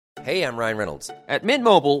Hey, I'm Ryan Reynolds. At Mint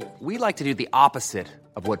Mobile, we like to do the opposite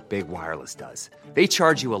of what Big Wireless does. They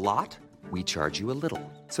charge you a lot, we charge you a little.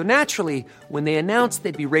 So naturally, when they announced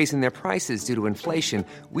they'd be raising their prices due to inflation,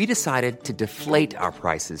 we decided to deflate our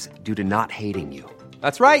prices due to not hating you.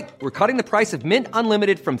 That's right. We're cutting the price of Mint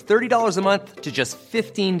Unlimited from $30 a month to just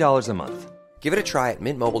 $15 a month. Give it a try at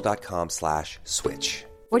mintmobile.com/switch.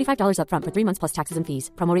 $45 up front for 3 months plus taxes and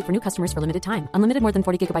fees. Promo rate for new customers for limited time. Unlimited more than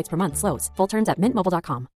 40 gigabytes per month. Slows full terms at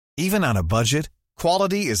mintmobile.com. Even on a budget,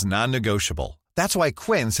 quality is non-negotiable. That's why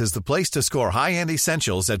Quince is the place to score high-end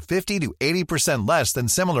essentials at 50 to 80% less than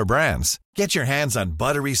similar brands. Get your hands on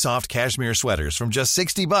buttery soft cashmere sweaters from just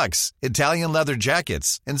 $60, Italian leather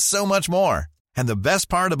jackets, and so much more. And the best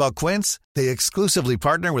part about Quince, they exclusively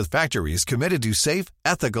partner with factories committed to safe,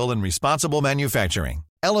 ethical, and responsible manufacturing.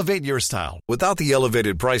 Elevate your style without the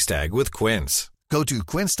elevated price tag with Quince. Go to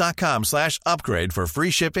quince.com/upgrade for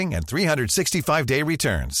free shipping and 365-day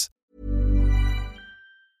returns.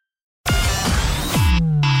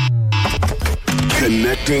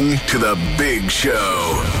 Connecting to the big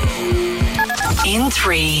show. In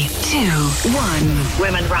 3, 2, 1.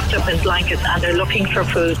 Women wrapped up in blankets and they're looking for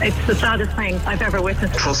food. It's the saddest thing I've ever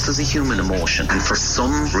witnessed. Trust is a human emotion, and for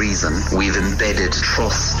some reason we've embedded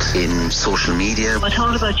trust in social media. I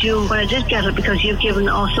thought about you when I did get it because you've given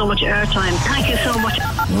us so much airtime. Thank you so much.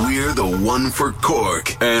 We're the one for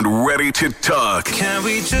Cork and ready to talk. Can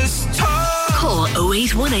we just talk? Call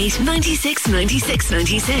 0818 96 96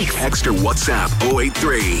 96. Text or WhatsApp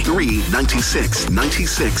 083 396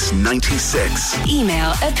 96 96.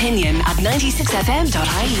 Email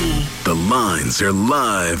opinion@96fm.ie. The lines are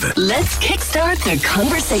live. Let's kickstart the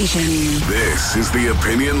conversation. This is the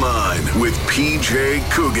Opinion Line with PJ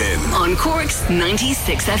Coogan On Cork's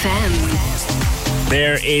 96 FM.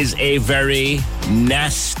 There is a very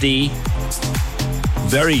nasty,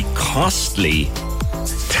 very costly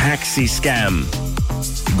taxi scam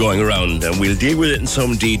going around, and we'll deal with it in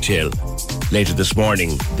some detail later this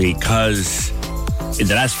morning, because in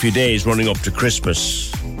the last few days running up to Christmas,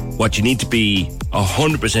 what you need to be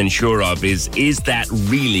 100% sure of is that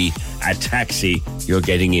really a taxi you're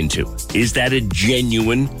getting into? Is that a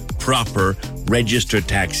genuine, proper, registered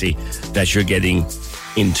taxi that you're getting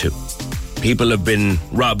into? People have been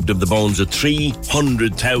robbed of the bones of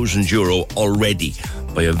 €300,000 already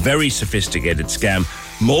by a very sophisticated scam,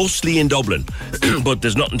 mostly in Dublin, but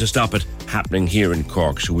there's nothing to stop it happening here in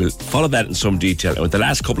Cork. So we'll follow that in some detail. And with the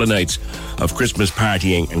last couple of nights of Christmas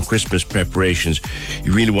partying and Christmas preparations,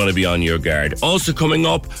 you really want to be on your guard. Also coming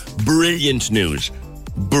up, brilliant news,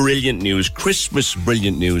 Christmas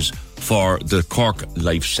brilliant news for the Cork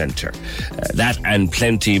Life Centre. That and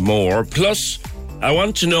plenty more. Plus, I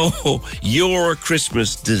want to know your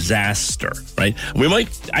Christmas disaster, right? We might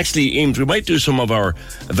actually, Eames, we might do some of our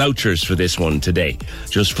vouchers for this one today,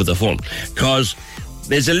 just for the fun. Because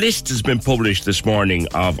there's a list that's been published this morning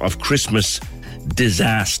of Christmas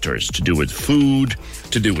disasters, to do with food,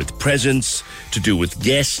 to do with presents, to do with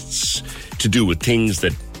guests, to do with things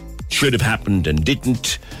that should have happened and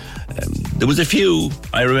didn't. There was a few.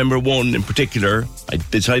 I remember one in particular. I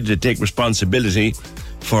decided to take responsibility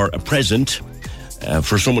for a present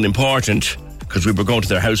for someone important, because we were going to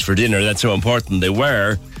their house for dinner. That's how important they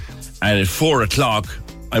were. And at 4 o'clock,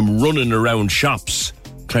 I'm running around shops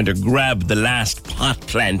trying to grab the last pot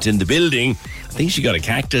plant in the building. I think she got a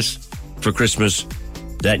cactus for Christmas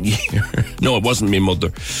that year. No, it wasn't me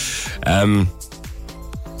mother.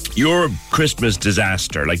 Your Christmas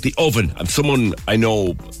disaster, like the oven. Someone I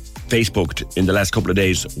know Facebooked in the last couple of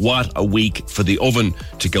days, what a week for the oven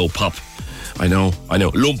to go pop. I know.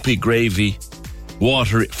 Lumpy gravy,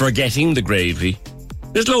 water, forgetting the gravy.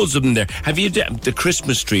 There's loads of them there. Have you the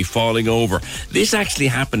Christmas tree falling over? This actually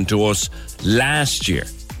happened to us last year.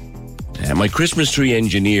 My Christmas tree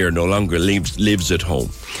engineer no longer lives at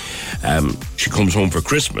home. She comes home for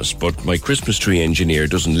Christmas, but my Christmas tree engineer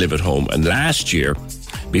doesn't live at home. And last year,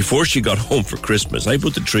 before she got home for Christmas, I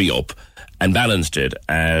put the tree up and balanced it.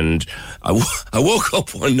 And I woke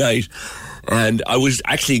up one night and I was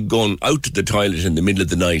actually going out to the toilet in the middle of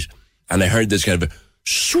the night, and I heard this kind of a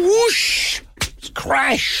swoosh,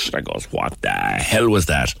 crash. I goes, what the hell was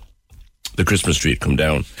that? The Christmas tree had come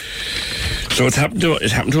down. So it happened to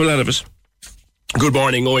a lot of us. Good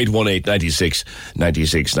morning, 0818 96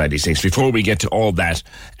 96 96. Before we get to all that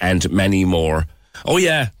and many more, oh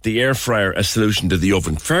yeah, the air fryer, a solution to the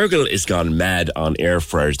oven. Fergal is gone mad on air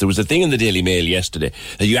fryers. There was a thing in the Daily Mail yesterday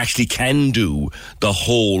that you actually can do the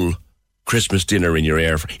whole Christmas dinner in your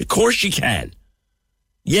air fryer. Of course you can.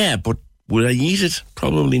 Yeah, but will I eat it?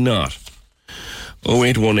 Probably not.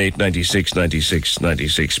 0818 96 96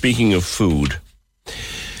 96. Speaking of food,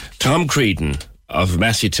 Tom Creedon of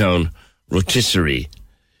Masseytown Rotisserie.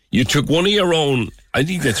 You took one of your own. I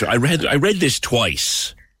think that's. I read this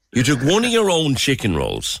twice. You took one of your own chicken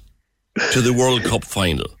rolls to the World Cup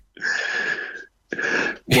final.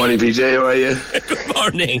 Morning, PJ. How are you? Good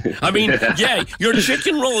morning. I mean, yeah, your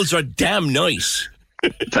chicken rolls are damn nice.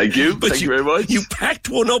 Thank you. But Thank you very much. You packed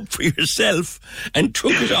one up for yourself and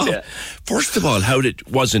took it off. Yeah. First of all,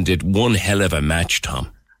 wasn't it one hell of a match,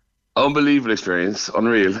 Tom? Unbelievable experience.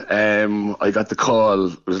 Unreal. I got the call.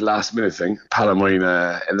 It was a last minute thing. Pal of mine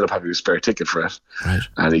ended up having a spare ticket for it. Right.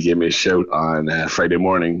 And he gave me a shout on Friday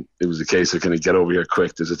morning. It was a case of, can I get over here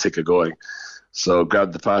quick? There's a ticket going. So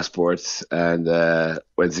grabbed the passport and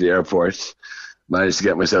went to the airport. Managed to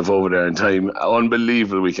get myself over there in time.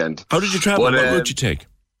 Unbelievable weekend. How did you travel? What route did you take?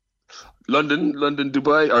 London,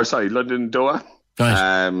 Doha.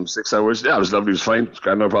 Nice. 6 hours. Yeah, it was lovely. It was fine. It was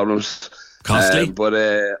grand, no problems. Costly?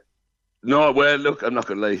 No, well, look, I'm not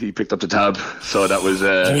going to lie. He picked up the tab. So that was...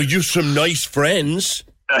 you've some nice friends.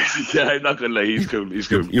 Yeah, I'm not going to lie. He's cool.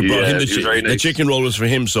 You brought him the chicken roll was for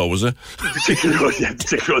him, so was it? The chicken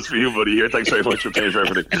roll was for you, buddy. Here, thanks very much for paying for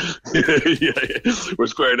everything. yeah. We're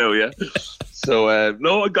square now, yeah. So,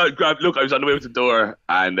 I got grabbed. Look, I was on the way out the door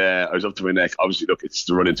and I was up to my neck. Obviously, look, it's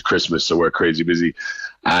the run into Christmas, so we're crazy busy.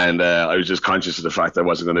 And I was just conscious of the fact I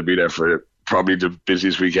wasn't going to be there for probably the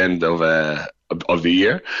busiest weekend of the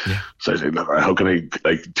year. Yeah. So I was like, look, how can I,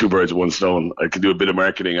 like, two birds with one stone? I could do a bit of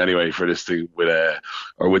marketing anyway for this thing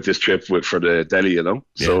with this trip for the deli, you know?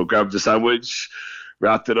 Yeah. So grabbed the sandwich,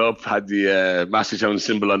 wrapped it up, had the Masseytown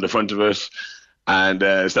symbol on the front of it, and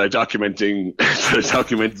started documenting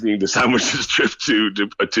the sandwiches trip to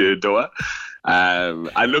Doha.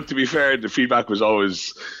 And look, to be fair, the feedback was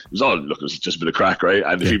just a bit of crack, right?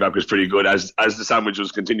 And the feedback was pretty good as the sandwich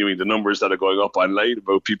was continuing. The numbers that are going up online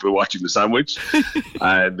about people watching the sandwich,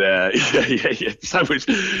 and the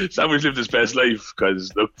sandwich lived its best life.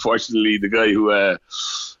 Because look, fortunately, the guy who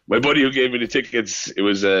my buddy who gave me the tickets, it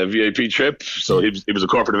was a VIP trip, so it was a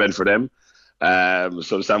corporate event for them.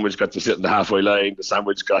 So the sandwich got to sit in the halfway line. The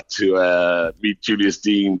sandwich got to meet Julius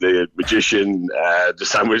Dean, the magician. The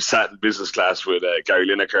sandwich sat in business class with Gary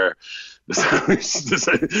Lineker. The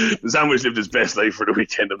sandwich lived its best life for the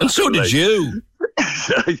weekend. And so did you.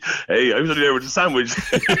 Hey, I was only there with the sandwich.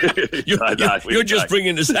 You're just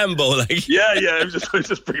bringing the sambo, like. Yeah. I was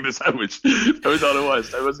just bringing the sandwich. That was all it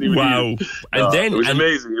was. I wasn't even. Wow. Eating. And then it was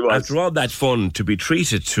amazing. It was. After all that fun, to be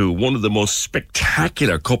treated to one of the most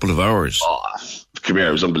spectacular couple of hours. Oh, come here,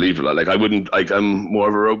 it was unbelievable. Like, I'm more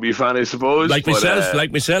of a rugby fan, I suppose. Like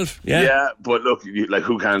myself. Yeah. Yeah, but look,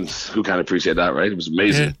 who can't appreciate that, right? It was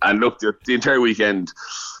amazing. Yeah. And look, the entire weekend,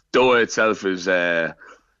 Doha itself is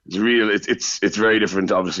real. It's very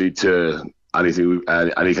different, obviously, to any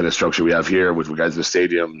kind of structure we have here with regards to the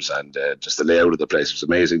stadiums, and just the layout of the place was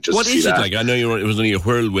amazing. Just what is it like? I know it was only a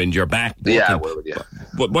whirlwind. You're back. Yeah, whirlwind. Yeah.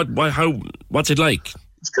 What's it like?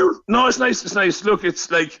 It's cool. No, it's nice. It's nice. Look,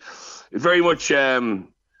 it's like very much. It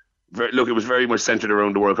was very much centered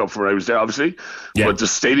around the World Cup when I was there, obviously. Yeah. But the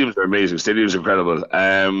stadiums are amazing. Stadiums are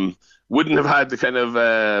incredible. Wouldn't have had the kind of,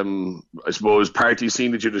 I suppose, party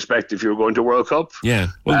scene that you'd expect if you were going to World Cup. Yeah.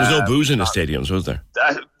 Well, there's no booze in the stadiums, was there?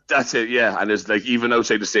 That's it, yeah. And it's like, even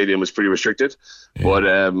outside the stadium, it's pretty restricted. Yeah.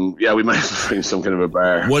 But, we managed to find some kind of a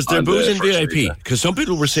bar. Was there booze in VIP? Because some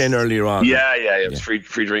people were saying earlier on. Yeah. It was free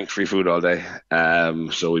drink, free food all day.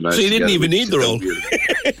 So we managed so you didn't even need the roll?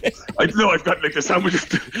 I've got like a sandwich.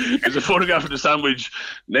 There's a photograph of the sandwich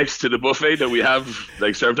next to the buffet that we have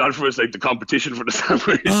like served on for us, like the competition for the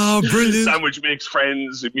sandwich. Oh, brilliant. The sandwich makes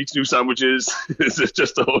friends, it meets new sandwiches. It's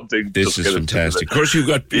just the whole thing. This is fantastic. Of course, you've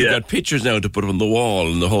got pictures now to put on the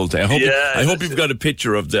wall and the whole thing. I hope you've got a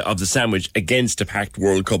picture of the sandwich against a packed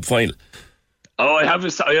World Cup final. Oh, I have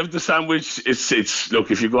the sandwich. It's look,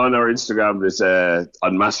 if you go on our Instagram, it's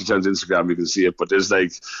on Masseytown's Instagram, you can see it. But there's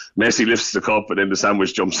like Messi lifts the cup and then the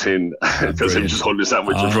sandwich jumps in because he just holding the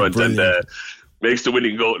sandwich in front and makes the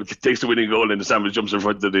winning goal, takes the winning goal, and the sandwich jumps in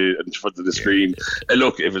front of the screen. And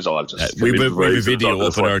look, it was all just. We have a video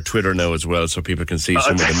up on our Twitter now as well, so people can see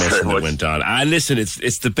some of the messing that went on. And listen,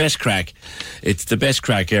 it's the best crack. It's the best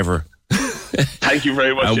crack ever. Thank you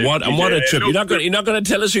very much. And what a trip! You're not going to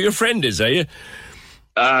tell us who your friend is, are you?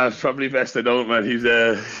 Probably best I don't, man. He's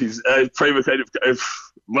a private kind of.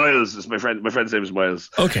 Miles is my friend. My friend's name is Miles.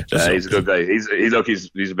 Okay, he's a good guy. He's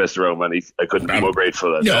the best around, man. I couldn't be more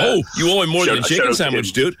grateful. And, no, you owe him more than a chicken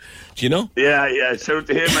sandwich, dude. Do you know? Yeah. Shout out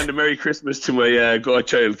to him and a Merry Christmas to my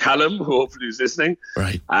godchild Callum, who hopefully is listening.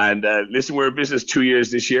 Right. And listen, we're in business 2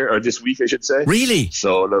 years this year, or this week, I should say. Really?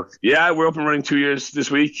 So look, we're up and running 2 years this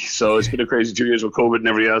week. So it's been a crazy 2 years with COVID and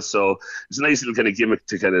everything else. So it's a nice little kind of gimmick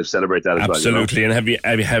to kind of celebrate that as well. Absolutely. And have you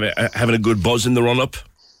having a good buzz in the run up?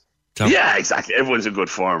 Yeah, exactly. Everyone's in good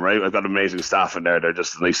form, right? I've got amazing staff in there. They're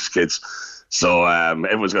just the nicest kids. So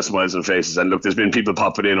everyone's got smiles on faces. And look, there's been people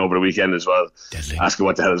popping in over the weekend as well, asking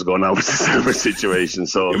what the hell is going on with the server situation.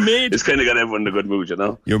 So it's kind of got everyone in a good mood, you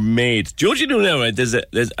know? You're made. Do you know what you do now, right?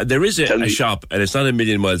 There is a shop, and it's not a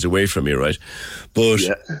million miles away from you, right? But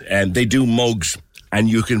they do mugs, and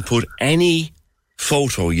you can put any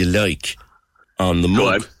photo you like on the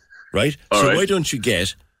mug, right? Why don't you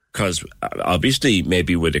get... Because obviously,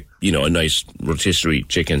 maybe with a nice rotisserie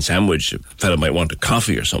chicken sandwich, a fella might want a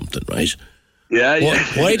coffee or something, right? Yeah.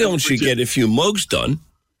 Why don't you get a few mugs done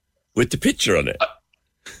with the picture on it?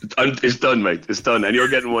 It's done, mate. It's done, and you're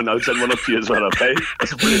getting one. I'll send one up to you as well. Okay,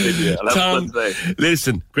 that's a brilliant idea. Tom,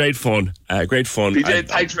 listen, great fun. PJ,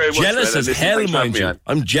 thanks very much. Jealous as hell, mind you.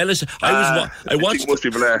 I'm jealous. I watched. Most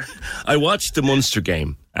people are. I watched the Munster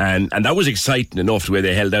game, and that was exciting enough the way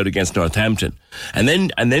they held out against Northampton, and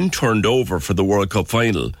then turned over for the World Cup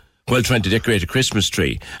final while trying to decorate a Christmas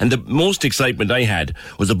tree. And the most excitement I had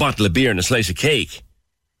was a bottle of beer and a slice of cake.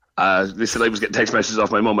 Listen, I was getting text messages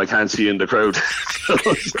off my mum. I can't see you in the crowd.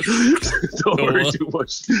 Don't worry too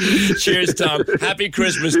much. Cheers, Tom. Happy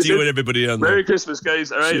Christmas to you and everybody on there. Merry Christmas,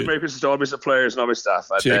 guys. All right, cheers. Merry Christmas to all my suppliers and all my staff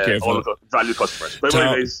and all the valued customers. Bye,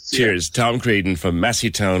 guys. Cheers. Tom Creedon from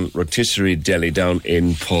Massytown Rotisserie Deli down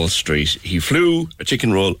in Paul Street. He flew a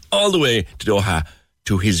chicken roll all the way to Doha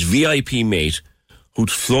to his VIP mate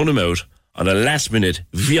who'd flown him out on a last-minute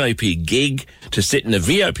VIP gig to sit in a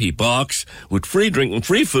VIP box with free drink and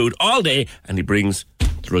free food all day, and he brings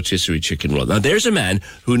the rotisserie chicken roll. Now, there's a man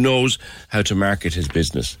who knows how to market his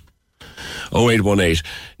business. 0818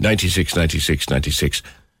 96 96 96.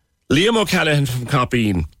 Liam O'Callaghan from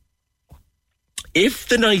Copying. If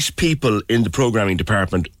the nice people in the programming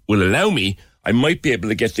department will allow me, I might be able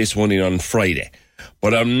to get this one in on Friday.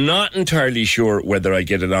 But I'm not entirely sure whether I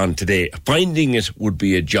get it on today. Finding it would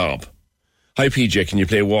be a job. Hi PJ, can you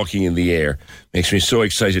play Walking in the Air? Makes me so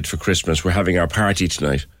excited for Christmas. We're having our party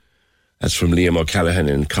tonight. That's from Liam O'Callaghan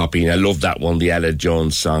in Copying. I love that one, the Ella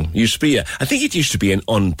Jones song. I think it used to be an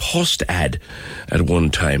Unpost ad at one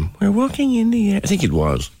time. We're walking in the air. I think it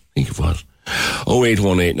was.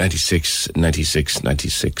 0818 96 96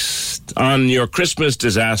 96. On your Christmas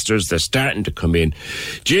disasters, they're starting to come in.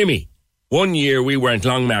 Jimmy, 1 year we weren't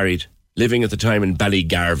long married, living at the time in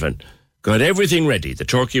Ballygarvan. Got everything ready. The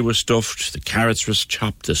turkey was stuffed, the carrots were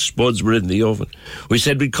chopped, the spuds were in the oven. We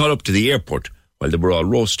said we'd call up to the airport while they were all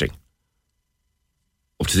roasting.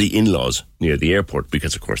 Up to the in-laws near the airport,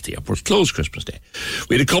 because of course the airport's closed Christmas Day.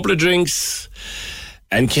 We had a couple of drinks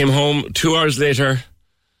and came home 2 hours later.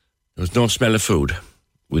 There was no smell of food.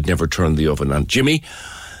 We'd never turned the oven on. Jimmy,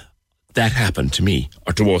 that happened to me,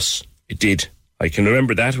 or to us. It did. I can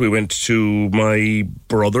remember that. We went to my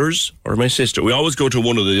brother's or my sister. We always go to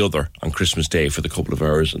one or the other on Christmas Day for the couple of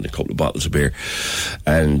hours and a couple of bottles of beer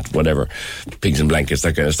and whatever, pigs and blankets,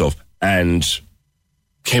 that kind of stuff. And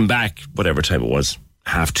came back, whatever time it was,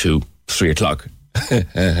 2:30,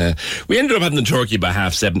 3:00. We ended up having the turkey by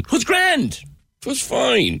 7:30. It was grand. It was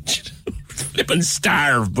fine. Flipping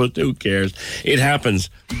starve, but who cares? It happens.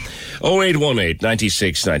 0818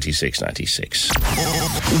 96 96 96.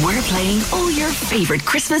 We're playing all your favourite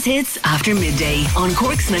Christmas hits after midday on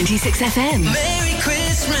Cork's 96 FM. Merry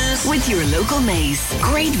Christmas! With your local Mace.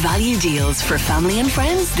 Great value deals for family and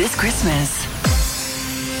friends this Christmas.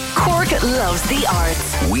 Cork loves the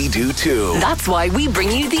arts. We do too. That's why we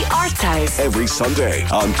bring you the Arts House. Every Sunday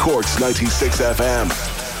on Cork's 96 FM.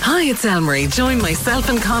 Hi, it's Elmarie. Join myself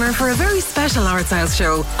and Connor for a very special Arts House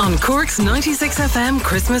show on Cork's 96 FM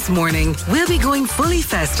Christmas morning. We'll be going fully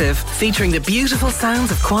festive, featuring the beautiful sounds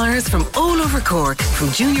of choirs from all over Cork. From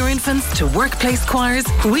junior infants to workplace choirs,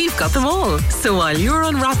 we've got them all. So while you're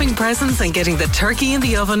unwrapping presents and getting the turkey in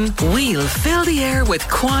the oven, we'll fill the air with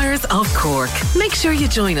choirs of Cork. Make sure you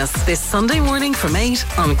join us this Sunday morning from 8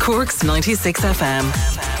 on Cork's 96 FM.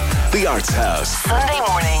 The Arts House. Sunday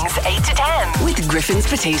mornings 8 to 10 with Griffin's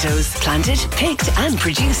Potatoes. Planted, picked and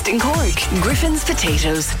produced in Cork. Griffin's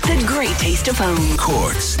Potatoes, the great taste of home.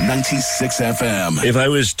 Cork's 96 FM. If I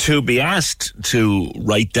was to be asked to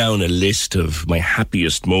write down a list of my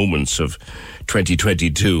happiest moments of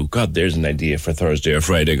 2022, God, there's an idea for Thursday or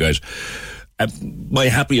Friday, guys. my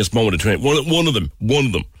happiest moment of training, one of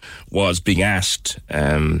them was being asked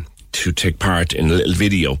to take part in a little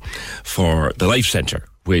video for the Life Centre,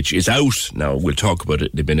 which is out now. We'll talk about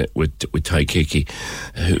it in a minute with Ty Kiki,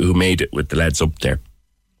 who made it with the lads up there.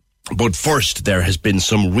 But first, there has been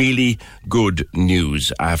some really good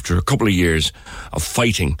news after a couple of years of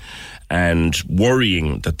fighting and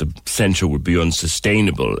worrying that the centre would be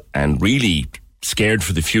unsustainable and really scared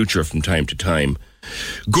for the future from time to time.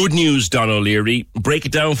 Good news, Don O'Leary. Break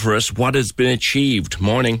it down for us. What has been achieved?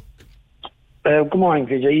 Morning. Good morning,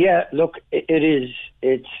 PJ. Yeah, look, it is.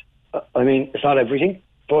 It's not everything,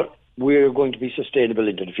 but we're going to be sustainable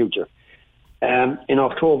into the future. In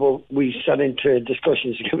October, we sat into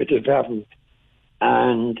discussions with the department,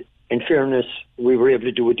 and in fairness, we were able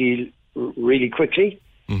to do a deal really quickly.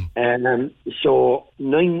 So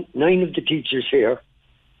nine of the teachers here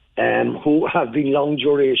who have been long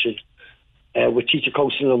duration with teacher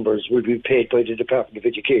council numbers will be paid by the Department of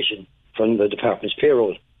Education from the department's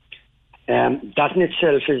payroll. That in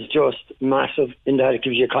itself is just massive in that it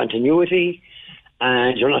gives you continuity,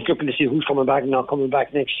 and you're not looking to see who's coming back and not coming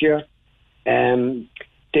back next year.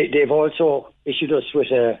 They've also issued us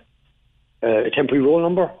with a temporary roll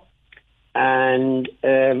number, and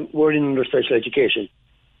we're in under special education.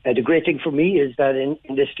 The great thing for me is that in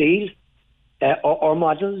this deal, our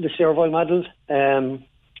model, the servile model,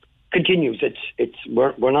 continues.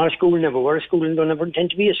 We're not a school, never were a school, and don't ever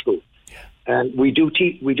intend to be a school. We do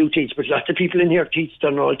teach, but lots of people in here teach.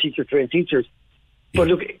 They're not all teacher-trained teachers. But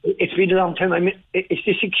look, it's been a long time. I mean, it's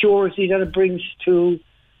the security that it brings to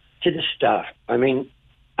the staff. I mean,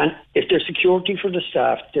 and if there's security for the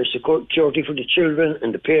staff, there's security for the children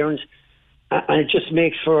and the parents, and it just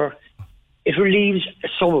makes it relieves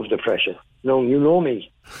some of the pressure. No, you know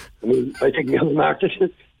me. I mean, I think Micheál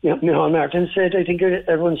Martin said, I think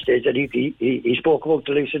at one stage that he spoke about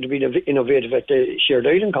the likes of being innovative at the Shared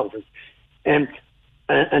Island Conference. And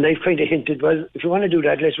I've kind of hinted, well, if you want to do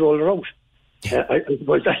that, let's roll it out. I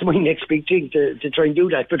suppose that's my next big thing, to try and do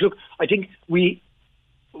that. But look, I think we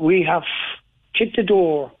have kicked the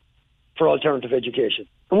door for alternative education.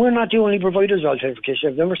 And we're not the only providers of alternative education.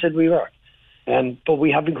 I've never said we were. But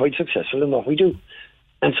we have been quite successful in what we do.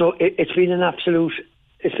 And so it's been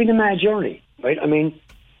it's been a mad journey, right? I mean,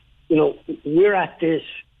 we're at this,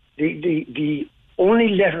 the only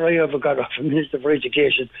letter I ever got off the Minister for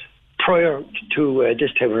Education prior to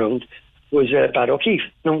this time around was Pat O'Keefe.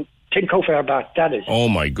 Now, think how far back that is. Oh,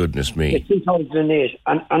 my goodness me. It's 2008.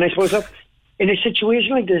 And I suppose, look, in a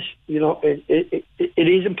situation like this, it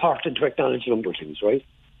is important to acknowledge a number of things, right?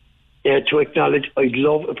 To acknowledge, I'd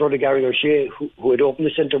love a brother Gary O'Shea, who had opened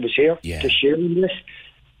the centre, was here to share in this.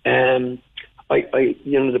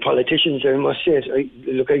 The politicians, I must say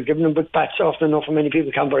it, I've given them bats often enough, and many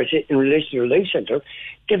people can, but I say in relation to the Life Centre,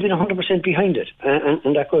 they've been 100% behind it.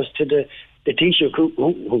 And that goes to the Taoiseach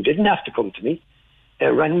who didn't have to come to me,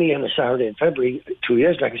 rang me on a Saturday in February 2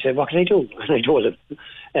 years back and said, what can I do? And I told him,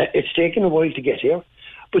 it's taken a while to get here,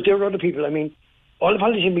 but there are other people. I mean, all the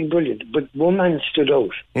politicians have been brilliant, but one man stood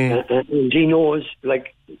out, and he knows,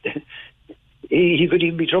 like, he could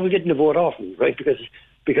even be trouble getting the vote off me, right?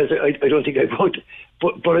 Because I don't think I would,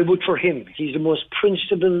 but I would for him. He's the most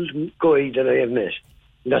principled guy that I have met.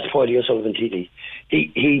 And that's Paudie O'Sullivan TD.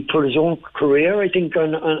 He put his own career, I think,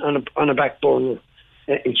 on a back burner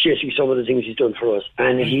in chasing some of the things he's done for us,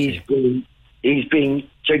 and he's been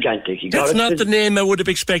gigantic. That's not the name I would have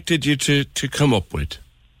expected you to come up with,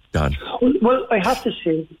 Don. Well, I have to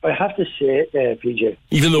say, PJ.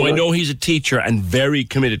 Even though I know he's a teacher and very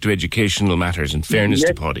committed to educational matters, in fairness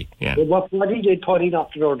to Paudie. Yeah. But what Paudie did, Paudie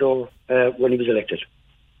knocked on our door when he was elected.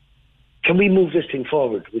 Can we move this thing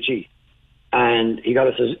forward, which he? And he got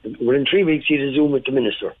us, within 3 weeks, he had a Zoom with the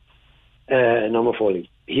Minister, Norma Foley.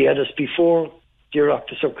 He had us before the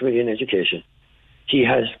Oireachtas Subcommittee on Education. He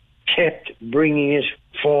has kept bringing it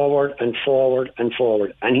forward and forward and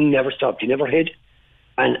forward, and he never stopped. He never hid.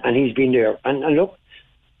 And he's been there. And look,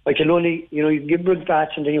 I can only, you give big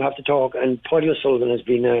bats and then you have to talk. And Paudie O'Sullivan has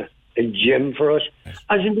been a gem for us.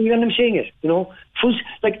 As indeed, and I'm saying it,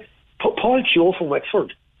 like Paul Keogh from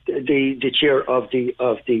Wexford, the chair of the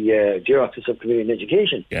Oireachtas Subcommittee on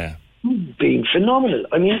Education. Yeah. Being phenomenal.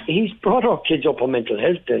 I mean, he's brought our kids up on mental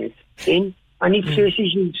health and he plays a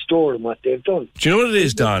huge store in what they've done. Do you know what it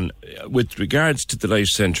is, Don, with regards to the Life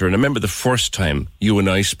Centre? And I remember the first time you and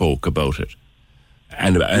I spoke about it.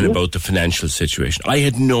 And about the financial situation. I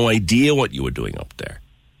had no idea what you were doing up there.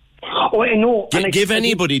 Oh, I know. Give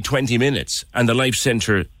anybody 20 minutes and the Life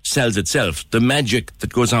Centre sells itself. The magic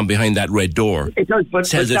that goes on behind that red door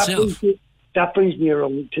sells itself. That brings me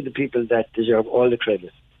around to the people that deserve all the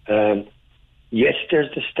credit. Yes, there's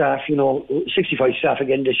the staff, 65 staff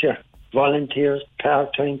again this year. Volunteers,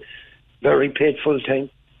 part-time, very paid full-time.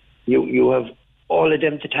 You have all of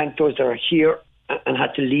them to thank those that are here and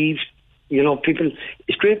had to leave. People,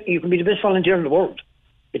 it's great. You can be the best volunteer in the world.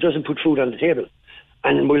 It doesn't put food on the table.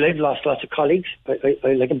 And while I've lost lots of colleagues,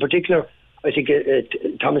 I like in particular, I think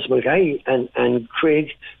Thomas Mulcahy and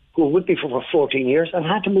Craig, who were with me for over 14 years and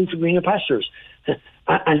had to move to greener pastures.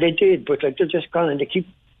 And they did, but they're just gone and they keep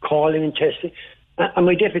calling and testing. And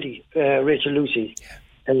my deputy, Rachel Lucy,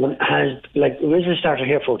 has originally started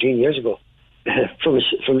here 14 years ago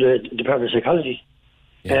from the Department of Psychology.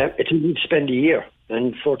 It didn't spend a year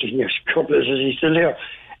and 14 years, couple of years, he's still here.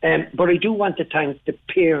 But I do want to thank the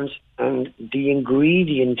parents, and the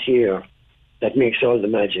ingredient here that makes all the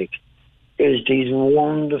magic is these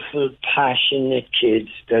wonderful, passionate kids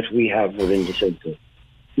that we have within the centre.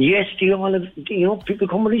 Yes, they all have, people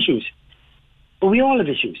come with issues, but we all have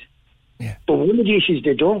issues. Yeah. But one of the issues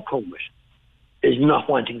they don't come with is not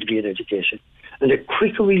wanting to be in education. And the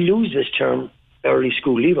quicker we lose this term, early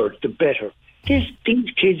school leaver, the better. These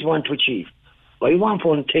kids want to achieve. I want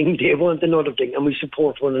one thing, they want another thing, and we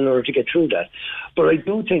support one another to get through that. But I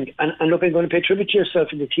do think, and look, I'm going to pay tribute to yourself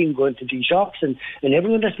and the team going to these shops and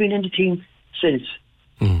everyone that's been in the team since,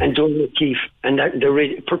 and Donald Keefe, and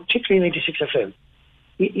particularly 96 FM.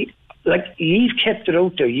 You've kept it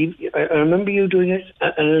out there. I remember you doing it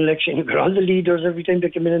at an election. You got all the leaders every time they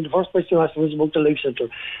came in the first question I asked was about the Life Centre.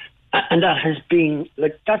 And that has been,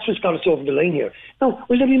 that's what's got us over the line here. Now,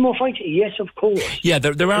 will there be more fighting? Yes, of course. Yeah,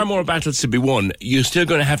 there are more battles to be won. You're still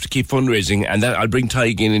going to have to keep fundraising, and I'll bring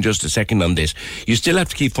Tig in just a second on this. You still have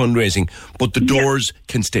to keep fundraising, but the doors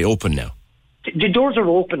can stay open now. The doors are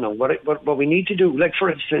open now. What we need to do, for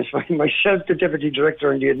instance, myself, the Deputy Director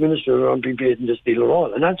and the Administrator on PPA in this deal are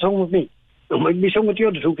all, and that's some with me. It might be some with the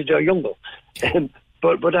other two because they're younger.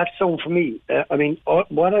 But that's some for me.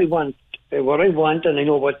 What I want, and I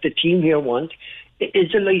know what the team here want, is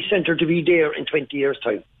the Life Centre to be there in 20 years'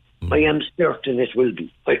 time. I am certain it will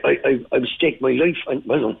be. I've staked my life,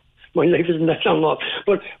 my life isn't that long off,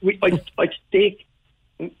 but I'd stake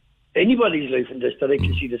anybody's life in this that I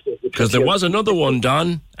can see this. Because there was another one,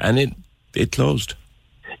 Don, and it closed.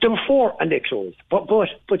 There were 4 and they closed. But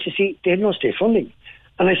you see, they had no state funding.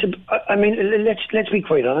 And I said, let's be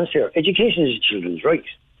quite honest here. Education is a children's right.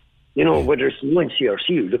 Whether it's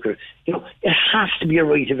UNCRC, it has to be a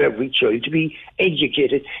right of every child to be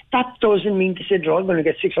educated. That doesn't mean to say they're all going to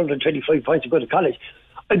get 625 points to go to college.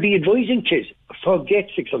 I'd be advising kids, forget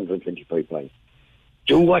 625 points.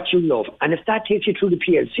 Do what you love. And if that takes you through the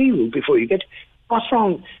PLC route before you get, what's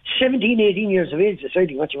wrong? 17, 18 years of age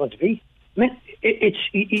deciding what you want to be.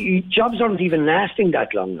 Jobs aren't even lasting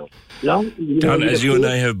that long now. Don, as you and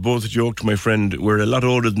I have both joked, my friend, we're a lot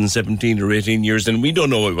older than 17 or 18 years and we don't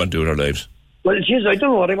know what we want to do in our lives. Well, geez, I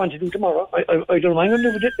don't know what I want to do tomorrow. I don't mind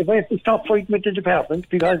if I have to stop fighting with the department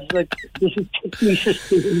because this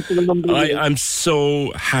is the number. I'm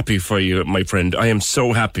so happy for you, my friend. I am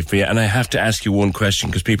so happy for you, and I have to ask you one question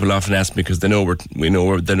because people often ask me because they know we're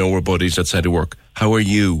buddies outside of work. How are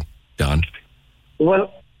you, Don?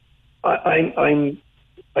 Well, I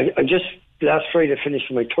just last Friday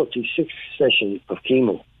finished my 36th session of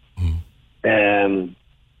chemo, and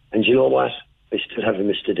you know what? I still haven't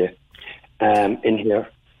missed a day. In here,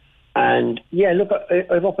 and yeah, look,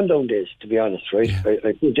 I've up and down days, to be honest, right? Yeah.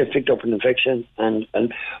 I just picked up an infection,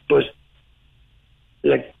 but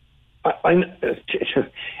I'm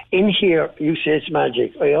in here. You say it's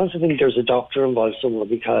magic. I also think there's a doctor involved somewhere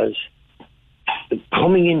because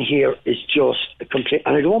coming in here is just a complete.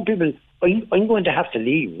 And I don't want people. I'm going to have to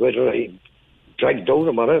leave, whether I drag down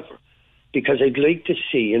or whatever, because I'd like to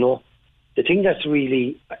see, The thing that's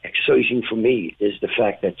really exciting for me is the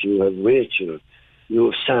fact that you have Rachel, you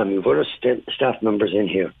have Sam, you have other staff members in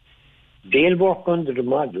here. They'll work under the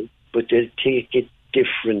model, but they'll take it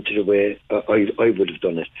different to the way I would have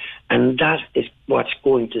done it. And that is what's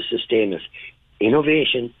going to sustain us.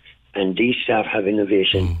 Innovation, and these staff have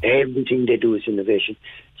innovation. Everything they do is innovation.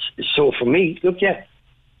 So for me, look,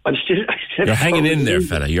 I'm still You're hanging in there,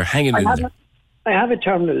 fella. You're hanging in there. I have a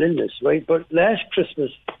terminal illness, right? But last Christmas,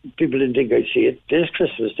 people didn't think I'd see it. This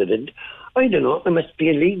Christmas, they didn't. I don't know. I must be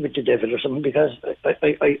in league with the devil or something because I'll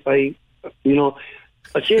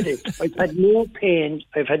say this. I've had no pain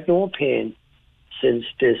since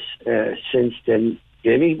then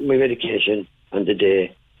gave me my medication on the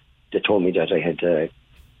day they told me that I had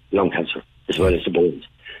lung cancer as well as the bones.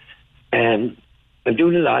 I'm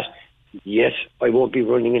doing a lot. Yes, I won't be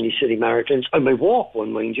running any city marathons. I might walk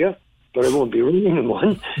one, mind you, but I won't be running in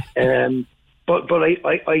one. But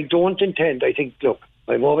I don't intend. I think, look,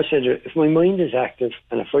 I've always said if my mind is active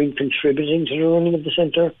and if I'm contributing to the running of the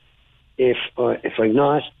centre, if I'm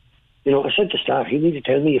not, I said to staff, you need to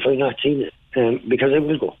tell me if I'm not seeing it, because I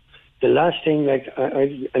will go. The last thing,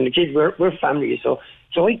 and the kids, we're family, so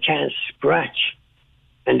I can't scratch,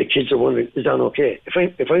 and the kids are wondering, is Don okay?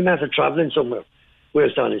 If I'm after travelling somewhere,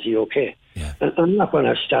 where's Don? Is he okay? Yeah. And I'm not going to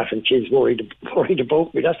have staff and kids worried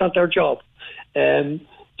about me. That's not their job.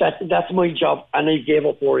 That's my job, and I gave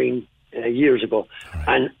up worrying years ago.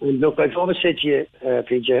 Right. And look, I've always said to you,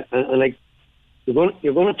 PJ, and like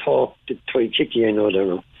you're going to talk to Toy Chicky, I know they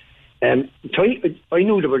know. I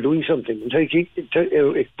knew they were doing something.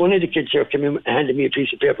 One of the kids here came in and handed me a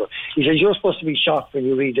piece of paper. He says, "You're supposed to be shocked when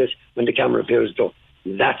you read this when the camera appears up."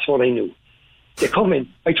 That's what I knew. They come in.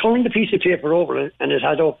 I turned the piece of paper over and it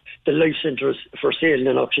had up the life centres for sale in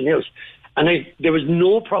an auction house. And there was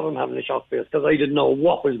no problem having a shock face because I didn't know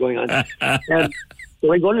what was going on.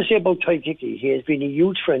 What I'm going to say about Ty Kicky, he has been a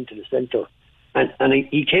huge friend to the centre. And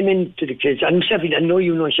he came in to the kids. And Stephanie, I know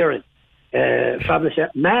you know Sharon. Fabulous,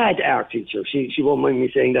 mad art teacher. She won't mind me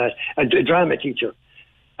saying that. A drama teacher.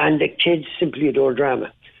 And the kids simply adore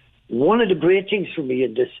drama. One of the great things for me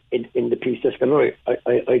in the piece that's going on,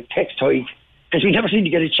 I text Ty, because we never seem to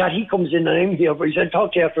get a chat. He comes in and I'm here, but he said,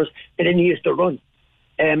 talk to you after us, and then he has to run.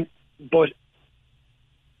 But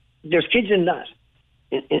there's kids in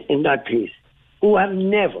that piece who have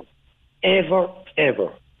never, ever,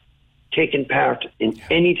 ever taken part in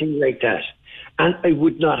anything like that. And I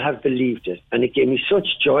would not have believed it. And it gave me such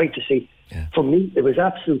joy to see. Yeah. For me, it was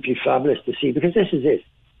absolutely fabulous to see, because this is it.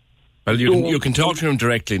 Well, you can talk to him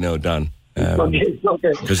directly now, Don.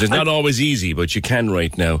 Because it's not always easy, but you can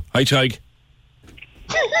right now. Hi, Tig.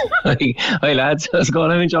 Hi, lads. How's it going?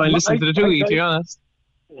 I'm enjoying listening to the two of you, to be honest.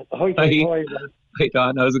 Hi,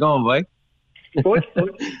 Don. How's it going, boy? Good.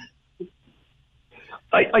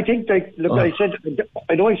 I think that, look,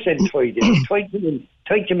 I know I said Ty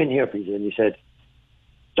came in here, Peter, and he said,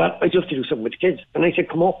 Dad, I just have to do something with the kids. And I said,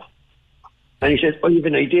 come up. And he said, I have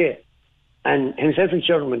an idea. And himself and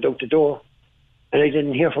Sharon went out the door, and I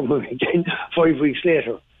didn't hear from him again 5 weeks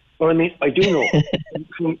later. But I mean, I do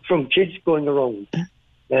know from kids going around,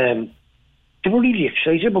 they were really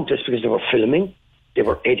excited about this because they were filming, they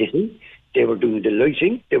were editing, they were doing the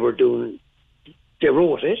lighting, they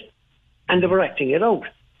wrote it, and they were acting it out.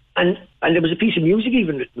 And there was a piece of music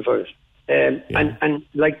even written for it.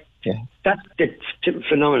 That's the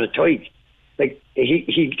phenomenal Tyke. Like,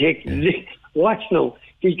 he'd take, watch now,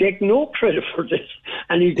 he'll take no credit for this,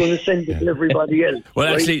 and he's going to send it to everybody else. Well,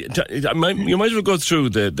 right? actually, you might as well go through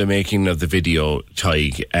the making of the video,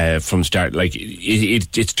 Tyke, from start. Like,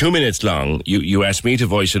 it's 2 minutes long. You asked me to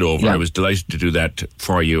voice it over. Yeah. I was delighted to do that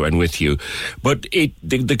for you and with you. But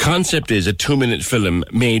the concept is a 2-minute film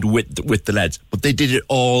made with the lads, but they did it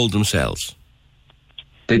all themselves.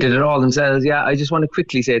 They did it all themselves, yeah. I just want to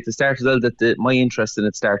quickly say at the start as well that my interest in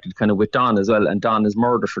it started kind of with Don as well, and Don is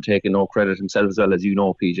murdered for taking no credit himself as well, as you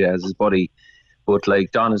know, PJ, as his buddy. But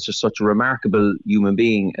like, Don is just such a remarkable human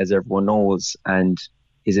being, as everyone knows, and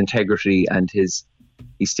his integrity and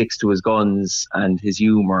he sticks to his guns and his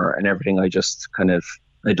humour and everything. I just kind of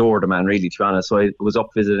adore the man, really, to be honest. So I was up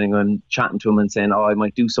visiting him, chatting to him and saying, I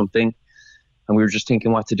might do something. And we were just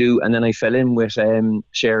thinking what to do. And then I fell in with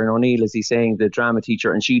Sharon O'Neill, as he's saying, the drama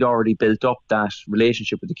teacher. And she'd already built up that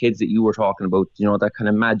relationship with the kids that you were talking about, you know, that kind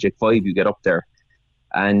of magic vibe you get up there.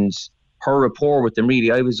 And her rapport with them,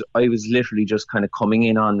 really, I was literally just kind of coming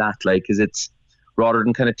in on that, like, because it's rather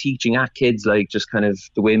than kind of teaching at kids, like just kind of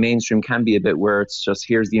the way mainstream can be a bit, where it's just,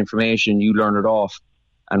 here's the information, you learn it off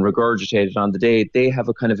and regurgitate it on the day. They have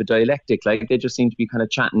a kind of a dialectic, like they just seem to be kind of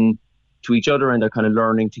chatting to each other, and they're kind of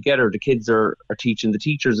learning together. The kids are teaching the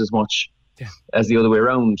teachers as much as the other way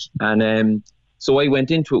around. And so I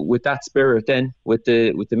went into it with that spirit. Then with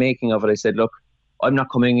the making of it, I said, look, I'm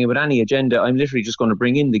not coming in with any agenda. I'm literally just going to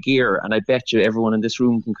bring in the gear, and I bet you everyone in this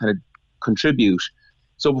room can kind of contribute.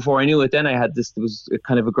 So before I knew it, then I had this, there was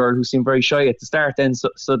kind of a girl who seemed very shy at the start, then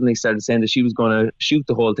suddenly started saying that she was going to shoot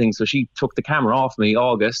the whole thing. So she took the camera off me,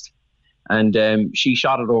 August, and she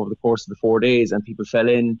shot it over the course of the 4 days, and people fell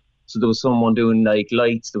in. So there was someone doing like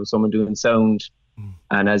lights, there was someone doing sound.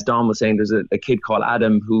 And as Don was saying, there's a kid called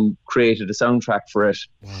Adam who created a soundtrack for it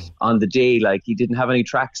on the day. Like, he didn't have any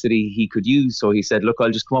tracks that he could use. So he said, look,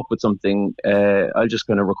 I'll just come up with something. I'll just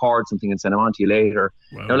going to record something and send them on to you later.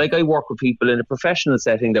 Wow. Now, like, I work with people in a professional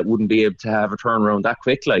setting that wouldn't be able to have a turnaround that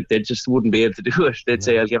quick. Like, they just wouldn't be able to do it. They'd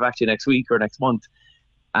say, I'll get back to you next week or next month.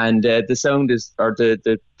 And the sound is, or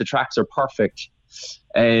the tracks are perfect.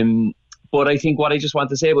 But I think what I just want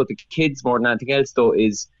to say about the kids more than anything else, though,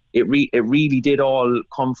 is it really did all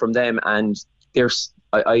come from them, and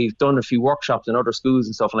I've done a few workshops in other schools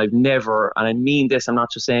and stuff, and I've never, and I mean this, I'm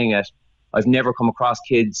not just saying it, I've never come across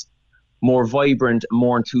kids more vibrant,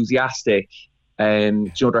 more enthusiastic,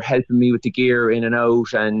 and they're helping me with the gear in and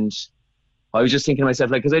out. And I was just thinking to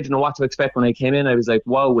myself, like, because I didn't know what to expect when I came in. I was like,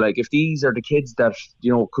 wow, like if these are the kids that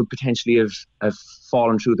could potentially have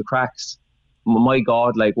fallen through the cracks, my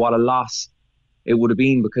God, like what a loss it would have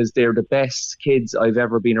been, because they're the best kids I've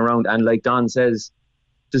ever been around. And like Don says,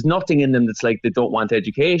 there's nothing in them that's like they don't want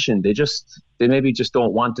education. They maybe just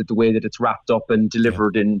don't want it the way that it's wrapped up and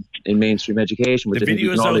delivered in mainstream education. Which the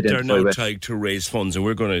video is out there now, Tig, to raise funds, and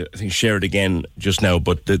we're going to, I think, share it again just now.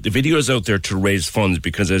 But the video is out there to raise funds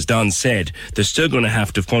because, as Don said, they're still going to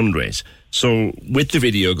have to fundraise. So with the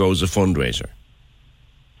video goes a fundraiser.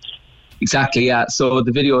 Exactly, yeah. So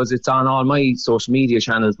the videos, it's on all my social media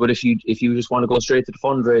channels. But if you just want to go straight to the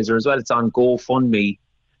fundraiser as well, it's on GoFundMe.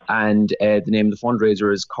 And the name of the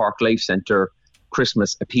fundraiser is Cork Life Centre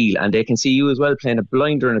Christmas Appeal. And they can see you as well playing a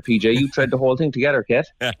blinder and a PJ. You thread the whole thing together, Kate.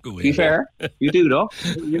 Be fair. You do, though.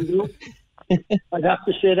 You do. I'd have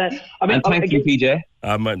to say that. I mean, and thank you, PJ.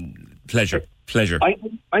 Pleasure.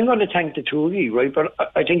 I'm going to thank the two of you, right? But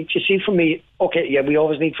I think, you see, for me, okay, yeah, we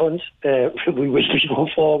always need funds. We will be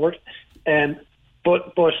going forward.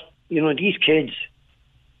 But these kids,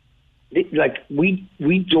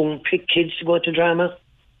 we don't pick kids to go to drama.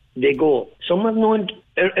 They go. Some have known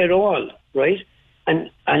at all, right?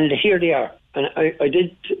 And here they are. And I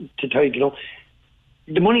did to tell you,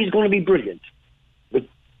 the money is going to be brilliant. But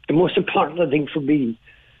the most important thing for me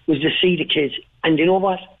was to see the kids. And you know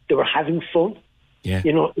what? They were having fun. Yeah.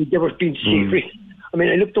 They were being serious. I mean,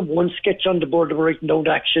 I looked at one sketch on the board, they were writing down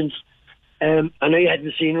actions. And I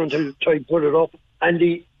hadn't seen her until I put it up. And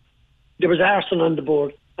there was arson on the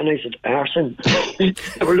board. And I said, arson? They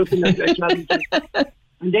were looking at the challenge.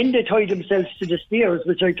 And then they tied themselves to the stairs,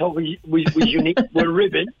 which I thought was unique, were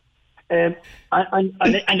ribbon. And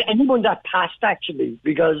anyone that passed, actually,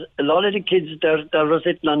 because a lot of the kids that were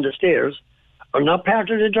sitting on the stairs are not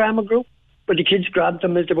part of the drama group, but the kids grabbed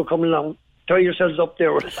them as they were coming along. Tie yourselves up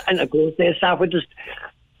there. And of course, they sat with us.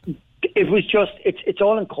 It was just, it's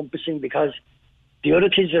all encompassing, because the other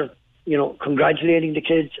kids are, congratulating the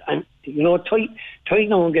kids. And, Ty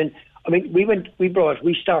now again, I mean,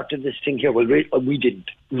 we started this thing here. Well, we did.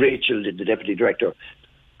 Rachel did, the deputy director.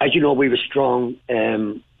 As you know, we were strong.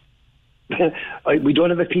 We don't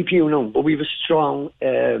have a PPU now, but we have a strong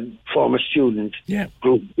former student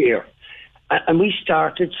group here. And we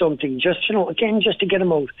started something just to get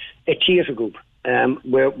them out, a theatre group,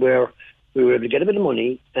 where we were able to get a bit of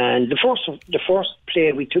money. And the first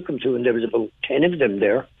play we took them to, and there was about 10 of them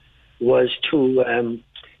there, was to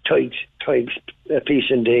Tig's piece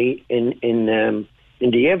in the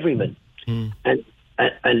Everyman, and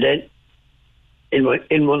then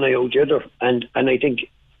in one I owed the other, and I think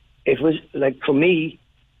it was like, for me,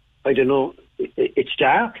 I don't know, it's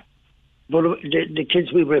dark, but the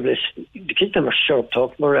kids we were able to, the kids that were sharp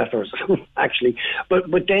talk more efforts actually,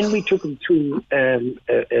 but then we took them to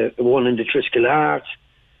one in the Triskel Arts.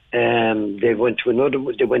 They went to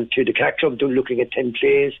the Cat Club, looking at 10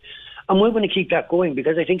 plays. And we're going to keep that going,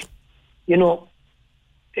 because I think,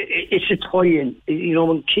 it's a tie-in.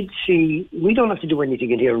 When kids see, we don't have to do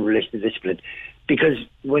anything in here in relation to discipline, because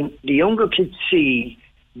when the younger kids see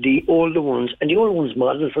the older ones, and the older ones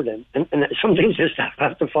model for them, and sometimes the staff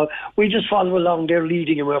have to follow. We just follow along. They're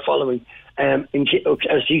leading and we're following. As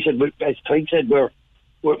he said, as Tig said, we're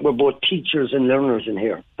both teachers and learners in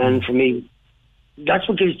here. And for me, that's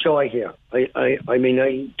what gives joy here. I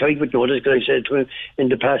mean, Tig would know this, because I said to him in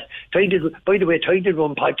the past. Tig did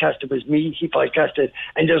one podcast. It was me. He podcasted,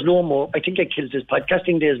 and there's no more. I think I killed his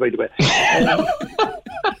podcasting days, by the way.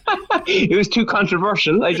 It was too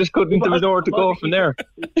controversial. I just couldn't. There was nowhere to go from there.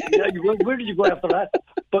 Yeah, where did you go after that?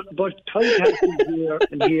 But Tig has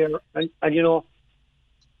been here, and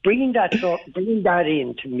bringing that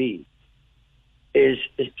in to me is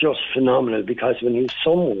just phenomenal, because when you're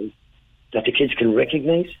someone that the kids can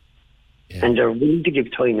recognise, and they're willing to give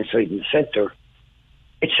time inside in the centre,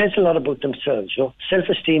 it says a lot about themselves.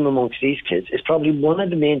 Self-esteem amongst these kids is probably one of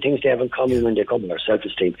the main things they have in common when they come here,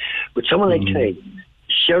 self-esteem. But someone like Tig,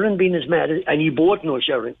 Sharon being as mad, and you both know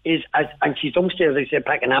Sharon, and she's downstairs, I say,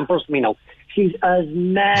 packing hampers for me now. She's as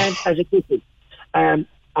mad as a kitten. And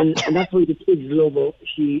that's why the kids love her.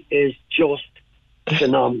 She is just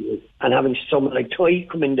phenomenal. And having someone like Tig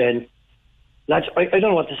come in then, lads, I don't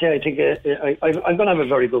know what to say. I think I'm going to have a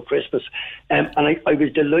very good Christmas. And I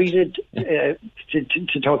was delighted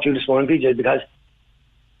to talk to you this morning, PJ, because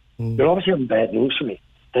you're obviously having bad news for me.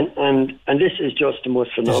 And this is just the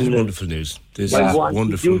most phenomenal. This is wonderful news. This is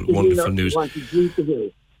wonderful news. I wanted you to hear.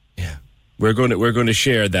 Yeah. We're going to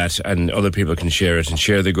share that, and other people can share it and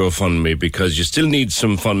share the GoFundMe, because you still need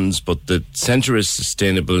some funds, but the centre is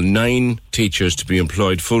sustainable. 9 teachers to be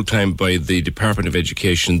employed full-time by the Department of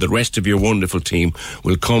Education. The rest of your wonderful team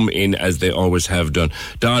will come in as they always have done.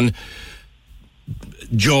 Don,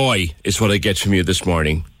 joy is what I get from you this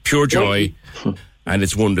morning. Pure joy, and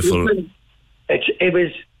it's wonderful. It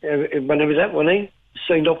was when I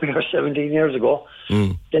signed up here 17 years ago.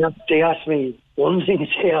 They asked me, one thing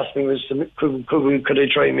they asked me was, could I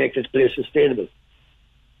try and make this place sustainable?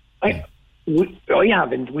 We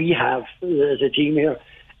have as a team here,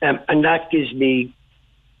 and that gives me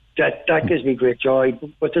great joy.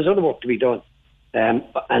 But there's other work to be done, and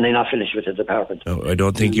I'm not finished with the department. No, I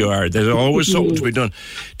don't think you are. There's always something to be done.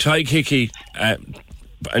 Tadhg Hickey,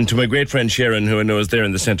 and to my great friend Sharon, who I know is there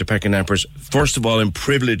in the Centre Pack and Nappers, first of all, I'm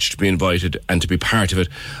privileged to be invited and to be part of it.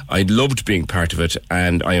 I loved being part of it,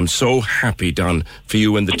 and I am so happy, Don, for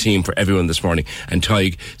you and the team, for everyone this morning. And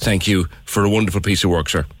Tadhg, thank you for a wonderful piece of work,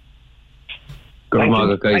 sir. Good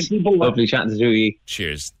morning, guys. Lovely chatting to you.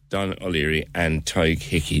 Cheers. Don O'Leary and Tadhg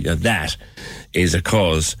Hickey. Now that is a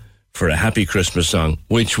cause for a happy Christmas song,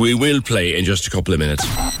 which we will play in just a couple of minutes.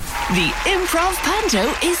 The Improv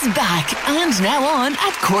Panto is back and now on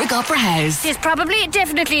at Cork Opera House. It's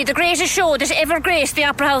definitely the greatest show that ever graced the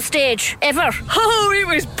Opera House stage. Ever. Oh, it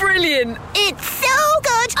was brilliant. It's so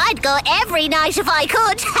good. I'd go every night if I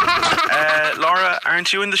could. Laura,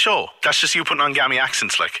 aren't you in the show? That's just you putting on gammy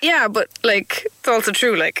accents, like. Yeah, but, it's also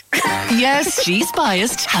true, Yes, she's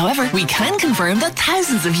biased. However, we can confirm that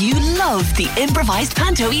thousands of you love the improvised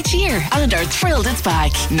panto each year and are thrilled it's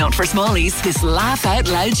back. Not for smallies, this laugh out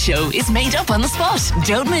loud show is made up on the spot.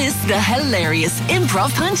 Don't miss the hilarious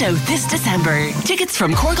Improv Panto this December. Tickets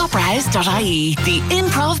from corkoperahouse.ie. The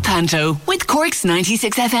Improv Panto with Cork's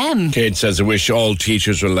 96 FM. Kate says, I wish all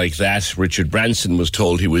teachers were like that. Richard Branson was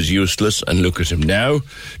told he was useless, and look at him now.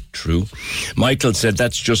 True. Michael said,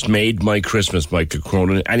 that's just made my Christmas, Michael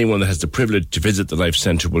Cronin. Anyone that has the privilege to visit the Life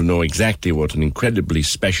Centre will know exactly what an incredibly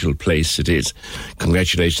special place it is.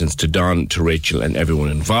 Congratulations to Don, to Rachel and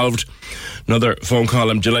everyone involved. Another phone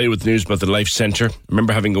call. I'm delighted with the news about the Life Centre. I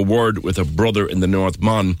remember having a word with a brother in the North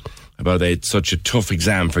Mon about such a tough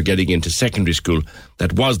exam for getting into secondary school.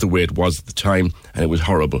 That was the way it was at the time, and it was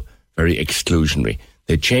horrible, very exclusionary.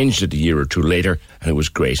 They changed it a year or two later, and it was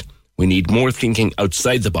great. We need more thinking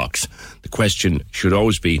outside the box. The question should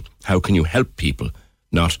always be, how can you help people,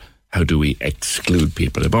 not how do we exclude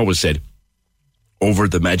people? I've always said, over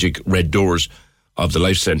the magic red doors of the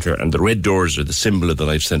Life Centre, and the red doors are the symbol of the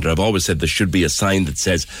Life Centre, I've always said there should be a sign that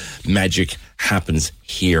says, magic happens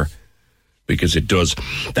here, because it does.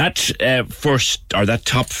 That that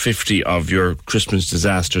top 50 of your Christmas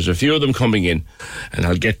disasters, a few of them coming in, and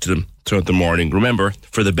I'll get to them throughout the morning. Remember,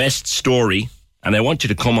 for the best story, and I want you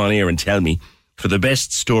to come on air and tell me, for the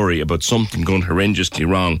best story about something going horrendously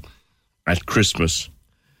wrong at Christmas,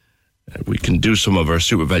 we can do some of our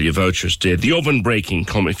super value vouchers today. The oven breaking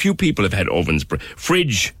coming. A few people have had ovens break.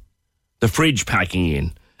 The fridge packing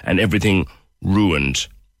in and everything ruined.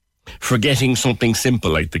 Forgetting something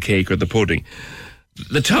simple like the cake or the pudding.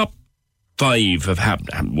 The top 5 have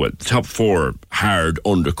happened. Well, the top 4 hard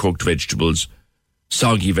undercooked vegetables.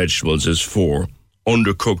 Soggy vegetables is 4.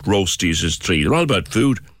 Undercooked roasties is 3. They're all about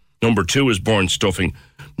food. Number 2 is burnt stuffing.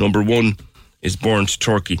 Number 1 is burnt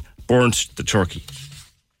turkey. Burnt the turkey.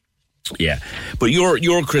 Yeah. But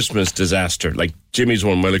your Christmas disaster, like Jimmy's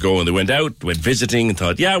one while ago, and they went visiting and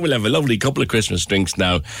thought, yeah, we'll have a lovely couple of Christmas drinks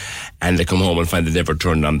now, and they come home and find they never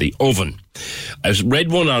turned on the oven. I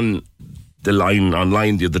read one on the line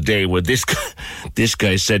online the other day where this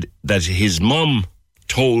guy said that his mum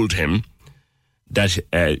told him that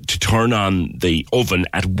to turn on the oven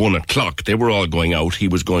at 1 o'clock. They were all going out. He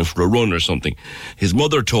was going for a run or something. His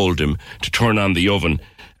mother told him to turn on the oven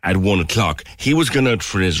at 1 o'clock. He was going out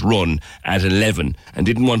for his run at 11 and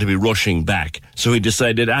didn't want to be rushing back. So he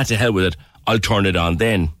decided, to hell with it, I'll turn it on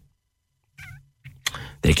then.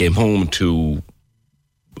 They came home to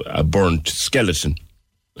a burnt skeleton.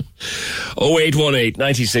 0818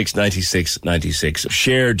 96 96 96.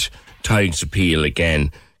 Shared Tadhg's appeal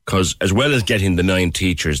again, because as well as getting the 9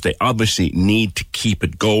 teachers, they obviously need to keep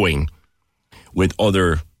it going with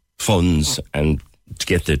other funds and to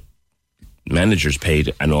get the managers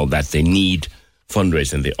paid and all that. They need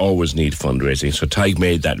fundraising. They always need fundraising. So Tadhg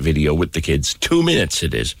made that video with the kids. 2 minutes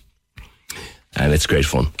it is. And it's great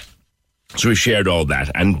fun. So we shared all that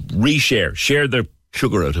and share the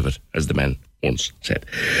sugar out of it, as the man once said.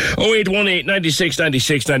 0818 96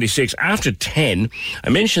 96 96. After 10, I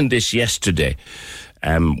mentioned this yesterday.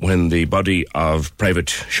 when the body of Private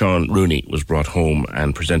Sean Rooney was brought home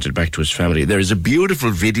and presented back to his family. There is a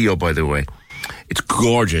beautiful video, by the way. It's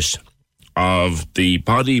gorgeous, of the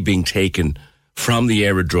body being taken from the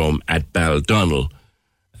aerodrome at Baldonnel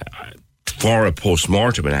for a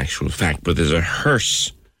post-mortem, in actual fact. But there's a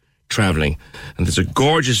hearse travelling, and there's a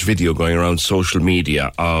gorgeous video going around social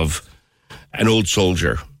media of an old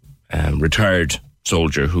soldier, retired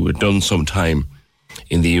soldier who had done some time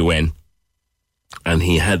in the UN, and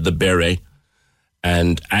he had the beret,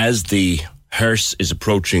 and as the hearse is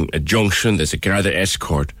approaching a junction, there's a Garda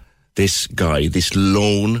escort. This guy, this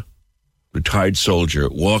lone retired soldier,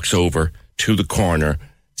 walks over to the corner,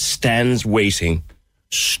 stands waiting,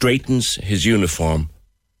 straightens his uniform,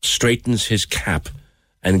 straightens his cap,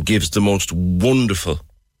 and gives the most wonderful,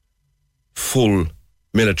 full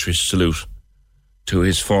military salute to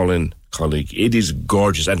his fallen colleague. It is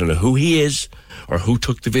gorgeous. I don't know who he is or who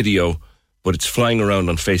took the video, but it's flying around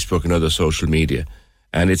on Facebook and other social media.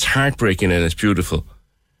 And it's heartbreaking and it's beautiful.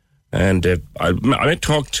 And I might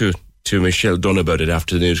talk to Michelle Dunn about it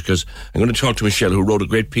after the news, because I'm going to talk to Michelle, who wrote a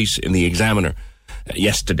great piece in the Examiner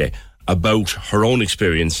yesterday about her own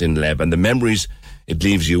experience in Leb and the memories it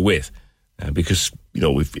leaves you with. Because, you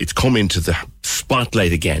know, it's come into the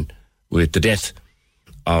spotlight again with the death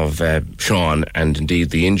of Sean, and indeed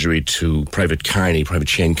the injury to Private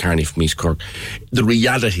Shane Carney from East Cork. The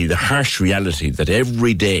reality, the harsh reality, that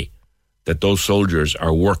every day that those soldiers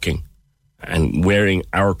are working and wearing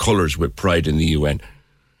our colours with pride in the UN,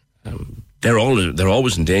 they're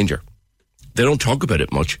always in danger. They don't talk about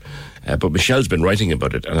it much, but Michelle's been writing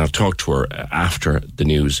about it, and I'll talk to her after the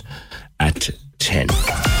news at 10.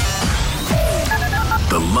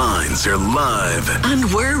 The lines are live.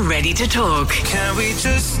 And we're ready to talk. Can we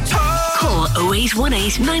just talk? Call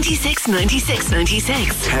 0818 96 96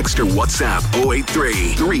 96. Text or WhatsApp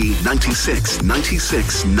 083 396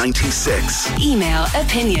 96 96. Email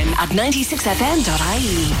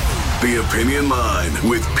opinion@96fm.ie. The Opinion Line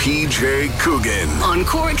with PJ Coogan. On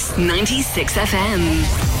Cork's 96 FM.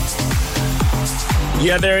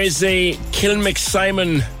 Yeah, there is a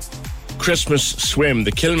Kilmacsimon Christmas swim.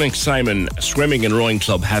 The Kilmacsimon Swimming and Rowing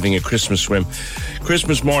Club having a Christmas swim.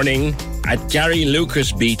 Christmas morning at Gary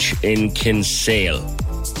Lucas Beach in Kinsale.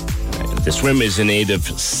 The swim is in aid of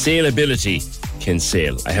Sailability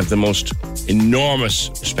Kinsale. I have the most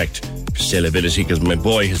enormous respect for Sailability, because my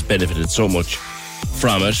boy has benefited so much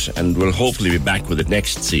from it and will hopefully be back with it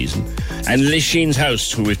next season. And Lisheen's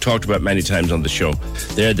House, who we've talked about many times on the show,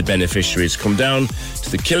 they're the beneficiaries. Come down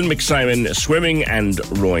to the Kilmacsimon Swimming and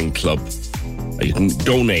Rowing Club. You can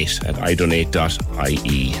donate at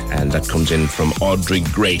idonate.ie, and that comes in from Audrey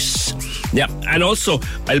Grace. Yeah, and also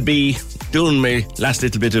I'll be doing my last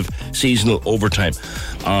little bit of seasonal overtime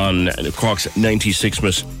on Cork's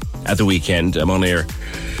 96mas at the weekend. I'm on air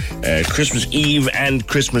Christmas Eve and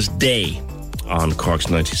Christmas Day on Cork's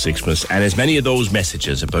 96mas, and as many of those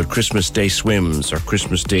messages about Christmas Day swims or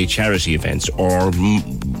Christmas Day charity events or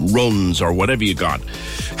runs or whatever you got,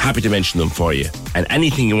 happy to mention them for you. And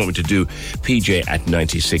anything you want me to do,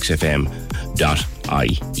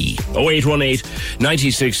 pj@96fm.ie. 0818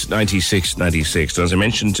 96 96 96. As I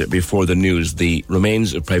mentioned before the news, the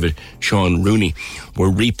remains of Private Sean Rooney were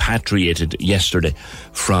repatriated yesterday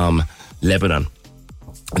from Lebanon.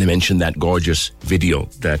 And I mentioned that gorgeous video,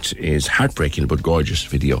 that is heartbreaking but gorgeous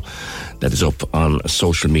video, that is up on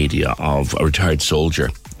social media of a retired soldier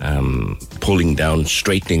pulling down,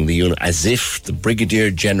 straightening the unit, as if the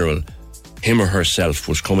Brigadier General, him or herself,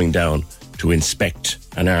 was coming down to inspect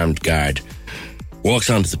an armed guard. Walks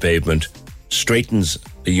onto the pavement, straightens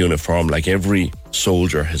the uniform like every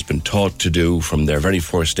soldier has been taught to do from their very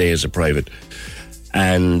first day as a private,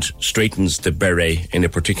 and straightens the beret in a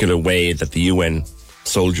particular way that the UN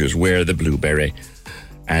soldiers wear the blue beret.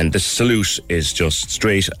 And the salute is just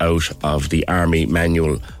straight out of the Army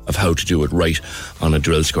manual of how to do it right on a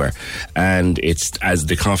drill square. And it's as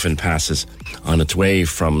the coffin passes on its way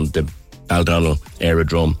from the Baldonnel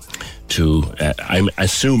Aerodrome to, I'm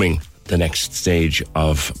assuming, the next stage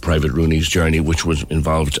of Private Rooney's journey, which was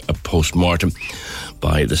involved a post-mortem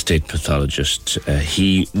by the state pathologist.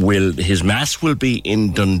 His mass will be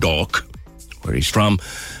in Dundalk, where he's from,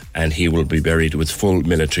 and he will be buried with full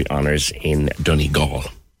military honours in Donegal.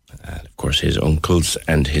 Of course, his uncles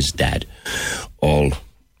and his dad, all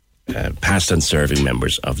past and serving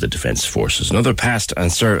members of the Defence Forces. Another past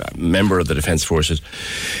and member of the Defence Forces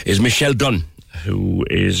is Michelle Dunn, who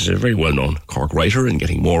is a very well-known Cork writer and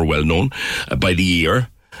getting more well-known by the year.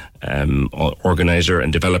 Organiser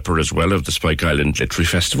and developer as well of the Spike Island Literary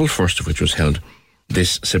Festival, first of which was held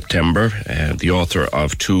this September, the author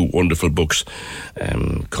of 2 wonderful books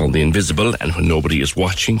called The Invisible and When Nobody Is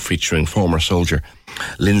Watching, featuring former soldier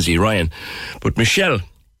Lindsay Ryan. But Michelle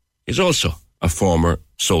is also a former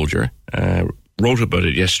soldier, wrote about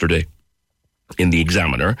it yesterday in the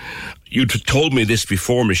Examiner. You'd told me this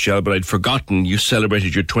before, Michelle, but I'd forgotten you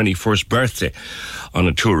celebrated your 21st birthday on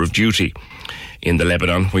a tour of duty in the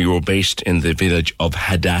Lebanon, where you were based in the village of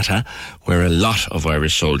Hadatta, where a lot of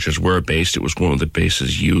Irish soldiers were based. It was one of the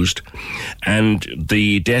bases used. And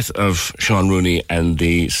the death of Sean Rooney and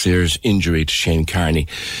the Sears injury to Shane Carney,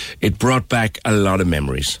 it brought back a lot of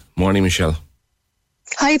memories. Morning, Michelle.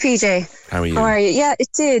 Hi, PJ. How are you? How are you? Yeah, it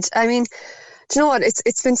did. I mean, do you know what?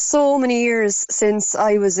 It's been so many years since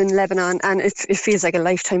I was in Lebanon, and it feels like a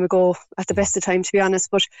lifetime ago at the best of times, to be honest.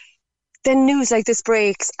 But then news like this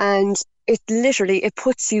breaks, and it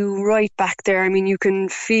puts you right back there. I mean, you can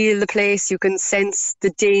feel the place, you can sense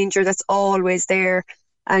the danger that's always there,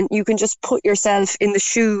 and you can just put yourself in the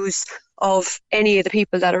shoes of any of the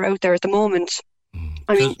people that are out there at the moment.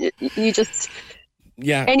 I mean, you just...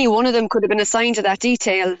 Yeah. Any one of them could have been assigned to that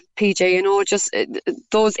detail, PJ, you know, just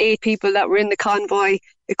those 8 people that were in the convoy.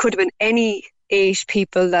 It could have been any 8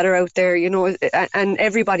 people that are out there, you know, and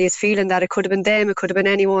everybody is feeling that. It could have been them, it could have been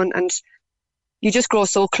anyone. And you just grow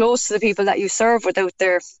so close to the people that you serve with out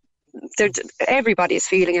there. Everybody is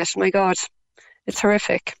feeling it. My God, it's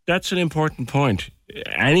horrific. That's an important point.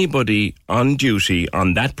 Anybody on duty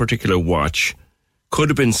on that particular watch could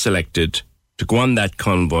have been selected to go on that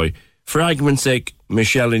convoy. For argument's sake,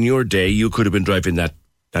 Michelle, in your day, you could have been driving that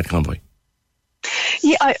convoy.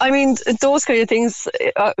 Yeah, I mean, those kind of things,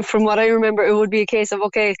 from what I remember, it would be a case of,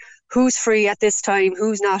 okay, who's free at this time,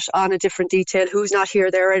 who's not on a different detail, who's not here,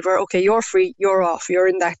 there, everywhere. Okay, you're free, you're off, you're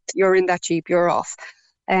in that Jeep, you're off.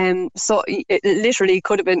 So it literally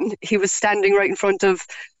could have been, he was standing right in front of,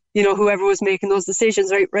 you know, whoever was making those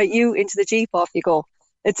decisions, right, you into the Jeep, off you go.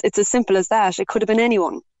 It's as simple as that. It could have been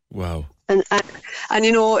anyone. Wow. And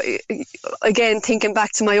you know, again, thinking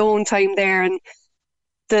back to my own time there, and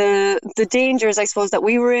the dangers, I suppose, that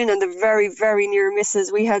we were in, and the very, very near misses.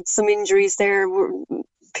 We had some injuries there.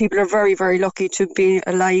 People are very, very lucky to be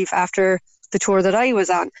alive after the tour that I was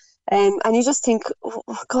on. And you just think, oh,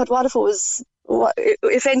 God, what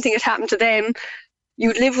if anything had happened to them?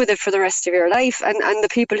 You'd live with it for the rest of your life. And the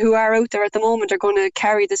people who are out there at the moment are going to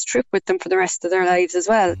carry this trip with them for the rest of their lives as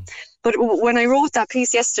well. But when I wrote that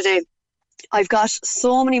piece yesterday, I've got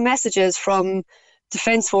so many messages from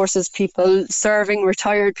Defence Forces people, serving,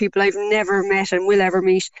 retired people I've never met and will ever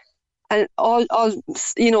meet, and all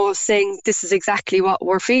you know, saying this is exactly what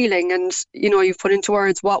we're feeling, and you know, you've put into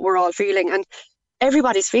words what we're all feeling, and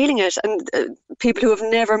everybody's feeling it. And people who have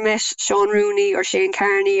never met Sean Rooney or Shane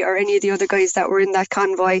Carney or any of the other guys that were in that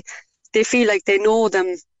convoy, they feel like they know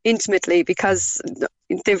them intimately because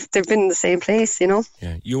they've been in the same place, you know.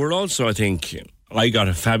 Yeah, you were also, I think, I got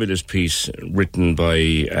a fabulous piece written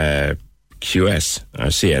by CS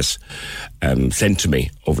sent to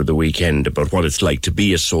me over the weekend about what it's like to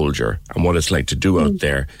be a soldier and what it's like to do out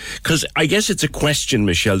there. Because I guess it's a question,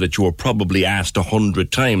 Michelle, that you were probably asked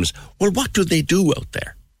 100 times. Well, what do they do out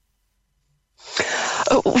there?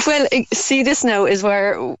 Well, see, this now is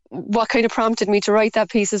where what kind of prompted me to write that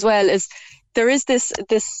piece as well is there is this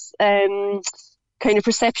kind of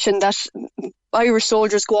perception that Irish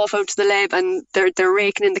soldiers go off out to the Leb and they're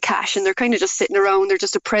raking in the cash and they're kind of just sitting around, they're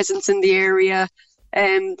just a presence in the area,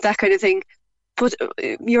 that kind of thing. But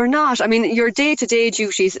you're not. I mean, your day-to-day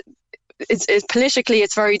duties, it's politically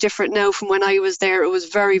it's very different now from when I was there. It was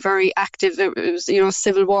very, very active. It was, you know,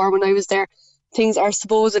 civil war when I was there. Things are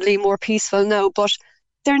supposedly more peaceful now, but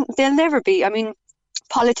they'll never be. I mean,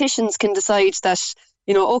 politicians can decide that,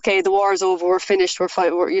 you know, okay, the war's over, we're finished,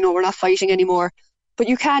 we're not fighting anymore. But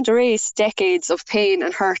you can't erase decades of pain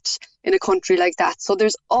and hurt in a country like that. So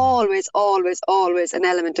there's always, always, always an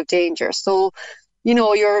element of danger. So, you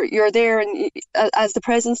know, you're there, and as the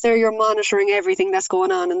presence there, you're monitoring everything that's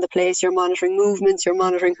going on in the place. You're monitoring movements. You're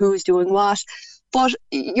monitoring who's doing what. But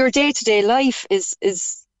your day-to-day life is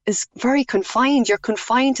very confined. You're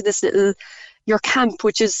confined to your camp,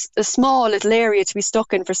 which is a small little area to be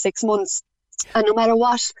stuck in for 6 months. And no matter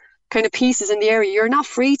what kind of pieces in the area, you're not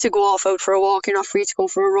free to go off out for a walk, you're not free to go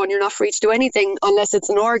for a run, you're not free to do anything unless it's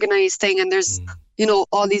an organised thing and there's you know,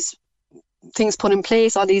 all these things put in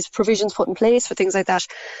place, all these provisions put in place for things like that.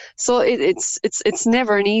 So it's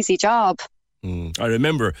never an easy job. I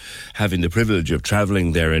remember having the privilege of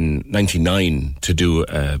travelling there in 99 to do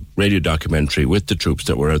a radio documentary with the troops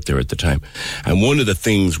that were out there at the time. And one of the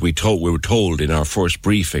things we were told in our first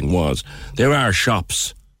briefing was there are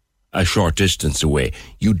shops a short distance away.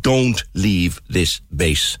 You don't leave this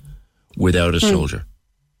base without a soldier.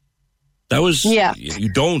 That was, you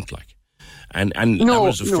don't like. And that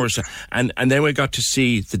was the first time. And then we got to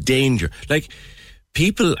see the danger. Like,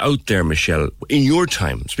 people out there, Michelle, in your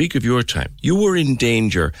time, speak of your time, you were in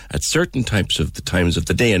danger at certain times of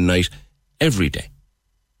the day and night, every day.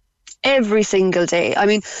 Every single day. I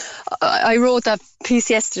mean, I wrote that piece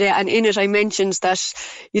yesterday, and in it I mentioned that,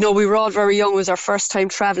 we were all very young. It was our first time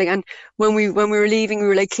travelling, and when we were leaving, we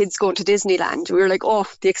were like kids going to Disneyland. We were like, oh,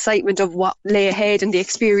 the excitement of what lay ahead and the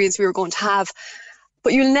experience we were going to have.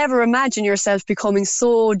 But you'll never imagine yourself becoming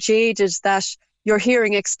so jaded that you're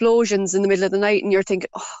hearing explosions in the middle of the night and you're thinking,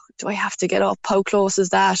 oh, do I have to get up? How close is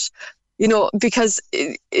that? Because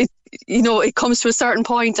it comes to a certain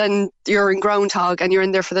point and you're in Groundhog and you're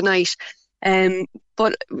in there for the night.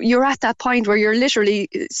 But you're at that point where you're literally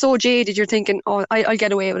so jaded, you're thinking, oh, I'll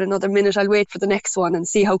get away with another minute. I'll wait for the next one and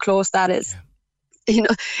see how close that is. Yeah.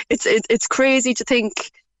 It's crazy to think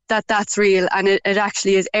that that's real, and it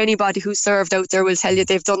actually is. Anybody who's served out there will tell you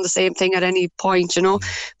they've done the same thing at any point,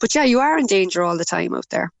 But yeah, you are in danger all the time out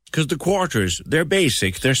there. Because the quarters, they're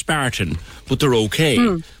basic, they're Spartan, but they're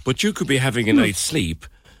okay. But you could be having a night's sleep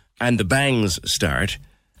and the bangs start,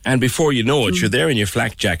 and before you know it, you're there in your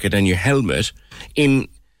flak jacket and your helmet in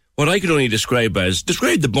what I could only describe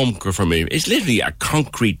the bunker for me. It's literally a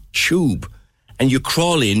concrete tube, and you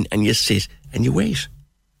crawl in and you sit and you wait.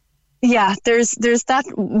 Yeah, there's that.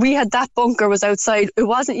 We had that bunker was outside. It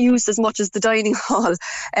wasn't used as much as the dining hall.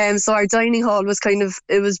 So our dining hall was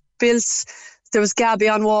it was built, there was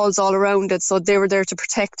gabion walls all around it, so they were there to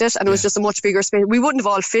protect it, and it was just a much bigger space. We wouldn't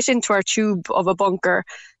have all fit into our tube of a bunker.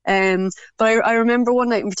 But I remember one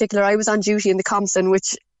night in particular, I was on duty in the Compton,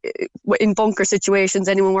 which in bunker situations,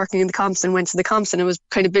 anyone working in the Compton went to the Compton. It was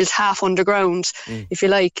kind of built half underground, if you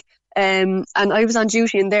like. And I was on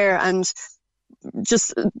duty in there, and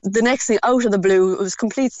just the next thing, out of the blue, it was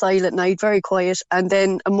complete silent night, very quiet, and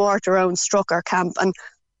then a mortar round struck our camp. And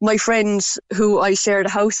my friend, who I shared a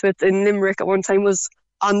house with in Limerick at one time, was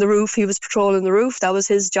on the roof. He was patrolling the roof. That was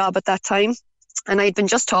his job at that time. And I'd been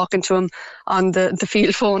just talking to him on the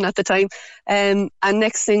field phone at the time. And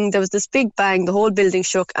next thing, there was this big bang, the whole building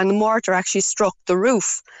shook, and the mortar actually struck the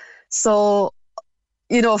roof. So,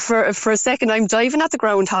 for a second, I'm diving at the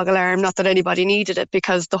groundhog alarm, not that anybody needed it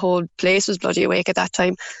because the whole place was bloody awake at that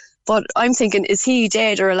time. But I'm thinking, is he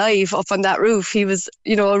dead or alive up on that roof? He was,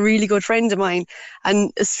 a really good friend of mine.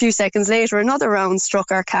 And a few seconds later, another round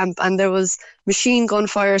struck our camp, and there was machine gun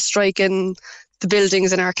fire striking the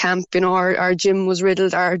buildings in our camp. Our gym was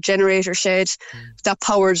riddled, our generator shed that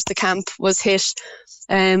powered the camp was hit.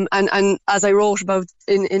 And as I wrote about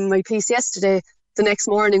in my piece yesterday, the next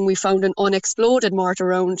morning we found an unexploded mortar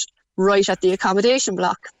round right at the accommodation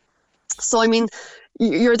block. So, I mean,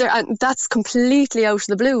 you're there, and that's completely out of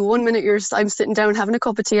the blue. 1 minute I'm sitting down having a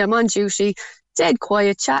cup of tea, I'm on duty, dead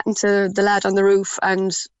quiet, chatting to the lad on the roof,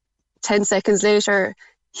 and 10 seconds later,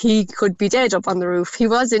 he could be dead up on the roof. He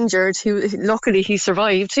was injured. Luckily, he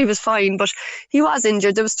survived. He was fine, but he was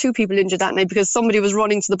injured. There was 2 people injured that night because somebody was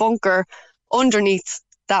running to the bunker underneath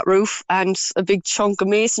that roof, and a big chunk of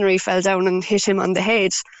masonry fell down and hit him on the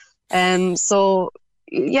head. So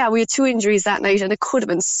yeah, we had 2 injuries that night, and it could have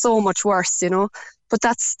been so much worse, but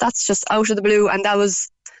that's just out of the blue. And that was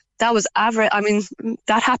average. I mean,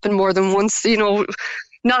 that happened more than once,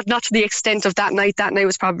 not to the extent of that night. That night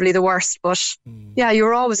was probably the worst, but yeah,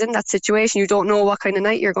 you're always in that situation. You don't know what kind of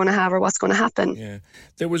night you're going to have or what's going to happen. Yeah,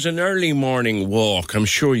 there was an early morning walk. I'm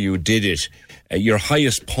sure you did it. Your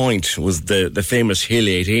highest point was the famous Hill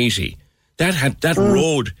 880. That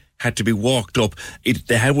road had to be walked up.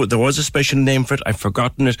 There was a special name for it. I've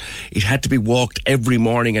forgotten it. It had to be walked every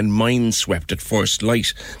morning and mineswept at first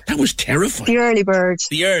light. That was terrifying. The early bird.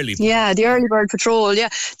 Yeah, the early bird patrol. Yeah,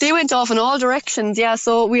 they went off in all directions. Yeah,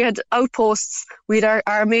 so we had outposts. We had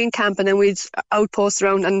our main camp, and then we had outposts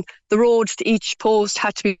around, and the road to each post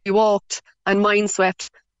had to be walked and mineswept.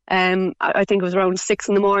 I think it was around 6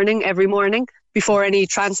 a.m. every morning, before any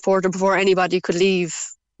transport or before anybody could leave.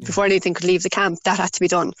 Before anything could leave the camp, that had to be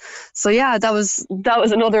done. So yeah, that was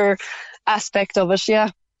another aspect of it. Yeah.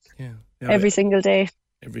 Every single day.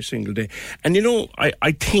 Every single day. And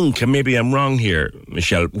I think, and maybe I'm wrong here,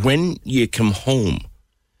 Michelle, when you come home,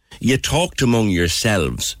 you talked among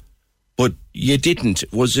yourselves, but you didn't.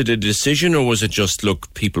 Was it a decision, or was it just,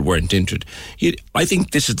 look, people weren't interested? I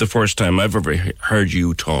think this is the first time I've ever heard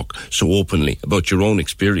you talk so openly about your own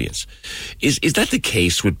experience. Is that the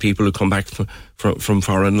case with people who come back from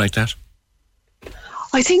foreign like that?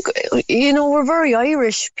 I think, we're very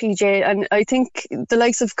Irish, PJ, and I think the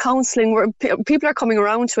likes of counselling, people are coming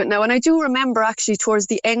around to it now. And I do remember actually towards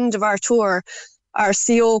the end of our tour, our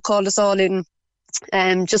CO called us all in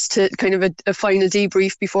just to kind of a final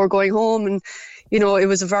debrief before going home. And, you know, it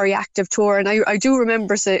was a very active tour. And I do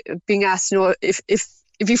remember being asked, you know, if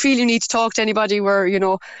you feel you need to talk to anybody, where, you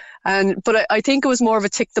know, but I think it was more of a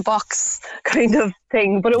tick the box kind of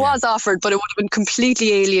thing. But it was offered, but it would have been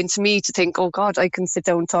completely alien to me to think, oh God, I can sit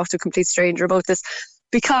down and talk to a complete stranger about this.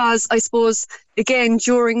 Because I suppose, again,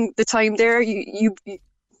 during the time there,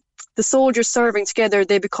 the soldiers serving together,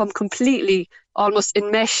 they become completely almost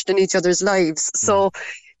enmeshed in each other's lives. So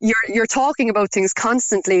you're talking about things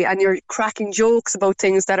constantly, and you're cracking jokes about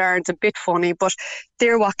things that aren't a bit funny, but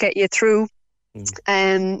they're what get you through.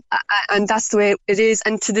 And that's the way it is.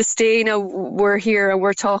 And to this day now, we're here and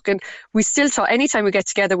we're talking. We still talk. Anytime we get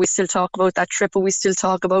together, we still talk about that trip, and we still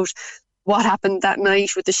talk about what happened that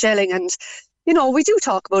night with the shelling. And you know, we do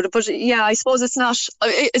talk about it, but yeah, I suppose it's not.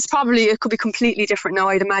 It could be completely different now.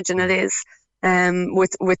 I'd imagine it is,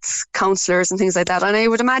 with counsellors and things like that. And I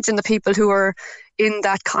would imagine the people who are in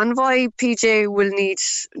that convoy, PJ, will need.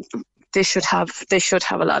 They should have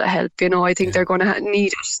a lot of help. You know, I think they're going to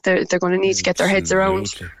need it. They're going to need to get their heads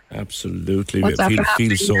around. Absolutely,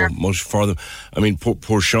 feel so much for them. I mean,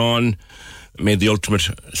 poor Sean made the ultimate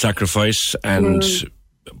sacrifice, and.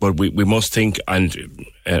 But we must think, and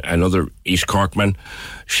another East Cork man,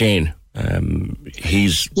 Shane,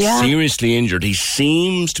 he's seriously injured. He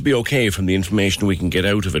seems to be okay from the information we can get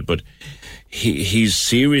out of it, but he's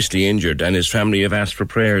seriously injured, and his family have asked for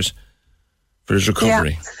prayers for his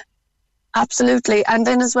recovery. Yeah, absolutely. And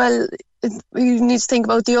then as well, you need to think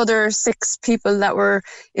about the other 6 people that were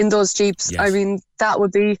in those jeeps. Yes. I mean, that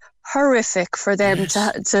would be horrific for them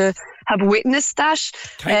to have witnessed that.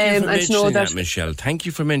 Thank you for mentioning that, Michelle. Thank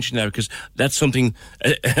you for mentioning that, because that's something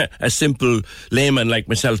a simple layman like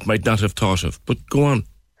myself might not have thought of. But go on.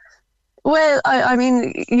 Well, I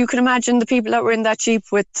mean, you can imagine the people that were in that jeep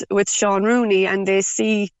with Sean Rooney, and they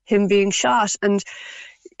see him being shot, and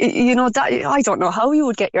you know, that I don't know how you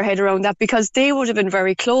would get your head around that, because they would have been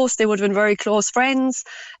very close. They would have been very close friends,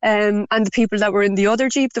 and the people that were in the other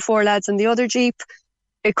jeep, the 4 lads in the other jeep,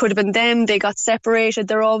 it could have been them. They got separated.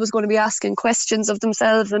 They're always going to be asking questions of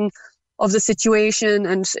themselves and of the situation,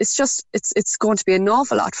 and it's going to be an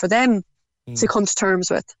awful lot for them to come to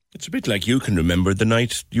terms with. It's a bit like you can remember the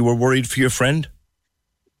night you were worried for your friend.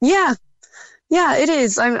 Yeah, it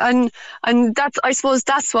is. And that's, I suppose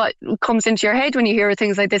that's what comes into your head when you hear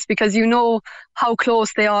things like this, because you know how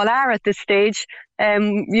close they all are at this stage.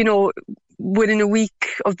 You know, within a week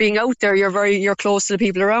of being out there, you're close to the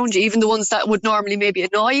people around you, even the ones that would normally maybe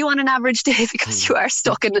annoy you on an average day because you are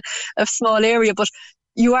stuck in a small area, but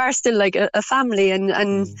you are still like a family,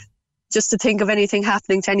 and just to think of anything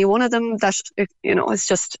happening to any one of them, that, you know, it's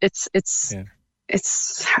just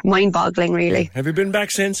it's mind-boggling, really. Yeah. Have you been back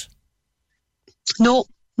since? No,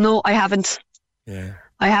 I haven't. Yeah,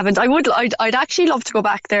 I haven't. I'd actually love to go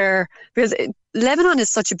back there, because Lebanon is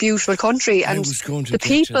such a beautiful country, and the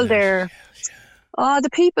people there. The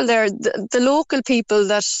people there, the local people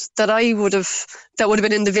that would have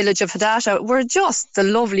been in the village of Hadata were just the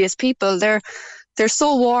loveliest people. They're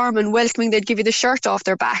so warm and welcoming. They'd give you the shirt off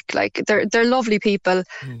their back. Like, they're lovely people,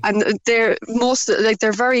 and they're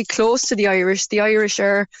very close to the Irish. The Irish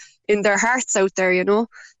are in their hearts out there, you know.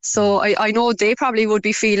 So I know they probably would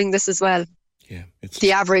be feeling this as well. Yeah, it's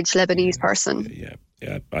the average Lebanese person. Yeah.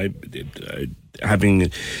 I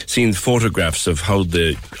having seen photographs of how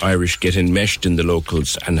the Irish get enmeshed in the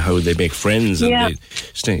locals and how they make friends, and they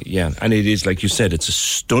stay. Yeah, and it is, like you said, it's a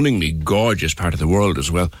stunningly gorgeous part of the world as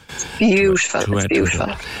well. Beautiful, it's beautiful.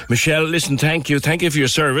 Michelle, listen, thank you for your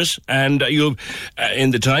service, and you in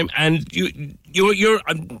the time, and you're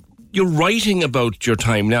writing about your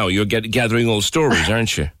time now. You're gathering old stories,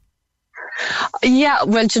 aren't you? Yeah,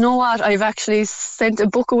 well, do you know what? I've actually sent a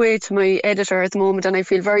book away to my editor at the moment, and I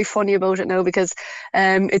feel very funny about it now, because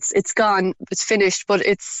it's gone, it's finished, but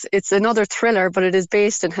it's another thriller, but it is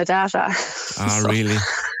based in Hadata. Really?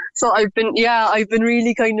 So I've been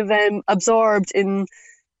really kind of absorbed in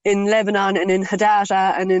Lebanon and in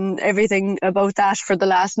Hadata and in everything about that for the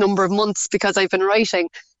last number of months, because I've been writing.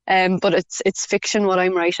 But it's fiction what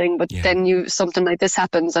I'm writing. But then something like this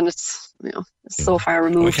happens, and it's so far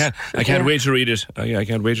removed. I can't wait to read it. I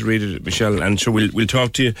can't wait to read it, Michelle. And sure, we'll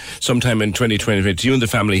talk to you sometime in 2020. You and the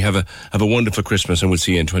family have a wonderful Christmas, and we'll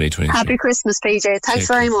see you in 2020. Happy Christmas, PJ. Thanks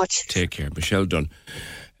very much. Take care, Michelle Dunn.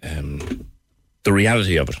 The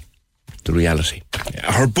reality of it. The reality.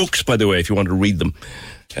 Her books, by the way, if you want to read them.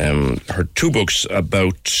 Her 2 books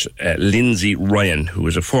about Lindsay Ryan, who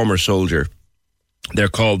was a former soldier. They're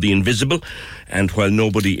called The Invisible and While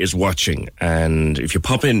Nobody Is Watching. And if you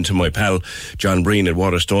pop into my pal John Breen at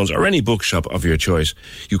Waterstones, or any bookshop of your choice,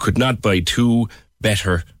 you could not buy 2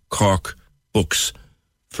 better Cork books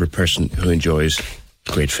for a person who enjoys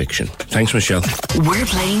great fiction. Thanks, Michelle. We're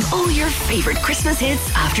playing all your favourite Christmas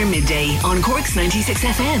hits after midday on Cork's 96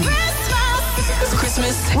 FM.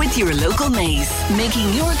 Christmas with your local Maze,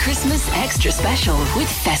 making your Christmas extra special with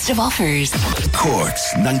festive offers.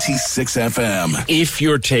 Cork's 96 FM. If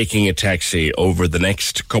you're taking a taxi over the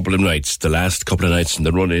next couple of nights, the last couple of nights in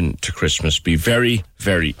the run in to Christmas, be very,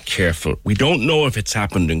 very careful. We don't know if it's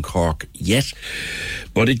happened in Cork yet,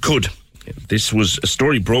 but it could. This was a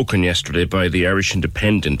story broken yesterday by the Irish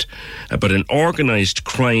Independent about an organised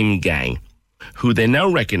crime gang who they now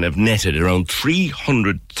reckon have netted around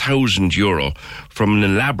 €300,000 from an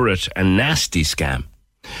elaborate and nasty scam.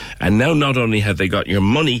 And now not only have they got your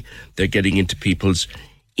money, they're getting into people's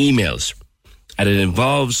emails. And it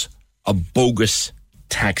involves a bogus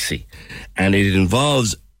taxi. And it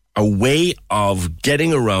involves a way of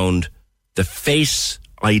getting around the Face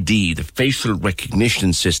ID, the facial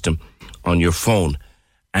recognition system on your phone,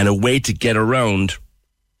 and a way to get around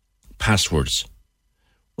passwords.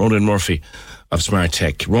 Ronan Murphy of Smart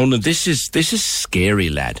Tech. Ronan, this is scary,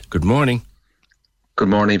 lad. Good morning. Good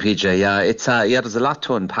morning, PJ. Yeah, it's there's a lot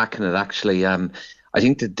to unpack in it, actually. I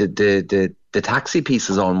think the taxi piece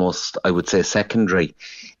is almost, I would say, secondary.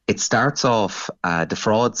 It starts off, the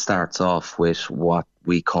fraud starts off with what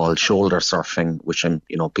we call shoulder surfing, which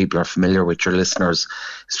people are familiar with, your listeners,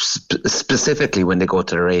 specifically when they go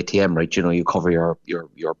to their ATM, right? You cover your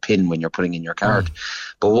PIN when you're putting in your card.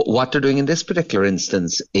 But what they're doing in this particular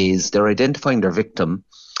instance is they're identifying their victim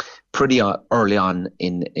pretty early on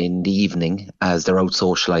in the evening as they're out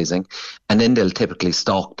socialising, and then they'll typically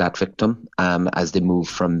stalk that victim as they move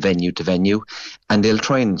from venue to venue, and they'll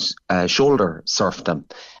try and shoulder surf them.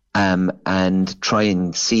 And try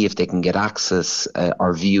and see if they can get access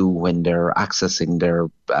or view when they're accessing their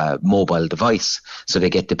mobile device, so they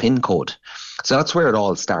get the PIN code. So that's where it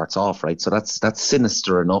all starts off, right? So that's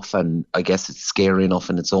sinister enough, and I guess it's scary enough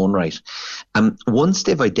in its own right. Once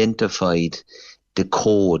they've identified the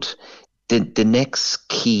code, the next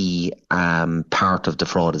key part of the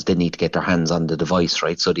fraud is they need to get their hands on the device,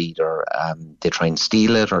 right? So they either they try and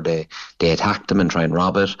steal it, or they attack them and try and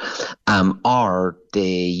rob it, or they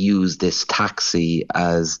use this taxi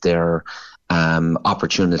as their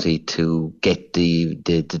opportunity to get the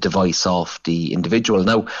device off the individual.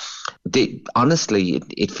 Now, honestly,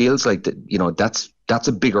 it feels like that's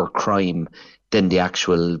a bigger crime than the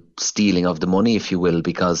actual stealing of the money, if you will,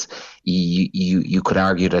 because you could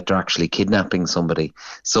argue that they're actually kidnapping somebody.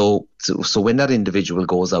 So when that individual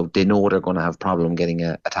goes out, they know they're going to have problem getting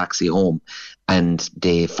a taxi home, and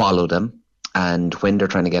they follow them. And when they're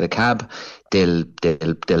trying to get a cab, they'll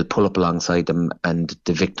pull up alongside them, and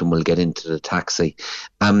the victim will get into the taxi.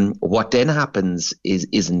 What then happens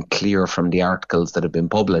isn't clear from the articles that have been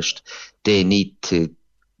published. They need to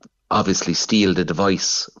obviously steal the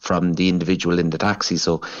device from the individual in the taxi.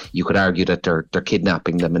 So you could argue that they're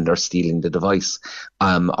kidnapping them and they're stealing the device,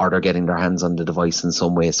 or they're getting their hands on the device in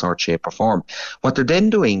some way, sort, shape or form. What they're then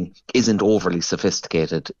doing isn't overly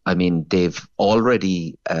sophisticated. I mean, they've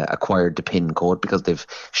already acquired the PIN code because they've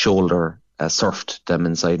shoulder surfed them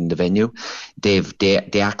inside in the venue.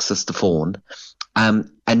 They access the phone, and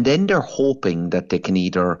then they're hoping that they can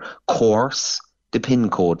either coerce the PIN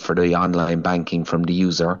code for the online banking from the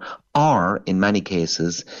user, or in many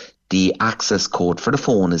cases, the access code for the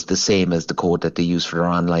phone is the same as the code that they use for their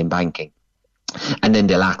online banking. And then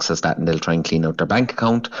they'll access that, and they'll try and clean out their bank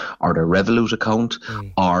account or their Revolut account,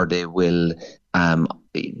 or they will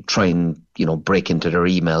try and break into their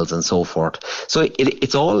emails and so forth. So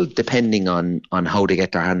it's all depending on how they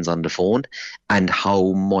get their hands on the phone and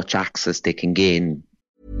how much access they can gain.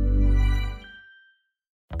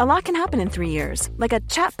 A lot can happen in 3 years, like a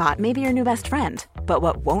chatbot may be your new best friend. But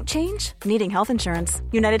what won't change? Needing health insurance.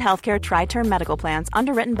 United Healthcare Tri-Term Medical Plans,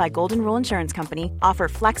 underwritten by Golden Rule Insurance Company, offer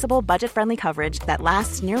flexible, budget-friendly coverage that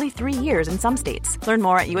lasts nearly 3 years in some states. Learn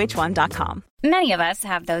more at UH1.com. Many of us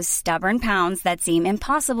have those stubborn pounds that seem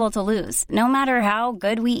impossible to lose, no matter how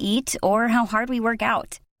good we eat or how hard we work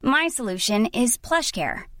out. My solution is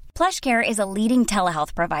PlushCare. PlushCare is a leading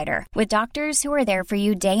telehealth provider with doctors who are there for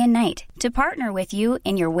you day and night to partner with you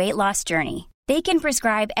in your weight loss journey. They can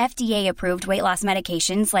prescribe FDA-approved weight loss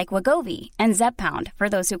medications like Wegovy and Zepbound for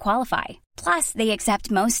those who qualify. Plus, they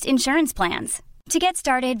accept most insurance plans. To get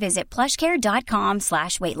started, visit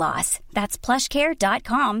plushcare.com/weightloss. That's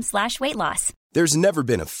plushcare.com/weightloss. There's never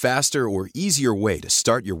been a faster or easier way to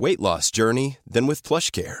start your weight loss journey than with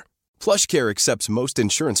PlushCare. PlushCare accepts most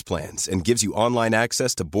insurance plans and gives you online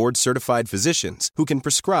access to board-certified physicians who can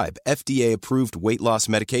prescribe FDA-approved weight loss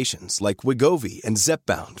medications like Wegovy and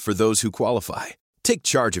Zepbound for those who qualify. Take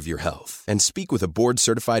charge of your health and speak with a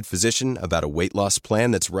board-certified physician about a weight loss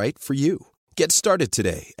plan that's right for you. Get started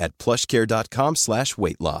today at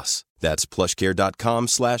plushcare.com/weight-loss. That's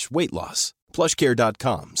plushcare.com/weight-loss.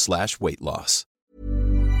 plushcare.com/weight-loss.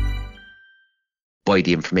 By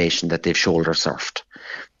the information that they've shoulder surfed.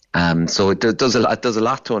 So it does a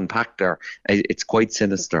lot to unpack there. It's quite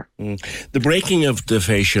sinister. The breaking of the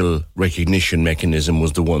facial recognition mechanism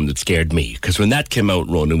was the one that scared me, because when that came out,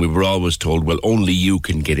 Ronan, we were always told, well, only you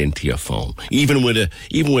can get into your phone. Even with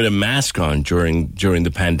a mask on during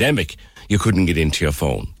the pandemic, you couldn't get into your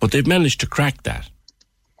phone. But they've managed to crack that.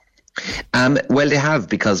 Well, they have,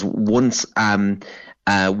 because once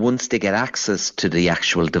they get access to the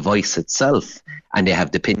actual device itself and they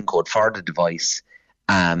have the PIN code for the device,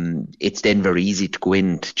 it's then very easy to go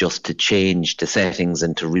in to change the settings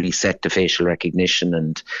and to reset the facial recognition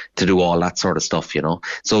and to do all that sort of stuff, you know.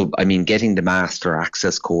 So, I mean, getting the master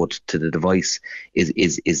access code to the device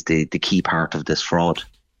is the key part of this fraud.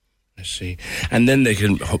 I see. And then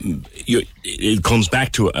it comes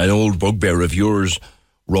back to an old bugbear of yours,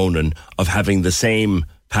 Ronan, of having the same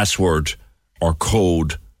password or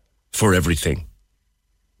code for everything.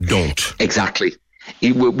 Don't. Exactly.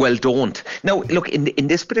 Well, don't. Now, look, in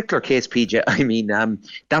this particular case, PJ, I mean,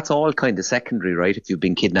 that's all kind of secondary, right? If you've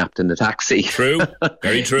been kidnapped in a taxi. True.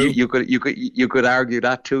 Very true. you could argue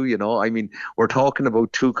that too, you know. I mean, we're talking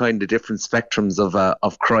about two kind of different spectrums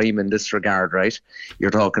of crime in this regard, right?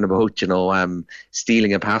 You're talking about, you know,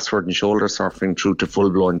 stealing a password and shoulder surfing through to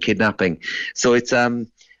full-blown kidnapping. So it's I'm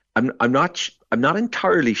not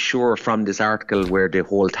entirely sure from this article where the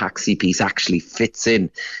whole taxi piece actually fits in,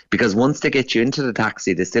 because once they get you into the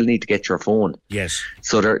taxi, they still need to get your phone. Yes.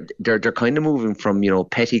 So they're kind of moving from, you know,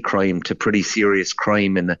 petty crime to pretty serious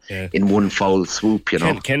crime in one foul swoop, you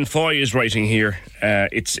know. Ken Foy is writing here.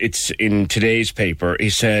 It's in today's paper. He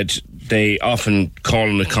said they often call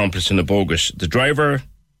an accomplice in a bogus. The driver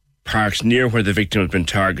parks near where the victim has been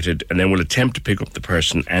targeted and then will attempt to pick up the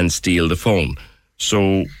person and steal the phone.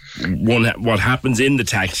 So what happens in the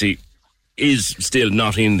taxi is still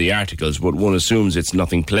not in the articles, but one assumes it's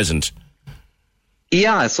nothing pleasant.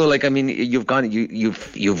 Yeah, so like, I mean,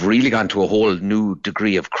 you've really gone to a whole new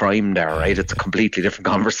degree of crime there, right? It's a completely different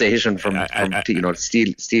conversation from you know,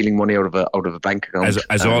 stealing money out of a bank account.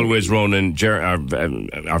 As always, Ronan,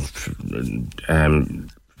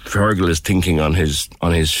 Fergal is thinking on his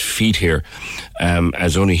feet here,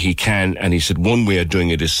 as only he can, and he said one way of doing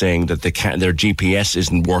it is saying that their GPS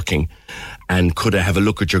isn't working, and could I have a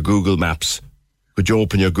look at your Google Maps? Could you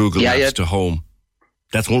open your Google Maps to home?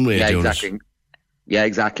 That's one way of doing it. Yeah,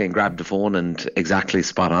 exactly, and grab the phone, and exactly,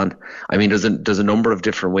 spot on. I mean, there's a number of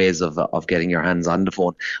different ways of getting your hands on the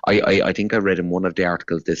phone. I think I read in one of the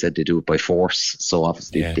articles they said they do it by force, so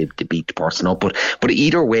obviously they beat the person up. But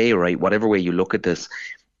either way, right, whatever way you look at this,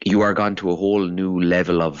 you are gone to a whole new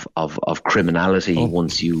level of criminality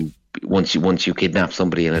once you kidnap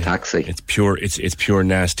somebody in a taxi. It's pure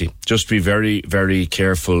nasty. Just be very, very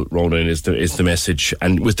careful, Ronan, is the message.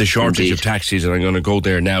 And with the shortage of taxis, and I'm going to go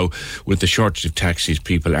there now, with the shortage of taxis,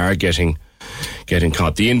 people are getting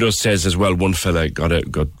caught. The Indus says as well, one fella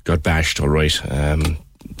got bashed, all right.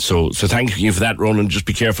 So thank you for that, Ronan. Just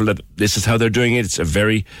be careful that this is how they're doing it. It's a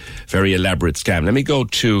very, very elaborate scam. Let me go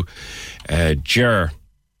to Ger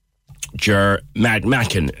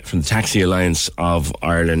Mackin from the Taxi Alliance of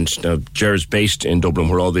Ireland. Now, Ger's based in Dublin,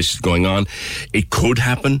 where all this is going on. It could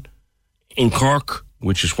happen in Cork,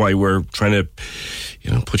 which is why we're trying to,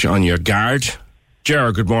 you know, put you on your guard.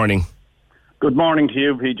 Ger, good morning. Good morning to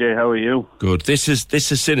you, PJ. How are you? Good. This is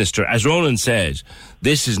sinister. As Ronan said,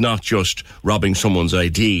 this is not just robbing someone's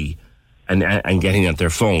ID and getting at their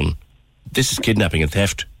phone. This is kidnapping and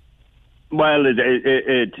theft. Well,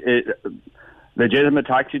 legitimate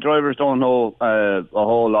taxi drivers don't know a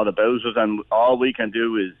whole lot about it, and all we can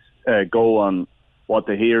do is go on what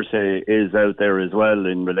the hearsay is out there as well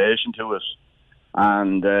in relation to it.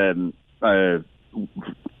 And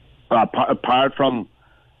apart from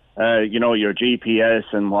you know, your GPS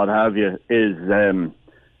and what have you, is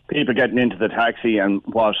people getting into the taxi. And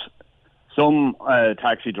what some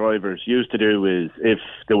taxi drivers used to do is, if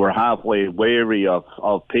they were halfway wary of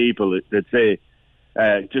people, they'd say,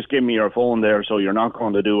 just give me your phone there, so you're not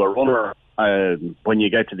going to do a runner. When you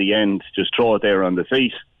get to the end, just throw it there on the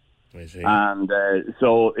seat. I see. And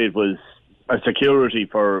so it was a security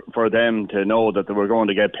for them to know that they were going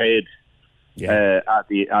to get paid at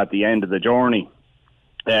the end of the journey.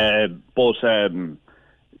 But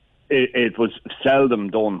it was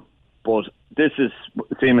seldom done. But this is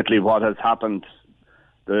seemingly what has happened.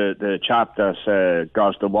 The chap that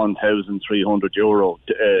got the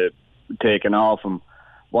 €1,300 taken off him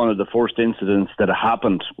one of the first incidents that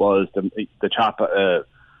happened was the chap,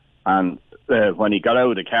 and when he got out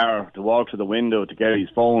of the car to walk to the window to get his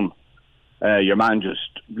phone, your man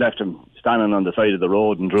just left him standing on the side of the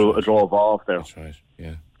road and drove off there. That's right,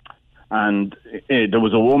 yeah. And there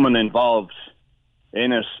was a woman involved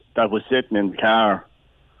in it that was sitting in the car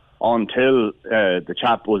until the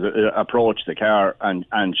chap was approached the car,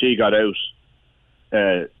 and she got out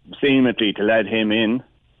seemingly to let him in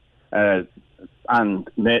and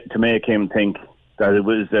to make him think that it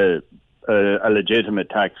was a legitimate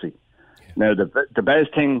taxi. Now, the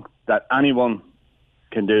best thing that anyone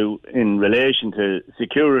can do in relation to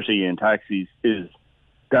security in taxis is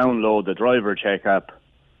download the driver check app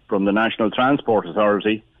from the National Transport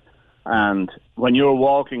Authority, and when you're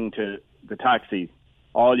walking to the taxi,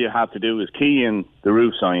 all you have to do is key in the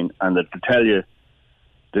roof sign and it'll tell you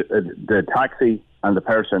the taxi and the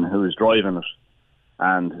person who is driving it.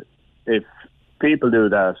 And if people do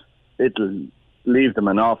that, it'll leave them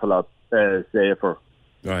an awful lot safer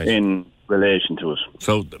in relation to it.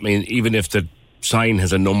 So, I mean, even if the sign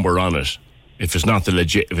has a number on it, if it's not a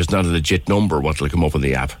legit number, what will come up on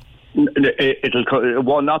the app?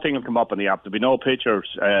 Nothing will come up on the app. There'll be no pictures.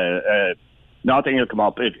 Nothing will come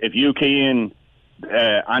up. If you key in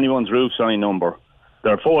anyone's roof sign number,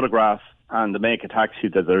 their photograph and the make a taxi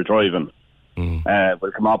that they're driving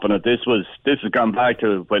will come up on it. This has gone back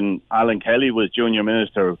to when Alan Kelly was junior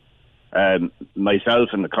minister. Myself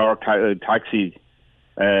and the Cork taxi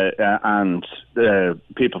and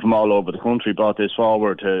people from all over the country brought this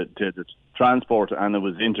forward to the transport, and it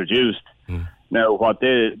was introduced. Now, what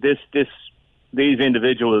these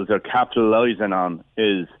individuals are capitalising on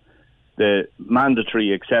is the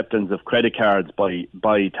mandatory acceptance of credit cards by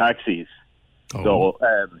taxis. So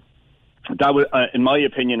that was, in my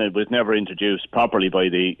opinion, it was never introduced properly by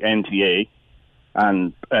the NTA,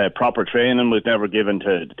 and proper training was never given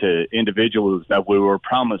to individuals that we were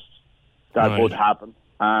promised that would happen.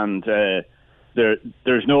 And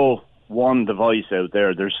there's no one device out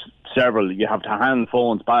there. There's several. You have to hand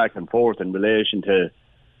phones back and forth in relation to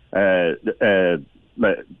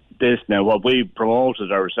this. Now, what we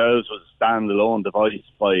promoted ourselves was a standalone device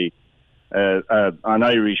by an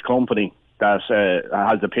Irish company that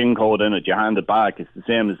has a PIN code in it. You hand it back. It's the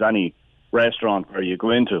same as any restaurant where you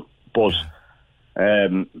go into. But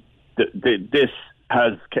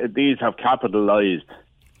these have capitalised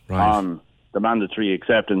on the mandatory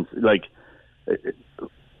acceptance. Like,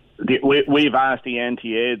 we've asked the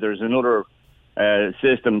NTA. There's another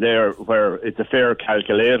system there where it's a fare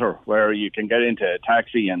calculator, where you can get into a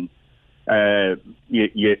taxi and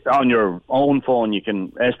you on your own phone you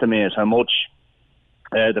can estimate how much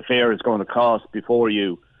the fare is going to cost before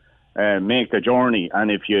you make the journey.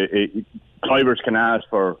 And if drivers can ask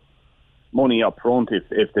for money up front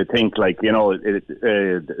if they think, like, you know,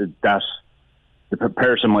 that the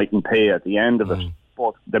person mightn't pay at the end of it.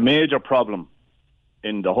 But the major problem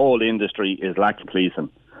in the whole industry is lack of policing.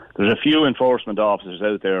 There's a few enforcement officers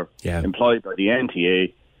out there employed by the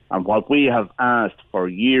NTA, and what we have asked for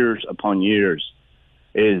years upon years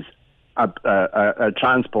is a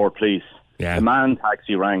transport police to man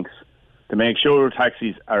taxi ranks to make sure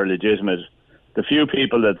taxis are legitimate. The few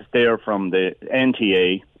people that's there from the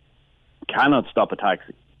NTA cannot stop a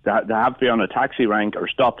taxi. They have to be on a taxi rank or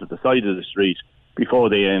stopped at the side of the street before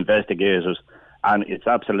they investigate it. And it's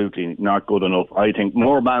absolutely not good enough. I think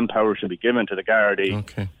more manpower should be given to the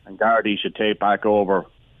Gardaí, and Gardaí should take back over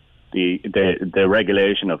the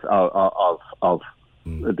regulation of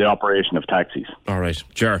the operation of taxis. All right,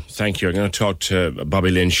 Ger, thank you. I'm going to talk to Bobby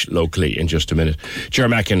Lynch locally in just a minute. Ger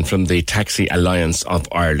Mackin from the Taxi Alliance of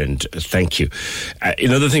Ireland. Thank you.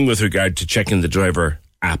 Another thing with regard to checking the driver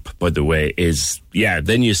app, by the way, is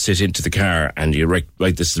then you sit into the car and you write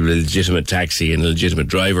this is a legitimate taxi and a legitimate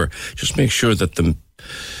driver. Just make sure that the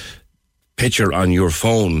picture on your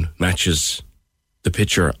phone matches the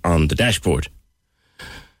picture on the dashboard.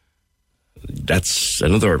 That's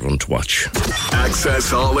another one to watch.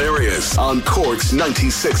 Access all areas on Cork's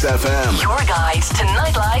 96 FM. Your guide to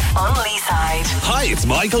nightlife on Leeside. Hi, it's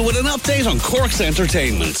Michael with an update on Cork's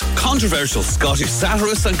entertainment. Controversial Scottish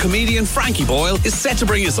satirist and comedian Frankie Boyle is set to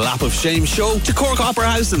bring his Lap of Shame show to Cork Opera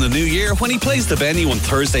House in the new year when he plays the venue on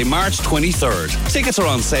Thursday, March 23rd. Tickets are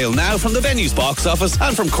on sale now from the venue's box office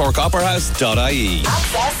and from corkoperahouse.ie.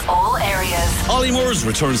 Access all areas. Ollie Moores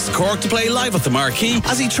returns to Cork to play live at the Marquee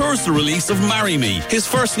as he tours the release of Marry Me, his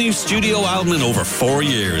first new studio album in over 4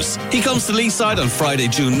 years. He comes to Leaside on Friday,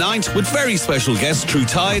 June 9th with very special guest True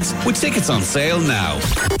Tides, with tickets on sale now.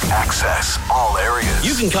 Access All Areas.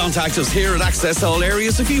 You can contact us here at Access All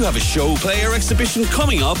Areas if you have a show, play or exhibition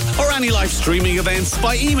coming up or any live streaming events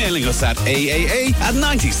by emailing us at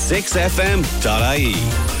aaa@96fm.ie.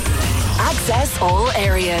 Access All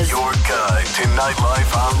Areas. Your guide to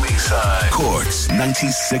nightlife on Leaside. Cork's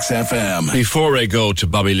 96 FM. Before I go to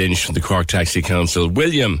Bobby Lynch from the Cork Taxi Council,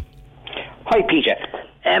 William. Hi, PJ.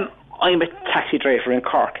 I'm a taxi driver in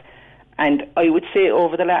Cork, and I would say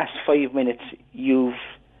over the last 5 minutes you've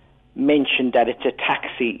mentioned that it's a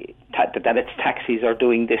taxi, that it's taxis are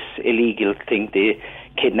doing this illegal thing, the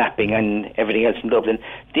kidnapping and everything else in Dublin.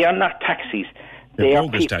 They are not taxis. They are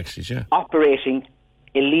people taxis, yeah. operating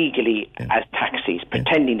illegally as taxis,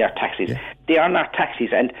 pretending they're taxis. Yeah. They are not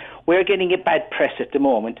taxis, and we're getting a bad press at the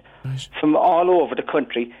moment from all over the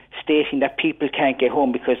country stating that people can't get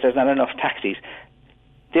home because there's not enough taxis.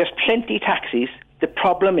 There's plenty of taxis. The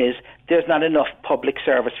problem is there's not enough public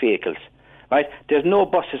service vehicles, right? There's no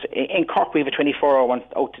buses. In Cork we have a 24-hour one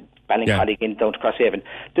out to Ballincollig and down to Crosshaven.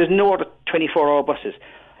 There's no other 24-hour buses.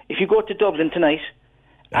 If you go to Dublin tonight,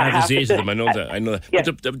 I know that. Yeah.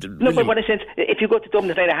 But what I said, if you go to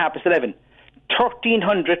Dublin tonight at 11:30,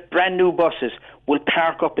 1,300 brand new buses will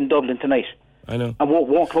park up in Dublin tonight. I know. And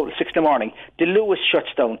won't go till 6 in the morning. The Lewis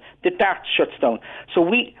shuts down. The Dart shuts down. So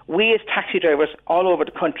we as taxi drivers all over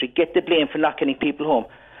the country get the blame for not getting people home.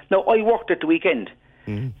 Now, I worked at the weekend.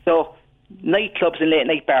 Mm-hmm. So nightclubs and late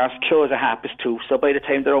night bars close at 2:30. So by the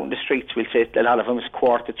time they're out in the streets, we'll say a lot of them is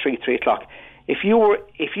 3:45, 3 o'clock. If you were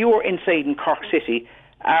inside in Cork City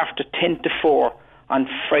after 10 to 4 on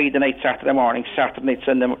Friday night, Saturday morning, Saturday night,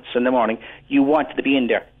 Sunday morning, you wanted to be in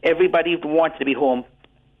there. Everybody who wanted to be home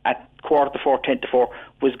at 4:45, 10 to 4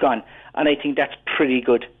 was gone. And I think that's pretty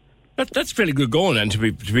good. That's pretty good going. And to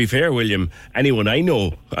be fair, William, anyone I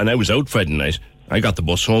know, and I was out Friday night, I got the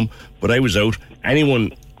bus home, but I was out.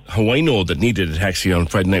 Anyone who I know that needed a taxi on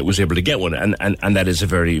Friday night was able to get one, and that is a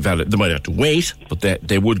very valid. They might have to wait, but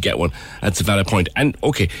they would get one. That's a valid point. And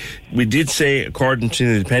okay, we did say, according to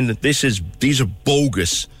the Independent, these are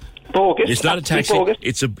bogus. Bogus. It's not a taxi. Bogus.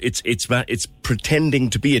 It's pretending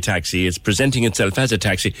to be a taxi. It's presenting itself as a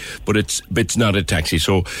taxi, but it's not a taxi.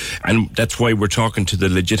 So, and that's why we're talking to the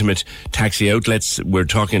legitimate taxi outlets. We're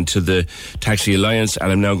talking to the Taxi Alliance,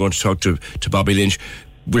 and I'm now going to talk to Bobby Lynch.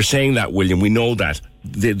 We're saying that, William. We know that.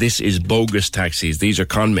 This is bogus taxis. These are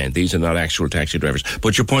con men. These are not actual taxi drivers.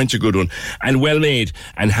 But your point's a good one and well made,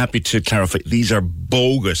 and happy to clarify. These are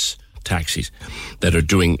bogus taxis that are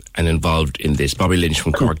doing and involved in this. Bobby Lynch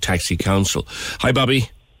from Cork Taxi Council. Hi, Bobby.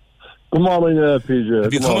 Good morning, PJ.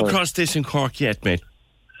 Have you come across this in Cork yet, mate?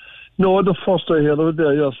 No, the first I heard of it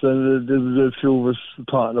there yesterday, there was a few of us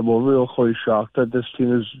talking about it. We were quite shocked that this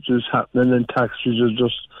thing is just happening, and taxis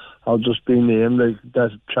are just being named, like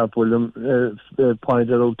that chap William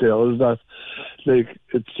pointed out there, is that like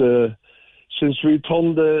it's since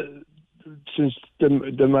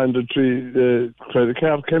the mandatory credit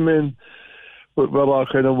card came in, we're all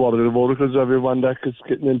kind of worried about it, because everyone that is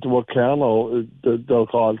getting into a car now, they're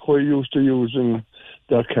all quite used to using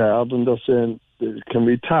their card, and they're saying, can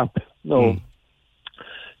we tap? No.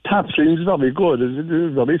 Tap seems very good,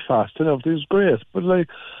 it's very fast and everything's great, but like,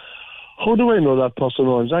 how do I know that person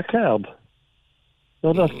owns that card?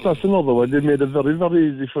 No, that's another one. They made it very, very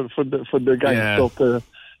easy for the gangsters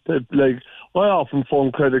to like. I often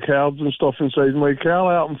found credit cards and stuff inside my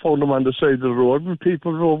car. I often found them on the side of the road when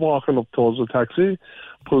people were walking up towards the taxi,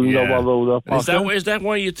 pulling their wallet out of their pocket. Is that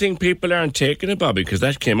why you think people aren't taking it, Bobby? Because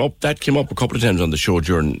that came up a couple of times on the show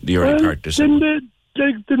during the early part this summer.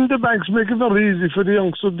 Didn't the banks make it very easy for the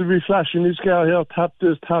youngster to be flashing his car here, tap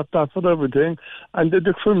this, tap that for everything, and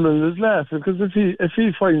the criminal is laughing, because if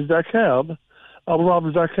he finds that card or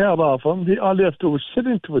robs that card off him, all he has to do is sit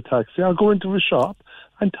into a taxi or go into a shop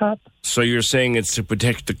and tap. So you're saying it's to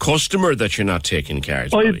protect the customer that you're not taking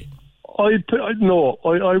cards, Bobby? No,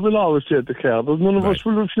 I will always take the card. None of us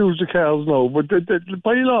will refuse the cards now, but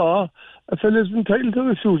by law, a fella's entitled to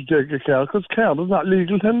refuse to take a card, because card is not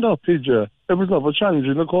legal tender, PJ. It was never challenged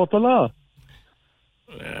in the court of law.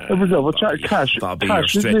 It was never cash. Bobby,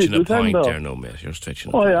 cash you're stretching a point tender. there, no, mate. You're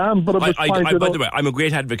stretching. I am, but by the way, I'm a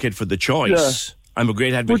great advocate for the choice. Yeah. I'm a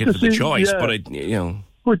great advocate for the choice, but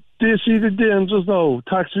But do you see the dangers now?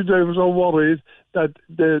 Taxi drivers are worried that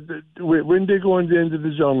when they go in the end of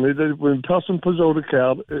the journey, that when a person pulls out a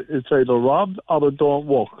card, it's either robbed or it don't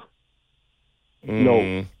work.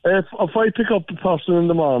 No. If I pick up the person in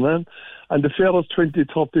the morning and the fare is 20,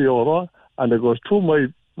 30 euro, and it goes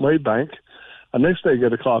to my bank, And next day I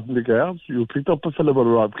get a call from the guards. You picked up a fella with a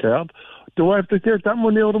robbed card. Do I have to take that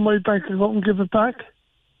money out of my bank account and give it back?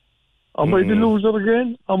 Am I the loser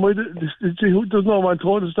again? There's no one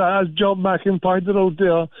told us that. As John Mackin pointed out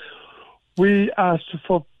there, we asked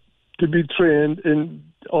to be trained in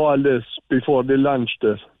all this before they launched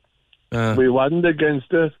it. We wasn't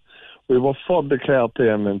against it. We were for the car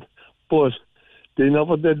payment. But they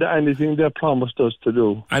never did anything they promised us to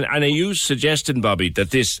do. And are you suggesting, Bobby,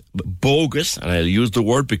 that this bogus, and I'll use the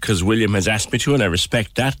word because William has asked me to and I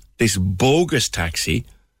respect that, this bogus taxi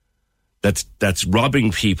that's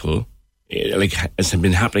robbing people, like has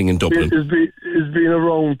been happening in Dublin? It's been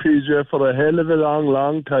around, PJ, for a hell of a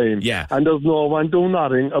long time. Yeah. And there's no one doing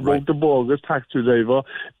nothing about the bogus taxi driver.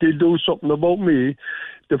 They'll do something about me.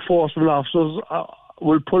 The enforcement officers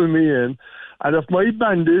will pull me in. And if my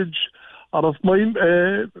bandage or if my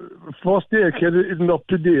first aid kit isn't up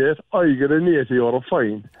to date, I get an €80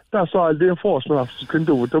 fine. That's all the enforcement officers can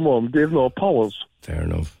do at the moment. They have no powers. Fair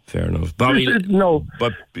enough. Bobby, no.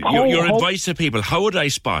 But your advice to people, how would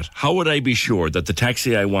I be sure that the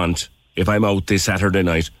taxi I want, if I'm out this Saturday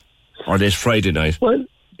night or this Friday night,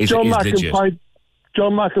 is legit?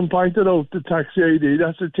 John Mackin pointed out the taxi ID.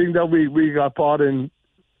 That's the thing that we got bought in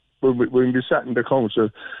when we sat in the council.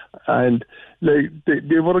 And they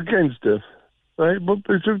were against it, right? But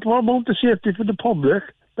it's about the safety for the public.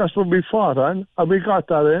 That's what we fought on, and we got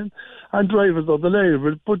that in. And drivers are the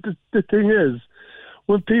label. But the thing is,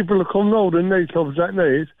 when people are coming out in nightclubs at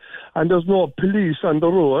night and there's no police on the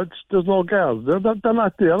roads, there's no guards there, they're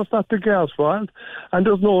not there, it's not the guards' fault, and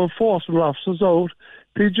there's no enforcement officers out.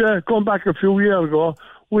 PJ, going back a few years ago,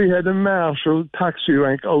 we had a marshal taxi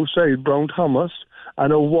rank outside Brown Thomas,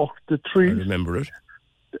 and I walked the trees. I remember it.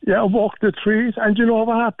 Yeah, I walked the trees, and you know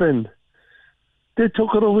what happened? They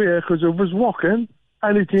took it away because it was walking.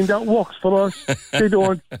 Anything that works for us, they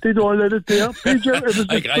don't let it there. PJ, it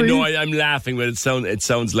was I know I'm laughing, but it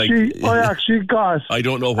sounds like I actually got. I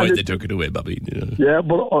don't know why they took it away, Bobby. Yeah,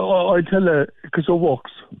 but I tell you, because it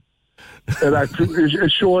works.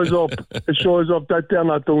 It shows up. It shows up that they're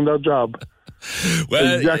not doing their job.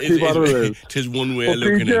 Well, exactly what it is. It is one way of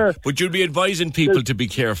looking at it. But you'll be advising people to be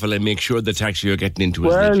careful and make sure the taxi you're getting into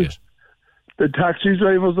is legit. The taxi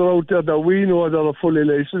drivers are out there that we know that are fully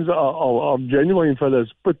licensed are genuine fellas.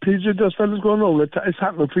 But PJ, there's fellas going on. It's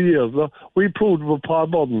happening for years. We proved with Paul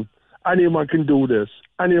Budden. Anyone can do this.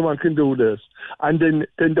 Anyone can do this. And then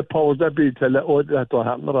the powers that be tell that don't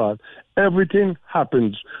happen at all. Everything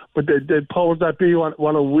happens. But the powers that be want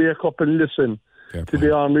to wake up and listen to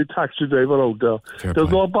the ordinary taxi driver out there. There's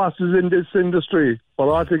no bosses in this industry.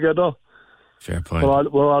 We're all together. Fair point.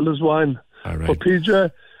 We're all as one. All right. But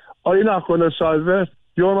PJ, I'm not going to solve it.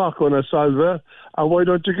 You're not going to solve it. And why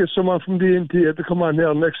don't you get someone from the NTA to come on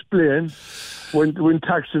here and explain when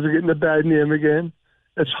taxis are getting a bad name again?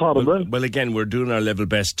 It's horrible. Well, again, we're doing our level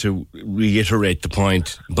best to reiterate the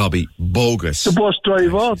point, Bobby. Bogus. The bus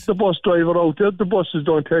driver out there, the buses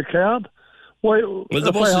don't take card. Why? Well,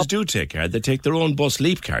 the buses do take card. They take their own bus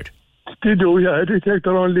leap card. They do, yeah. They take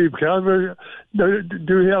their own leap card. Do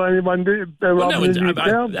you hear anyone robbing a leap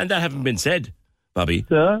card? And that haven't been said, Bobby.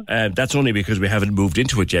 Yeah. That's only because we haven't moved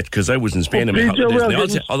into it yet, because I was in Spain.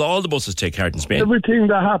 All the buses take card in Spain. Everything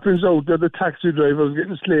that happens out there, the taxi drivers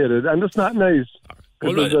getting slated, and it's not nice.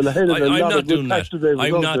 Well, I'm not doing that.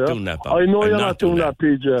 I'm not doing that, Bobby. I know you're not doing that,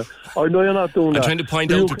 PJ. I know you're not doing that. I'm trying to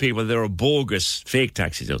point out to people there are bogus fake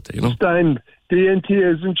taxis out there, you know? Stan, the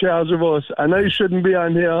NTA is in charge of us, and I shouldn't be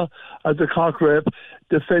on here as a cock rep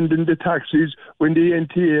defending the taxis when the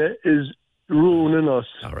NTA is ruining us.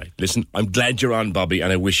 All right. Listen, I'm glad you're on, Bobby,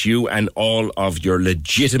 and I wish you and all of your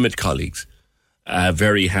legitimate colleagues a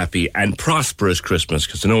very happy and prosperous Christmas,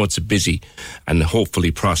 because I know it's a busy and hopefully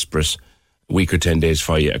prosperous week or 10 days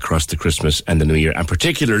for you across the Christmas and the New Year. And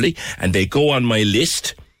particularly, and they go on my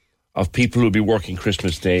list of people who will be working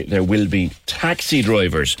Christmas Day, there will be taxi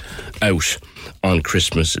drivers out on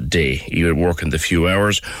Christmas Day, either working the few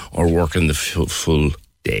hours or working the full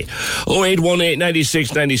day. 0818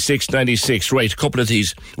 96 96 96. Right, a couple of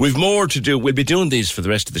these. We've more to do. We'll be doing these for the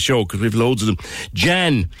rest of the show because we've loads of them.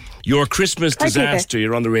 Jan, your Christmas disaster.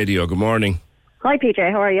 You're on the radio. Good morning. Hi,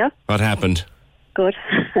 PJ. How are you? What happened? Good.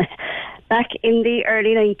 Back in the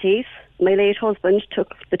early 90s, my late husband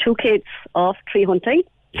took the two kids off tree hunting.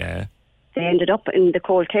 Yeah. They ended up in the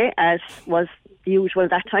Colkay, as was the usual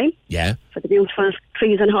that time. Yeah. For the beautiful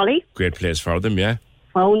trees and holly. Great place for them, yeah.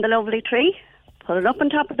 Found the lovely tree, put it up on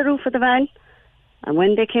top of the roof of the van, and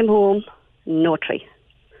when they came home, no tree.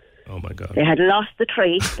 Oh, my God. They had lost the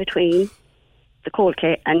tree between the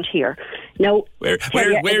Colkay and here. Now,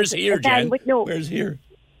 where's here, Jan? Where's here?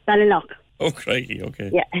 Ballinlough. Oh, crikey, okay.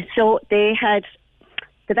 Yeah, so the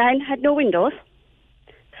van had no windows.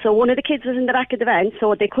 So one of the kids was in the back of the van,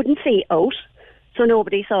 so they couldn't see out. So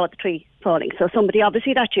nobody saw the tree falling. So somebody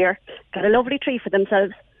obviously that year got a lovely tree for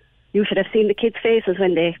themselves. You should have seen the kids' faces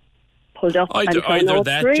when they pulled up. Either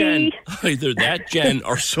that, Jan,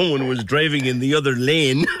 or someone was driving in the other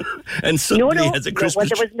lane and suddenly has a Christmas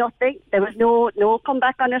tree. There was nothing. There was no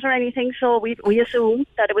comeback on it or anything. So we assumed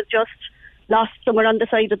that it was just lost somewhere on the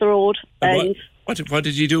side of the road. And what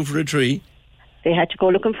did you do for a tree? They had to go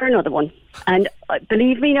looking for another one. And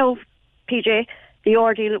believe me now, PJ, the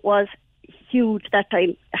ordeal was huge that time.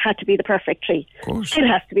 It had to be the perfect tree. Of course. Still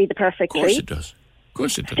has to be the perfect tree. Of course it does. Of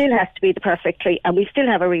course it does. Still has to be the perfect tree, and we still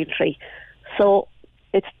have a real tree. So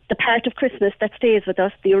it's the part of Christmas that stays with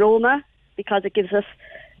us, the aroma, because it gives us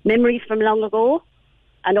memories from long ago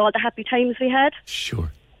and all the happy times we had.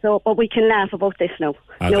 Sure. So, but we can laugh about this now.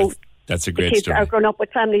 That's a great the kids story. are grown up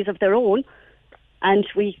with families of their own, and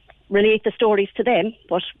we relate the stories to them,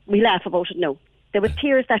 but we laugh about it now. There was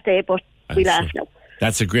tears that day, but we laugh now.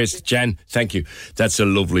 That's a great... Jan, thank you. That's a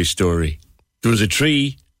lovely story. There was a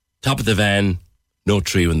tree, top of the van, no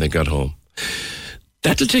tree when they got home.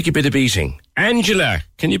 That'll take a bit of beating. Angela,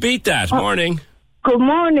 can you beat that? Morning. Good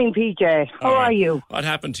morning, PJ. How are you? What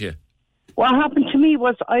happened to you? What happened to me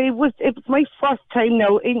was it was my first time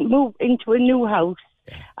now move into a new house,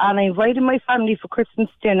 and I invited my family for Christmas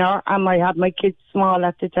dinner, and I had my kids small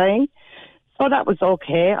at the time, so that was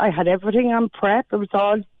okay. I had everything on prep. It was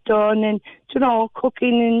all done, and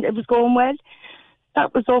cooking, and it was going well.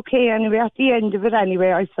 That was okay anyway. At the end of it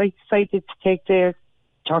anyway, I decided to take the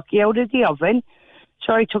turkey out of the oven.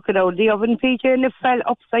 So I took it out of the oven, PJ, and it fell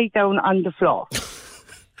upside down on the floor.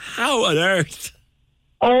 How on earth?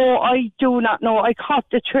 Oh, I do not know. I caught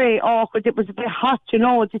the tray awkward. It was a bit hot,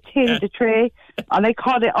 the tray. And I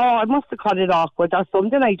caught it, I must have caught it awkward or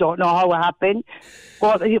something. I don't know how it happened.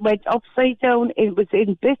 But it went upside down. It was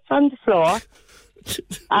in bits on the floor.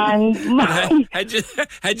 And had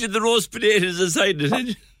you the roast potatoes aside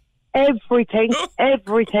it? Everything.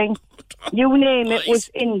 You name it was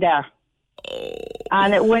in there.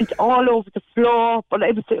 And it went all over the floor, but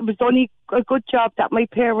it was only a good job that my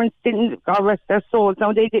parents didn't rest their souls.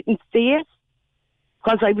 Now they didn't see it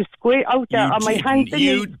because I was out there on my hands and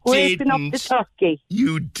knees scraping up the turkey.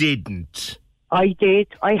 You didn't. I did.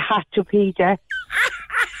 I had to, PJ.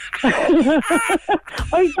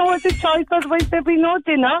 I saw the choice, otherwise there'd be no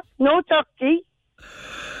dinner, no turkey.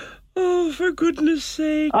 Oh, for goodness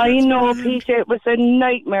sake. I know, PJ, it was a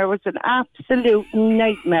nightmare. It was an absolute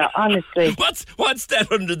nightmare, honestly. What's that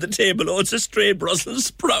under the table? Oh, it's a stray Brussels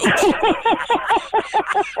sprout.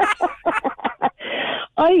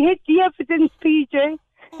 I hit the evidence, PJ.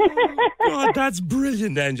 God, that's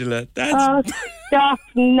brilliant, Angela. That's... Stop.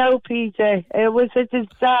 No, PJ. It was a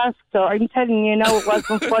disaster. I'm telling you, it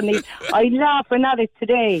wasn't funny. I'm laughing at it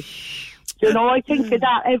today. I think of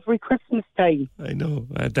that every Christmas time. I know.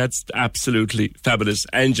 That's absolutely fabulous.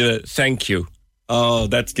 Angela, thank you. Oh,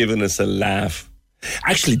 that's given us a laugh.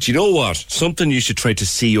 Actually, do you know what? Something you should try to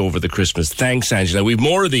see over the Christmas. Thanks, Angela. We've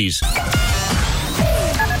more of these.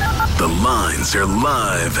 The lines are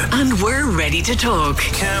live. And we're ready to talk.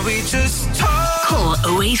 Can we just talk? Call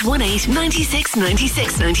 0818 96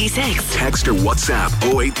 96 96. Text or WhatsApp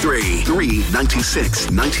 083 396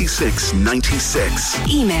 96 96.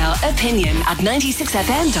 Email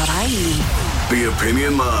opinion@96fm.ie. The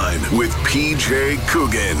Opinion Line with PJ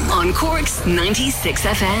Coogan. On Cork's 96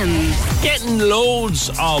 FM. Getting loads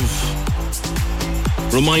of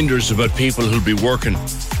reminders about people who'll be working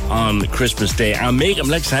on Christmas Day. I'm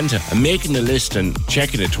like Santa. I'm making a list and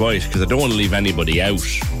checking it twice because I don't want to leave anybody out.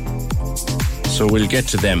 So we'll get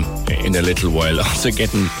to them in a little while. Also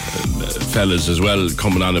getting fellas as well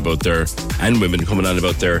coming on about and women coming on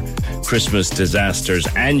about their Christmas disasters.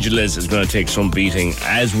 Angela's is going to take some beating,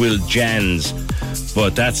 as will Jan's.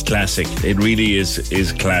 But that's classic. It really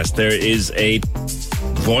is class. There is a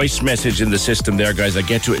voice message in the system there, guys. I'll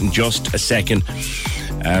get to it in just a second.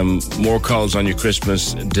 More calls on your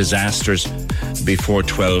Christmas disasters before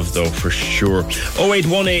 12, though, for sure.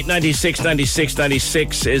 0818 96 96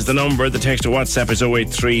 96 is the number. The text or WhatsApp is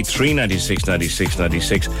 083 396 96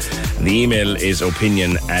 96. And the email is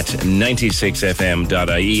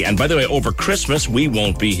opinion@96fm.ie. And by the way, over Christmas, we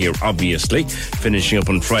won't be here, obviously, finishing up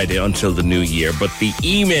on Friday until the new year. But the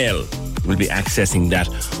email, we'll be accessing that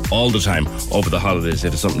all the time over the holidays.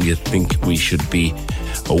 If it's something you think we should be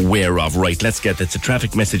aware of. Right, let's get that. It's a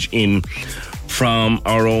traffic message in from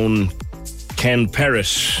our own Ken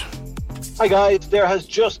Parris. Hi guys, there has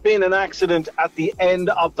just been an accident at the end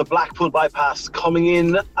of the Blackpool bypass coming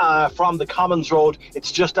in from the Commons Road.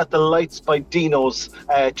 It's just at the lights by Dino's.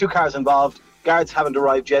 2 cars involved. Guards haven't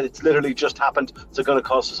arrived yet. It's literally just happened. It's going to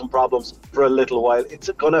cause us some problems for a little while. It's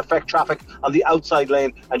going to affect traffic on the outside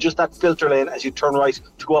lane and just that filter lane as you turn right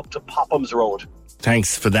to go up to Popham's Road.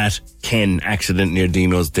 Thanks for that, Ken. Accident near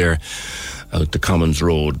Dino's there out the Commons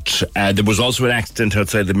Road. There was also an accident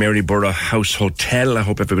outside the Maryborough House Hotel. I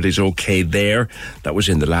hope everybody's okay there. That was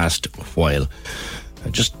in the last while.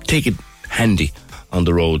 Just take it handy on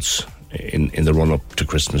the roads in the run-up to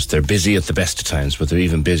Christmas. They're busy at the best of times, but they're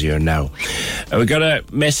even busier now. We got a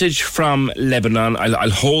message from Lebanon. I'll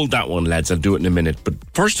hold that one, lads. I'll do it in a minute. But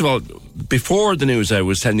first of all, before the news, I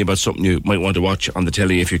was telling you about something you might want to watch on the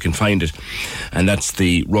telly if you can find it. And that's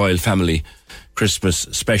the Royal Family Christmas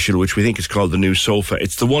special, which we think is called The New Sofa.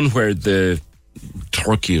 It's the one where the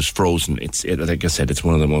turkey is frozen. Like I said, it's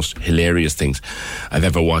one of the most hilarious things I've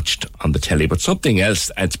ever watched on the telly. But something else,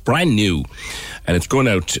 it's brand new, and it's going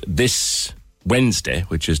out this Wednesday,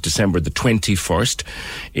 which is December the 21st.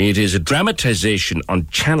 It is a dramatisation on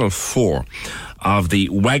Channel 4 of the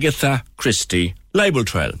Wagatha Christie libel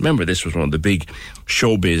trial. Remember, this was one of the big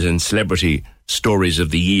showbiz and celebrity stories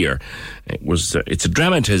of the year. It's a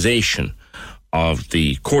dramatisation of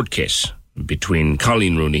the court case between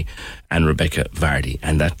Colleen Rooney and Rebecca Vardy,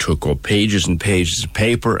 and that took up pages and pages of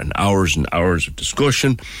paper and hours of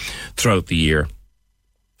discussion throughout the year,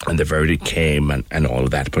 and the verdict came and all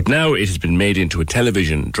of that. But now it has been made into a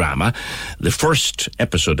television drama, the first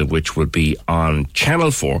episode of which will be on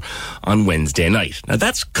Channel 4 on Wednesday night. Now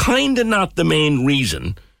that's kind of not the main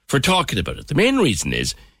reason for talking about it. The main reason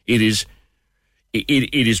is it is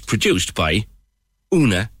produced by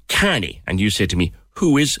Una Carney, and you say to me,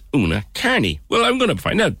 who is Una Carney? Well, I'm going to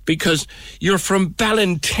find out, because you're from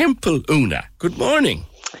Ballintemple, Una. Good morning.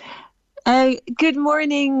 Good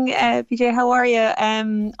morning, PJ. How are you?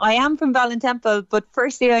 I am from Ballintemple, but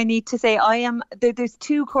firstly, I need to say there's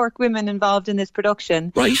 2 Cork women involved in this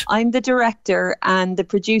production. Right. I'm the director, and the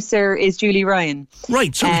producer is Julie Ryan.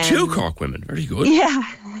 Right. So 2 Cork women. Very good. Yeah.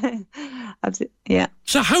 Absolutely. Yeah.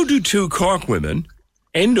 So how do 2 Cork women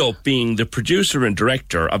end up being the producer and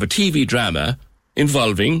director of a TV drama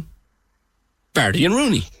involving Vardy and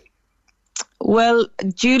Rooney? Well,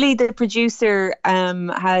 Julie, the producer,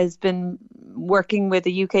 has been working with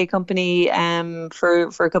a UK company for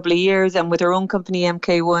a couple of years, and with her own company,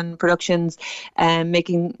 MK1 Productions,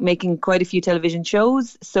 making quite a few television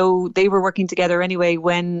shows. So they were working together anyway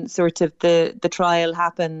when sort of the trial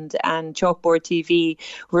happened, and Chalkboard TV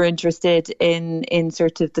were interested in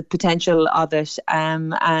sort of the potential of it.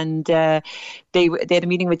 They had a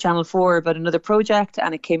meeting with Channel 4 about another project,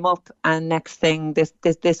 and it came up, and next thing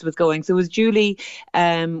this was going. So it was Julie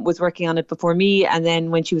was working on it before me, and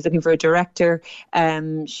then when she was looking for a director,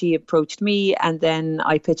 she approached me, and then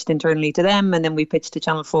I pitched internally to them, and then we pitched to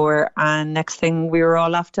Channel 4, and next thing we were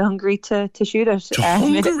all off to Hungary to shoot it.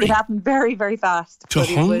 It happened very, very fast. To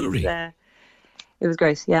Hungary? It was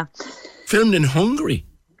great, yeah. Filmed in Hungary?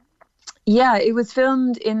 Yeah, it was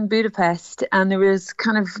filmed in Budapest, and there was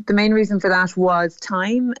kind of the main reason for that was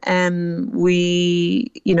time.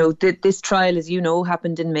 This trial, as you know,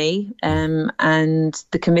 happened in May, and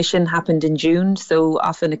the commission happened in June. So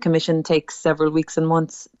often a commission takes several weeks and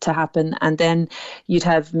months to happen, and then you'd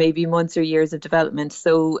have maybe months or years of development.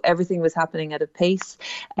 So everything was happening at a pace.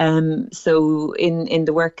 So in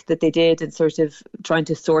the work that they did and sort of trying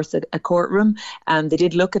to source a courtroom, they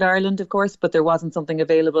did look at Ireland, of course, but there wasn't something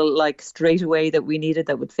available like straight away that we needed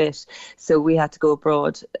that would fit. So we had to go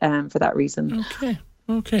abroad for that reason.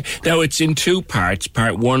 Okay. Now it's in 2 parts.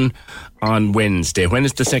 Part 1 on Wednesday. When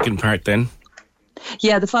is the second part then?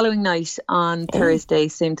 Yeah, the following night on Thursday,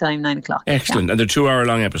 same time, 9:00. Excellent. Yeah. And they're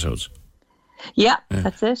 2-hour-long episodes? Yeah,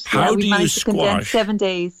 that's it. How do you squash 7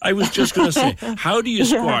 days? I was just going to say, how do you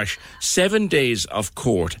squash 7 days of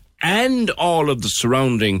court and all of the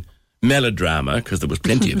surrounding melodrama, because there was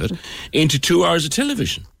plenty of it, into 2 hours of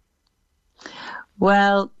television?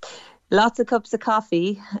 Well, lots of cups of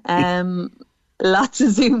coffee, lots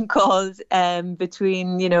of Zoom calls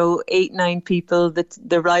between 8-9 people.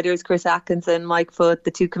 The writers, Chris Atkinson, Mike Foote,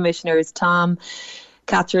 the 2 commissioners, Tom,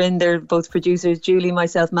 Catherine, they're both producers, Julie,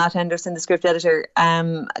 myself, Matt Henderson, the script editor,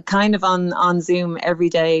 kind of on Zoom every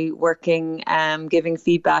day, working, giving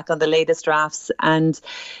feedback on the latest drafts. And,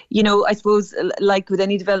 I suppose, like with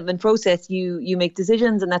any development process, you make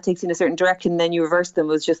decisions and that takes you in a certain direction, then you reverse them. It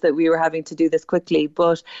was just that we were having to do this quickly.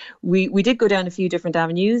 But we did go down a few different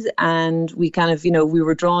avenues, and we kind of, we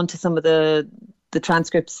were drawn to some of the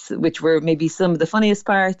transcripts, which were maybe some of the funniest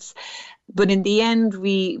parts. But in the end,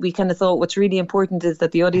 we kind of thought what's really important is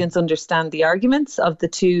that the audience understand the arguments of the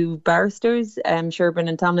two barristers, Sherburne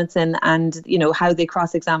and Tomlinson, and, you know, how they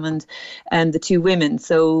cross-examined the two women.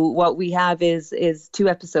 So what we have is two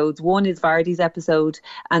episodes. One is Vardy's episode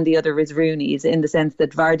and the other is Rooney's, in the sense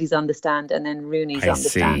that Vardy's on the stand and then Rooney's on the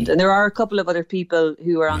stand. And there are a couple of other people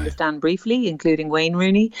who are on the stand briefly, including Wayne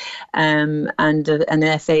Rooney and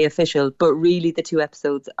an FA official. But really the two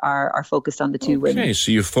episodes are focused on the two women. Okay,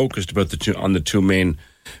 so you're focused on the two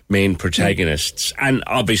main protagonists, and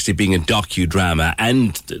obviously being a docudrama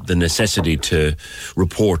and the necessity to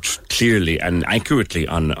report clearly and accurately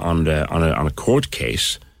on a court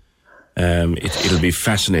case. It'll be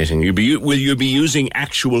fascinating. Will you be using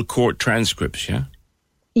actual court transcripts? Yeah.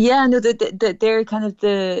 Yeah, no, they're kind of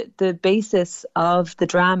the basis of the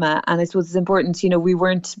drama, and I suppose it's important. You know, we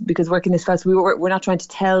weren't, because working this fast, we're not trying to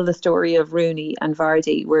tell the story of Rooney and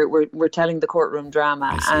Vardy. We're telling the courtroom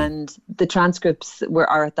drama, and the transcripts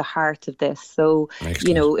are at the heart of this. So excellent.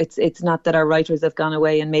 You know, it's not that our writers have gone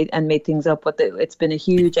away and made things up, but it's been a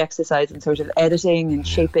huge exercise in sort of editing and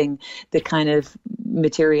shaping the kind of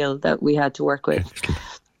material that we had to work with.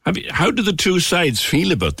 How do the two sides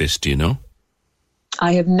feel about this? Do you know?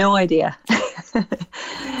 I have no idea.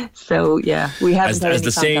 So, yeah, we haven't as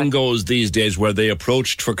the saying goes these days, were they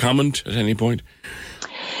approached for comment at any point?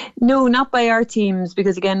 No, not by our teams,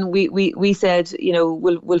 because again, we said, you know,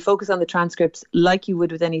 we'll focus on the transcripts like you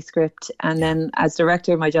would with any script, and then as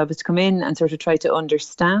director, my job is to come in and sort of try to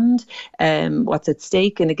understand what's at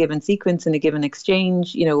stake in a given sequence, in a given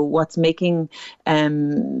exchange. You know, what's making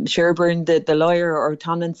Sherburne, the lawyer, or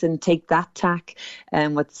Tomlinson take that tack,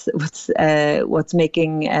 and what's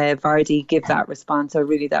making Vardy give that response, or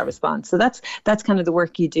really that response. So that's kind of the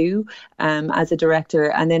work you do as a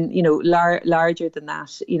director, and then, you know, larger than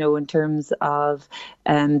that, you know, in terms of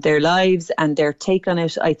their lives and their take on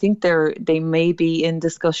it, I think they may be in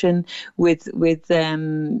discussion with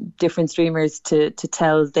different streamers to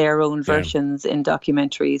tell their own versions in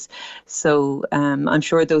documentaries. So I'm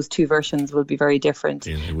sure those two versions will be very different.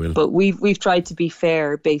 Yeah, they will. But we've tried to be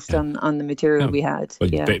fair based on the material we had.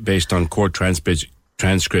 But based on court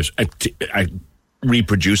transcripts.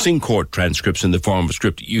 Reproducing court transcripts in the form of a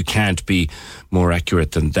script, you can't be more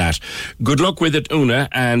accurate than that. Good luck with it, Una,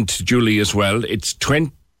 and Julie as well. It's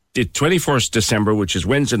 21st December, which is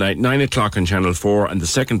Wednesday night, 9 o'clock on Channel 4, and the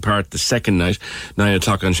second part, the second night, 9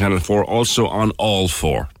 o'clock on Channel 4, also on All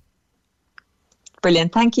 4.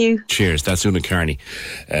 Brilliant, thank you. Cheers, that's Una Carney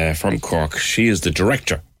from Cork. She is the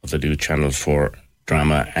director of the new Channel 4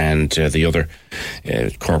 drama, and the other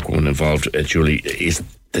Cork woman involved, Julie, is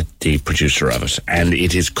the producer of it, and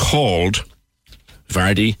it is called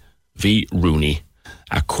Vardy v Rooney,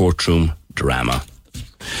 a courtroom drama.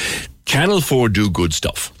 Channel 4 do good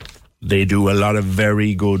stuff. They do a lot of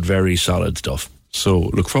very good, very solid stuff. So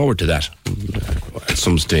look forward to that at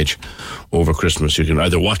some stage over Christmas. You can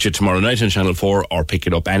either watch it tomorrow night on Channel 4 or pick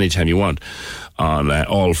it up anytime you want on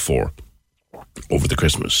All 4 over the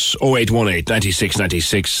Christmas. 0818 96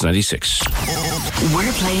 96 96.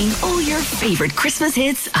 We're playing all your favourite Christmas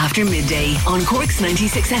hits after midday on Cork's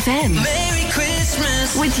 96 FM. Merry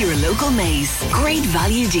Christmas with your local Mace. Great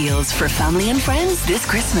value deals for family and friends this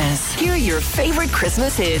Christmas. Hear your favourite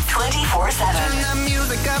Christmas hits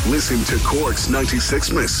 24/7. Listen to Cork's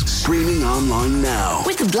 96 Miss, streaming online now.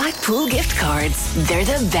 With the Blackpool gift cards, they're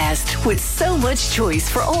the best, with so much choice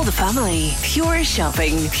for all the family. Pure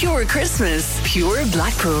shopping, pure Christmas, pure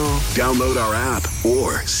Blackpool. Download our app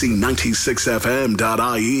or see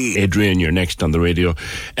 96fm.ie. Adrian, you're next on the radio.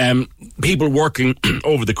 People working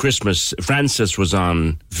over the Christmas. Francis was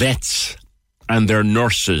on vets and their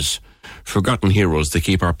nurses, forgotten heroes. They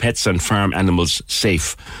keep our pets and farm animals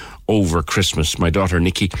safe over Christmas. My daughter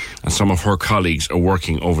Nikki and some of her colleagues are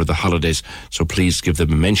working over the holidays, so please give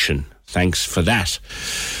them a mention. Thanks for that.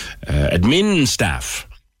 Admin staff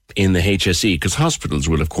in the HSE, because hospitals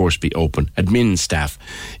will of course be open. Admin staff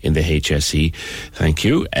in the HSE, thank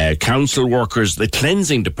you. Council workers, the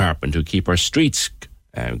cleansing department, who keep our streets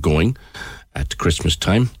going at Christmas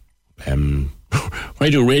time. Why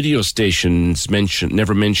do radio stations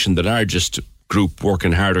never mention the largest group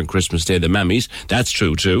working hard on Christmas Day, the Mammies? That's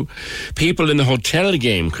true too. People in the hotel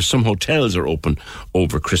game, because some hotels are open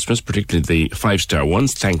over Christmas, particularly the 5-star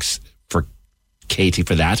ones. Thanks for Katie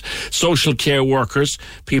for that. Social care workers,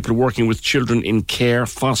 people working with children in care,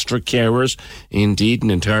 foster carers, indeed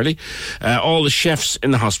and entirely. All the chefs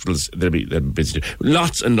in the hospitals, they'll be busy.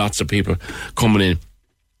 Lots and lots of people coming in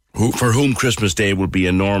for whom Christmas Day will be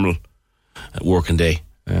a normal working day,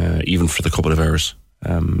 even for the couple of hours.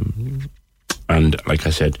 And like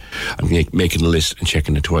I said, I'm making a list and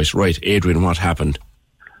checking it twice. Right, Adrian, what happened?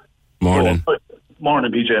 Morning.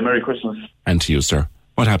 Morning, PJ. Merry Christmas. And to you, sir.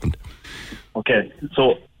 What happened? Okay,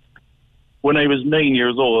 so when I was 9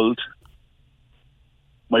 years old,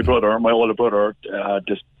 my older brother,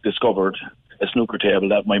 discovered a snooker table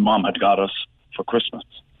that my mom had got us for Christmas.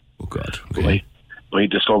 Oh, God. Okay. We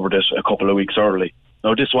discovered it a couple of weeks early.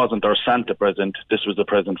 Now, this wasn't our Santa present. This was a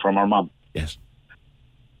present from our mom. Yes.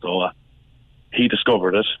 So he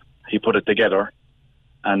discovered it. He put it together.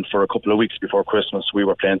 And for a couple of weeks before Christmas, we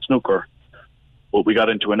were playing snooker. But we got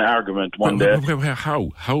into an argument one day.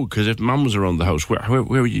 How? Because if Mum was around the house, where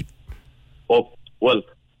were you? Oh, well,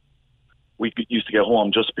 we used to get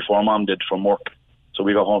home just before Mum did from work. So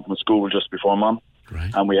we got home from school just before Mum.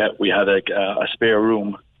 Right. And we had a spare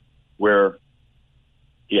room where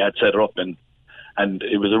he had set it up in. And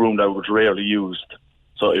it was a room that was rarely used.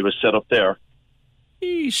 So it was set up there.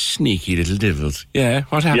 You sneaky little devils. Yeah,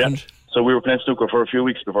 what happened? Yeah. So we were playing snooker for a few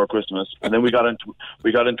weeks before Christmas, and then we got into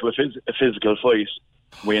a physical fight.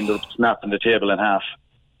 We ended up snapping the table in half.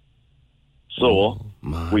 So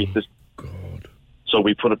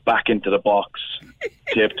we put it back into the box,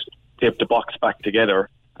 taped the box back together,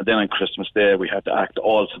 and then on Christmas Day we had to act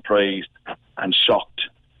all surprised and shocked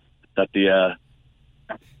that the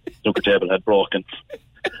snooker table had broken.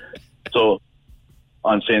 So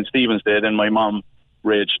on St. Stephen's Day, then my mum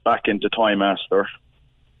raged back into Toymaster,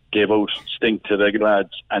 gave out stink to the lads,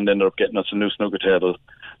 and ended up getting us a new snooker table.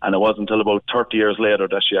 And it wasn't until about 30 years later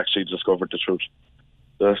that she actually discovered the truth.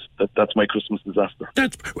 That's my Christmas disaster.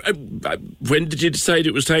 When did you decide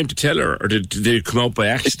it was time to tell her, or did it come out by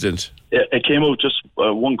accident? It came out just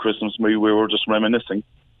one Christmas. We were just reminiscing.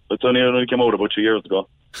 It only came out about 2 years ago.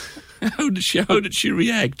 How did she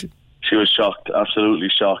react? She was shocked, absolutely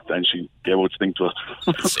shocked, and she gave out stink to us.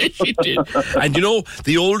 She did. And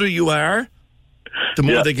the older you are, the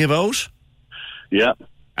more they give out? Yeah.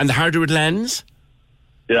 And the harder it lands?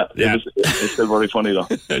 Yeah. It's still very funny, though.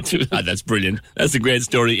 That's brilliant. That's a great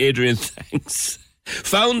story. Adrian, thanks.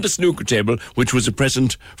 Found the snooker table, which was a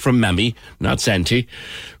present from Mammy, not Santi.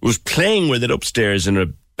 Was playing with it upstairs in a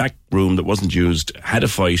back room that wasn't used, had a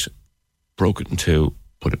fight, broke it in two,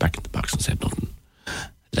 put it back in the box and said nothing.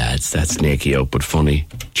 Lads, that's snaky out, but funny.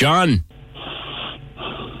 John!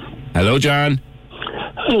 Hello, John.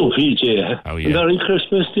 Hello, PJ. How are you? Merry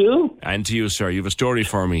Christmas to you. And to you, sir. You have a story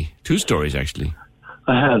for me. 2 stories, actually.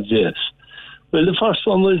 I have, yes. Well, the first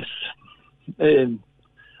one was,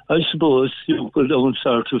 I suppose, you go down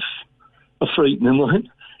sort of a frightening one.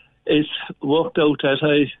 It worked out that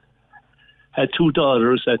I had 2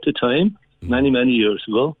 daughters at the time, many, many years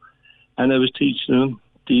ago, and I was teaching them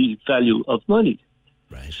the value of money.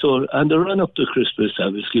 Right. So, and the run up to Christmas, I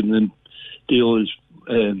was giving them the old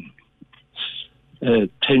 10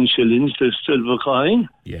 shillings, the silver coin.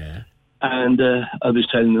 Yeah. And I was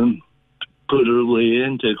telling them to put it away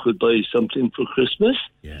and they could buy something for Christmas.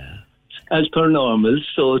 Yeah. As per normal.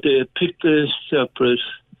 So they picked a separate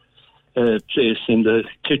place in the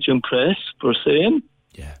kitchen press for same.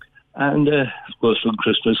 Yeah. And of course when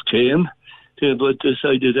Christmas came, they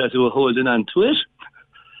decided that they were holding on to it.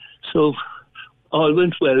 So all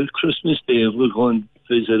went well. Christmas Day, we're going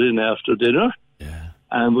visiting after dinner. Yeah.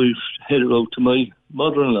 And we headed out to my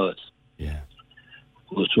mother-in-law's. Yeah.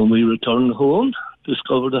 But when we returned home,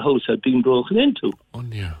 discovered the house had been broken into. Oh,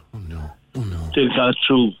 no. They got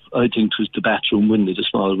through, I think it was the bathroom window, the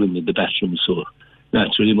small window in the bathroom, so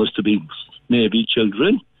naturally must have been maybe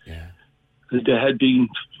children. Yeah. They had been,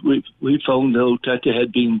 we found out that they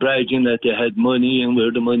had been bragging that they had money and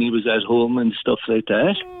where the money was at home and stuff like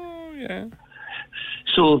that. Oh, yeah.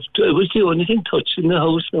 So it was the only thing touching the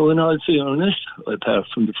house now, in all fairness, apart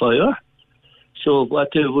from the fire. So what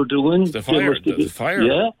they were doing... The fire? The fire?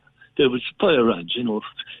 Yeah. There was fire rods, there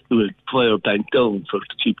was fire banked down to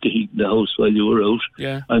keep the heat in the house while you were out.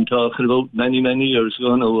 Yeah. I'm talking about many, many years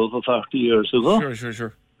ago now, over 40 years ago.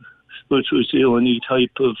 Sure. Which was the only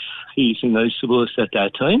type of heating, I suppose, at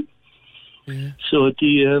that time. Yeah. So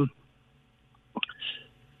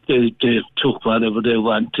they took whatever they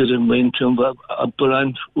wanted and went, but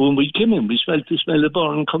when we came in, we smelled the smell of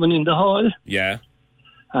burn coming in the hall. Yeah.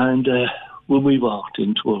 And when we walked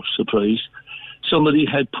in, to our surprise, somebody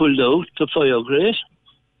had pulled out the fire grate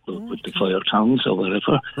with the fire tongs or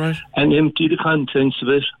whatever, right, and emptied the contents of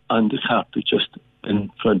it on the carpet just in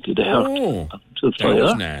front of the hearth of the fire. That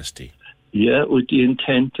was nasty. Yeah, with the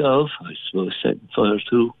intent of, I suppose, setting fire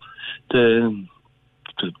to the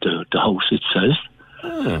house itself.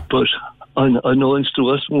 Oh. But unknowns to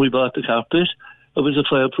us, when we bought the carpet, it was a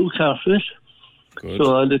fireproof carpet. Good.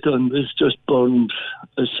 So all it done was just burned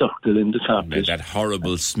a circle in the carpet. That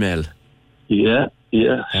horrible smell. Yeah.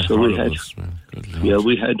 That so horrible smell. Good Lord.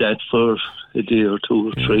 we had that for a day or two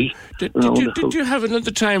or three. Did you have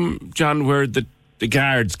another time, John, where the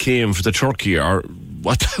guards came for the turkey, or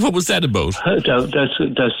what was that about? That's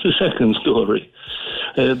the second story.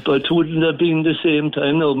 But it wouldn't have been the same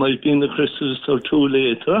time. No, it might have been the Christmas or two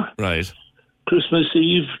later. Right. Christmas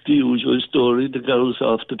Eve, the usual story, the girls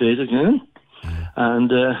off to bed again. And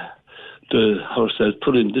the horse had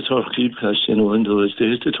put in the turkey because, in those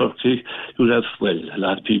days, the turkey, you'd have, a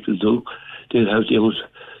lot of people do, they'd have the old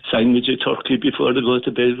sandwich of turkey before they go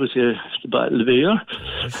to bed with the bottle of beer.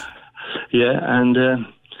 Yeah, and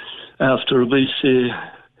after about, say,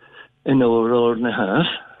 an hour and a half,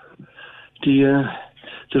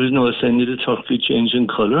 there was no sign of the turkey changing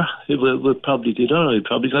colour. We probably did all right,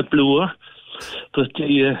 probably got bluer. But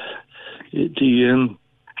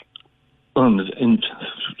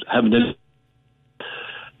having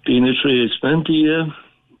being a tradesman,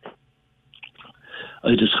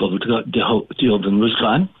 I discovered that the oven was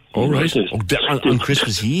gone. All right. On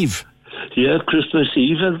Christmas Eve. Yeah, Christmas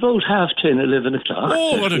Eve at about 10:30, 11 o'clock.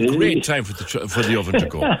 Oh, what a great time for the oven to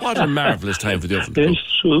go. What a marvellous time for the oven to go.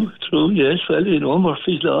 Yes, true, yes. Well,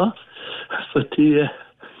 Murphy's Law. But we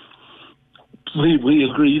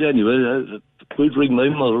agreed anyway. We'd ring my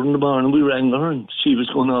mother in the morning. We rang her, and she was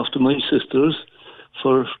going off to my sister's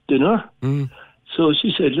for dinner. So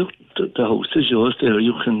she said, look, the house is yours there.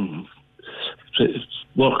 You can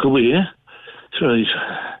walk away. Right.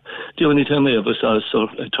 The only time I ever saw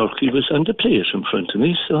a turkey was on the plate in front of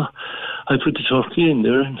me. So I put the turkey in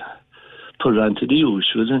there and put it onto the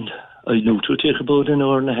usual. And I knew it would take about an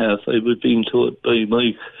hour and a half. I was being told by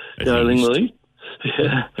my darling wife.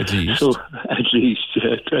 Yeah. At least. So, at least,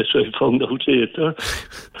 yeah. That's what I found out later.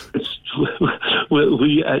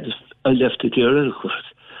 I left it there, of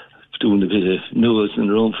course, doing a bit of nosing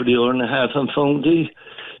around for the hour and a half, and found the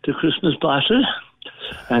Christmas bottle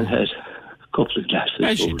and had a couple of glasses.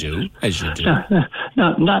 As you do.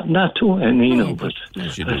 Not too many, but...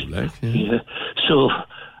 As you do, like. Yeah. So,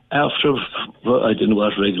 after, I didn't know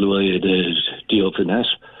what regular way the oven at,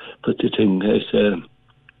 but the thing is,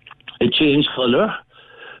 it changed colour.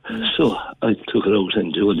 So I took it out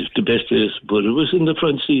and doing it. The best place, but it was in the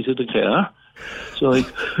front seat of the car. So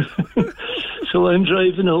I'm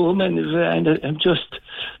driving home, and I'm just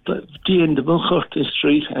at the end of Curtin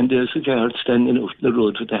Street, and there's a guard standing out the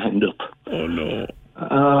road with a hand up. Oh no!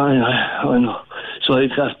 I know. So I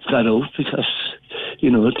got out because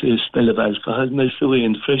the smell of alcohol melts away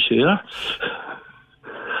in the fresh air.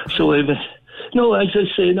 So no, as I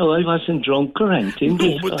say, no, I wasn't drunk or anything.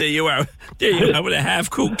 No, but there you are. There you are with a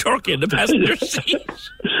half-cooked turkey in the passenger seat.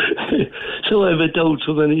 So I went out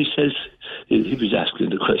to him, and he says, he was asking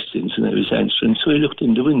the questions and I was answering. So I looked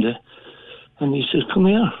in the window and he says, come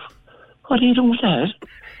here. What are you doing with that?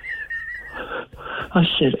 I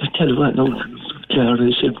said, I tell you what, no, Clara,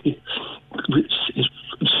 I said,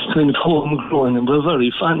 it's kind of homegrown and we're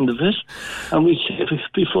very fond of it. And we said,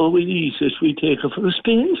 before we eat it, we take it for a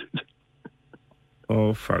spin.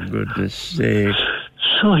 Oh, for goodness sake.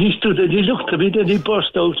 So he stood and he looked at me, then he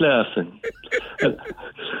burst out laughing.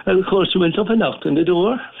 and of course he went up and knocked on the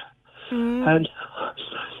door. And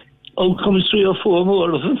out comes 3 or 4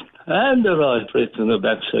 more of them. And they're all right on the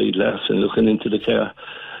backside laughing, looking into the car.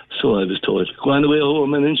 So I was told, go on away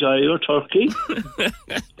home and enjoy your turkey.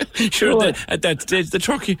 Sure, so at that stage, the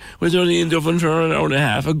turkey was only in the oven for an hour and a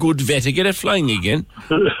half. A good vet to get it flying again.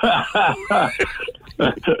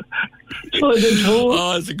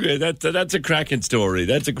 Oh, that's a cracking story.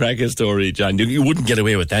 That's a cracking story, John. You wouldn't get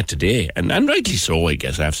away with that today. And rightly so, I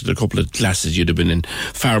guess. After the couple of glasses, you'd have been in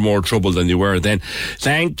far more trouble than you were then.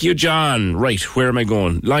 Thank you, John. Right, where am I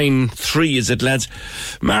going? Line 3, is it, lads?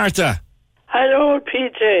 Martha. Hello,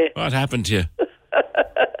 PJ. What happened to you?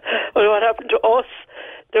 Well, what happened to us?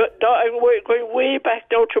 I'm going way back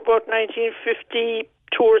now to about 1952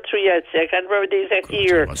 or 3, I'd say. I can't remember the exact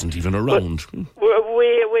year. I wasn't even around. We're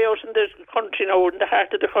way out in the country now, in the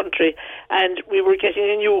heart of the country, and we were getting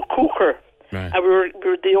a new cooker. Right. And we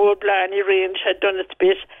were the old Blarney range had done its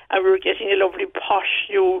bit, and we were getting a lovely posh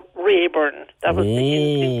new Rayburn. That was the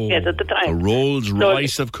thing to get at the time. A Rolls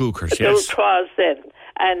Royce of cookers, yes. It was then.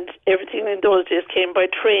 And everything in those days came by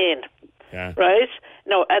train. Yeah. Right?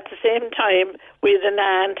 Now, at the same time, we had an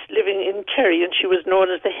aunt living in Kerry, and she was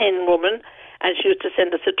known as the hen woman, and she used to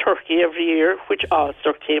send us a turkey every year, which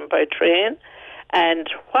also came by train. And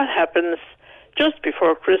what happens just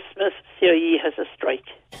before Christmas, CIE has a strike.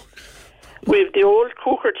 We've the old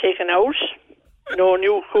cooker taken out, no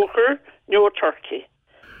new cooker, no turkey.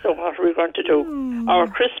 So what are we going to do? Our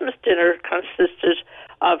Christmas dinner consisted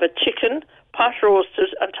of a chicken, pot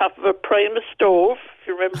roasted on top of a Primus stove, if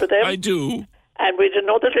you remember them. I do. And we had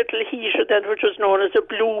another little heater then, which was known as a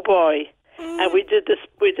Blue Boy. and we did the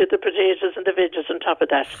potatoes and the veggies on top of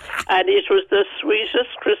that, and it was the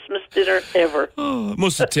sweetest Christmas dinner ever. Oh, it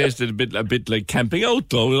must have tasted a bit like camping out,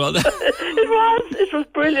 though. It was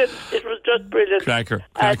brilliant. It was just brilliant. Cracker.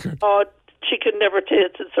 And, chicken never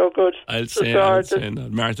tasted so good. I'll say that.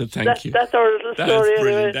 Martha, thank you. That's our little story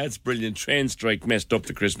anyway. That's brilliant. Train strike messed up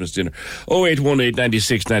the Christmas dinner. 0818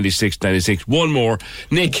 96 96 96. One more.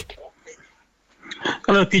 Nick.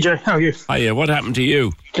 Hello, PJ. How are you? Hiya. What happened to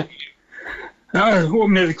you? Well,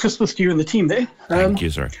 Merry Christmas to you and the team there. Thank you,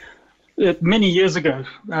 sir. Many years ago,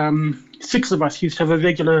 6 of us used to have a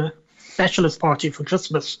regular bachelor's party for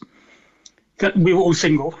Christmas. We were all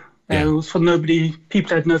single. It was for nobody.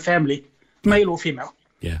 People had no family, male or female.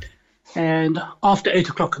 Yeah. And after 8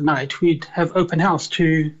 o'clock at night, we'd have open house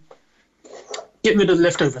to get rid of the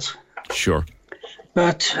leftovers. Sure.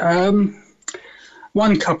 But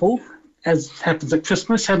one couple, as happens at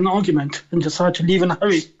Christmas, had an argument and decided to leave in a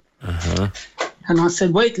hurry. Uh-huh. And I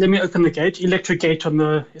said, wait, let me open the gate, electric gate on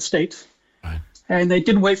the estate. Right. And they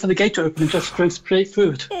didn't wait for the gate to open and just drove straight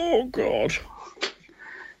through it. Oh, God.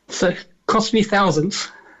 So it cost me thousands.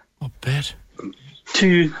 I bet.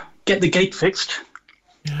 To get the gate fixed.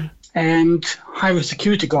 Yeah. And hire a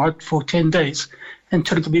security guard for 10 days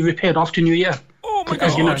until it could be repaired after New Year. Oh, my but God.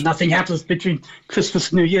 as you know, nothing happens between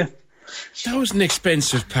Christmas and New Year. That was an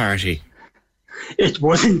expensive party. It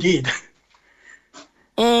was indeed.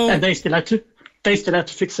 Oh. And they still had to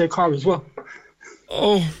fix their car as well.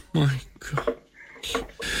 Oh, my God.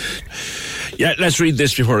 Yeah, let's read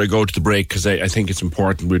this before I go to the break, because I think it's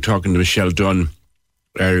important. We were talking to Michelle Dunn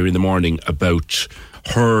earlier in the morning about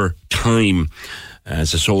her time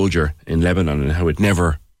as a soldier in Lebanon and how it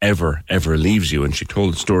never, ever, ever leaves you. And she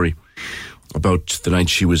told the story about the night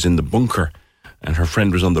she was in the bunker and her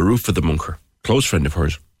friend was on the roof of the bunker, close friend of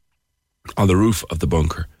hers, on the roof of the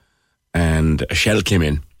bunker. And a shell came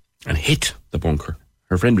in and hit the bunker.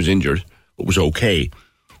 Her friend was injured, but was okay.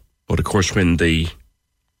 But of course, when the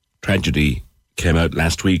tragedy came out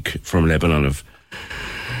last week from Lebanon of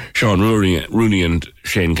Sean Rooney and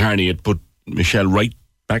Shane Carney, it put Michelle right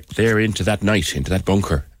back there into that night, into that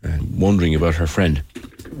bunker, wondering about her friend.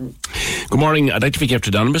 Good morning. I'd like to be kept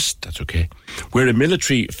anonymous. That's okay. We're a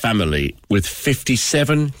military family with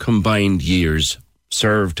 57 combined years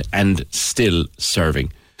served and still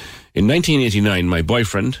serving. In 1989, my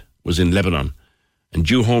boyfriend was in Lebanon and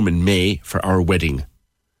due home in May for our wedding.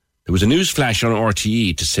 There was a news flash on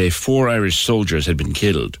RTE to say 4 Irish soldiers had been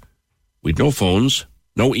killed. We'd no phones,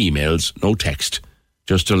 no emails, no text.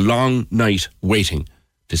 Just a long night waiting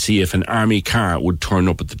to see if an army car would turn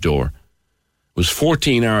up at the door. It was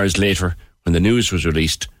 14 hours later when the news was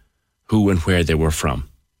released who and where they were from.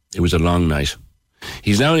 It was a long night.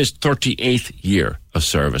 He's now in his 38th year of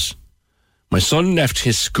service. My son left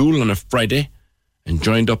his school on a Friday and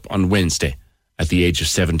joined up on Wednesday at the age of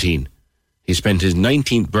 17. He spent his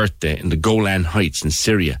 19th birthday in the Golan Heights in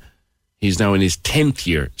Syria. He's now in his 10th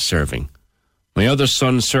year serving. My other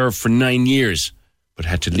son served for 9 years, but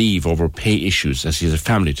had to leave over pay issues as he has a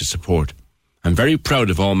family to support. I'm very proud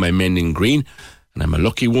of all my men in green, and I'm a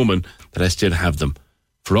lucky woman that I still have them.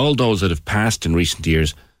 For all those that have passed in recent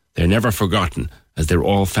years, they're never forgotten, as they're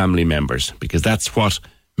all family members, because that's what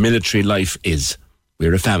military life is.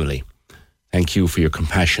 We're a family. Thank you for your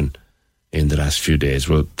compassion in the last few days.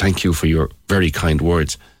 Well, thank you for your very kind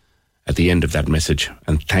words at the end of that message,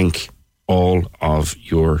 and thank all of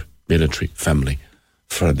your military family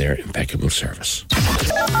for their impeccable service.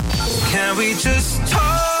 Can we just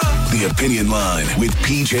talk? The Opinion Line with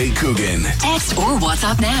PJ Coogan. Text or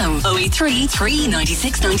WhatsApp now. 083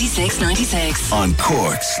 396 96 96. On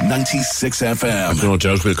Cork's 96 FM. No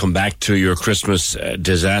doubt we'll come back to your Christmas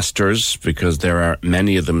disasters, because there are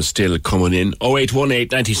many of them still coming in. 0818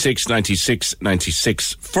 96 96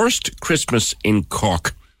 96. First Christmas in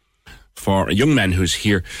Cork for a young man who's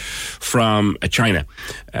here from China.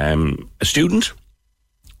 A student.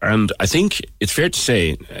 And I think it's fair to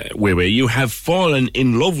say, Wei Wei, you have fallen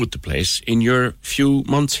in love with the place in your few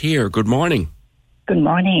months here. Good morning. Good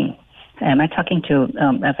morning. Am I talking to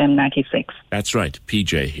FM 96? That's right,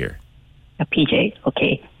 PJ here. PJ,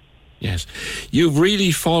 okay. Yes. You've really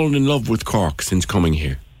fallen in love with Cork since coming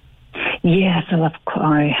here. Yes,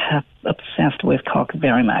 I have obsessed with Cork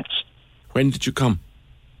very much. When did you come?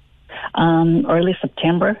 Early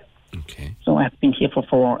September. Okay. So I've been here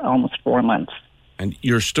for almost 4 months. And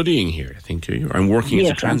you're studying here, I think, do you? I'm working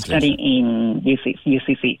as a translator. Yes, I'm studying in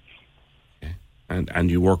UCC. Okay.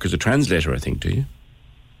 And you work as a translator, I think, do you?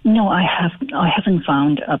 No, I haven't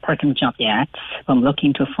found a part-time job yet. I'm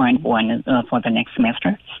looking to find one for the next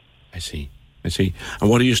semester. I see. And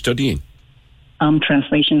what are you studying?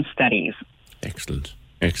 Translation studies. Excellent.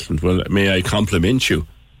 Excellent. Well, may I compliment you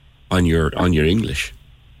on your English?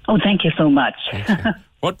 Oh, thank you so much.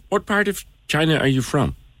 What part of China are you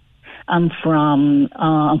from? I'm from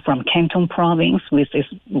Canton Province, which is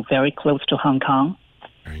very close to Hong Kong.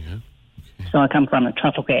 Very good. Okay. So I come from a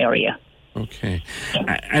tropical area. Okay.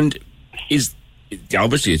 And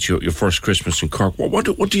obviously it's your first Christmas in Cork.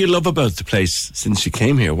 What do you love about the place since you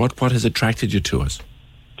came here? What has attracted you to us?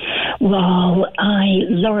 Well, I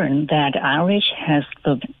learned that Irish has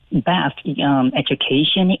the best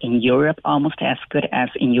education in Europe, almost as good as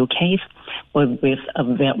in UK, but with a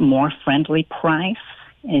more friendly price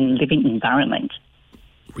and living environment.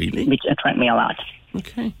 Really? Which attract me a lot.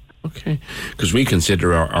 Okay. Because we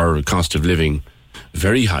consider our cost of living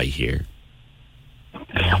very high here.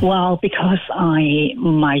 Well, because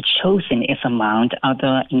my chosen is among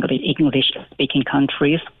other English-speaking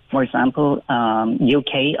countries, for example,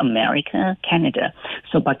 UK, America, Canada.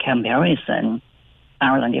 So by comparison,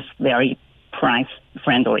 Ireland is very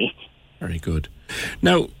price-friendly. Very good.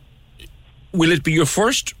 Now, will it be your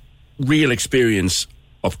first real experience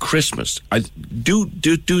of Christmas?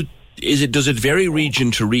 Does it vary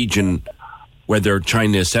region to region whether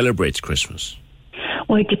China celebrates Christmas?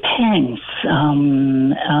 Well, it depends.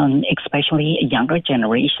 Especially younger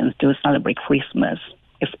generations do celebrate Christmas,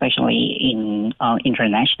 especially in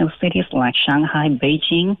international cities like Shanghai,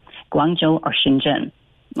 Beijing, Guangzhou, or Shenzhen,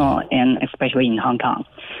 and especially in Hong Kong.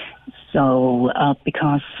 So,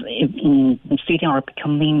 because cities are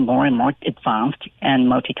becoming more and more advanced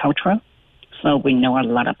and multicultural, so we know a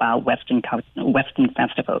lot about Western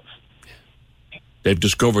festivals. They've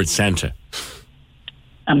discovered Santa.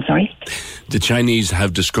 I'm sorry? The Chinese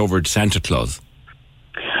have discovered Santa Claus.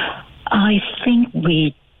 I think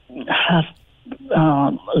we have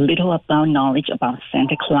little about knowledge about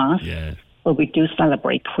Santa Claus. Yeah. But we do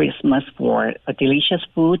celebrate Christmas for a delicious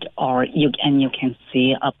food, you can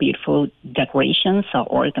see beautiful decorations or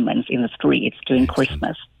ornaments in the streets during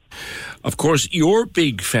Christmas. Of course, your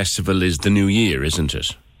big festival is the New Year, isn't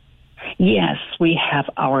it? Yes, we have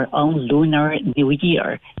our own Lunar New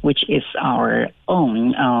Year, which is our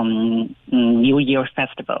own New Year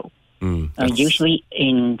festival, usually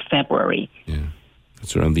in February. Yeah,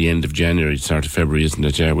 it's around the end of January, start of February, isn't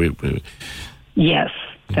it? Yeah, Yes,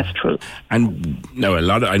 that's true. And now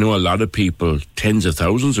I know a lot of people, tens of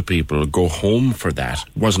thousands of people, go home for that.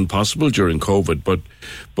 It wasn't possible during COVID,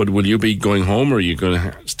 but will you be going home, or are you going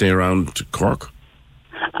to stay around Cork?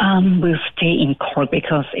 We'll stay in Cork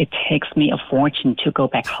because it takes me a fortune to go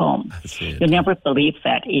back home. You'll never believe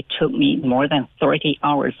that it took me more than 30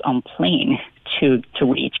 hours on plane to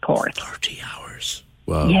reach Cork. 30 hours?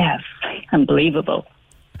 Wow. Yes, unbelievable.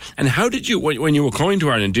 And how did you, when you were coming to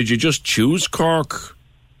Ireland, did you just choose Cork?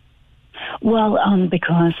 Well,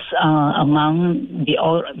 because among the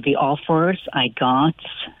offers I got,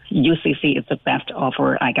 UCC is the best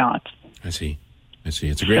offer I got. I see. It's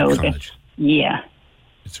a great college. Yeah.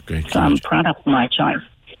 It's a great college. So I'm proud of my choice.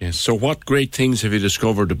 Yes. So what great things have you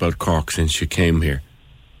discovered about Cork since you came here?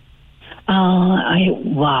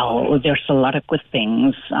 There's a lot of good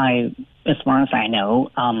things. As far as I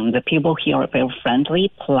know, the people here are very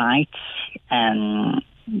friendly, polite, and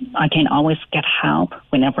I can always get help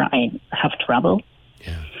whenever I have trouble.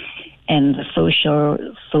 Yeah. And the social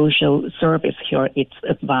service here, it's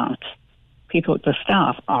advanced. The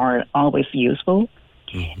staff are always useful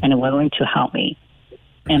and willing to help me.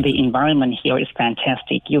 And the environment here is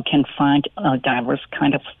fantastic. You can find diverse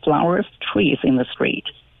kind of flowers, trees in the street.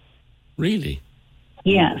 Really?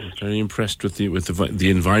 Yes. I'm very impressed with the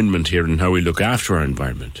environment here and how we look after our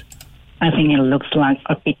environment. I think it looks like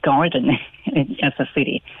a big garden as a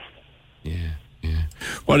city. Yeah.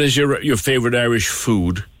 What is your favourite Irish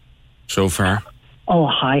food so far? Oh,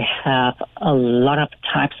 I have a lot of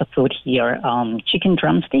types of food here. Chicken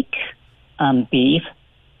drumstick, beef,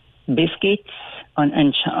 biscuits,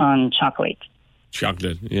 and chocolate.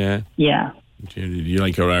 Chocolate, yeah. Yeah. Do you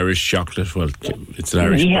like our Irish chocolate? Well, it's an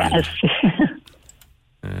Irish brand.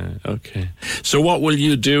 Okay. So what will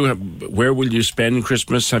you do? Where will you spend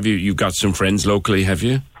Christmas? Have you got some friends locally, have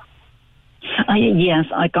you? Yes,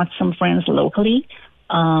 I got some friends locally,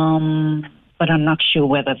 but I'm not sure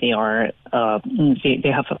whether they are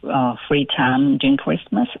they have free time during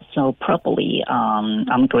Christmas. So probably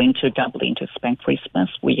I'm going to Dublin to spend Christmas,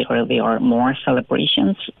 where there are more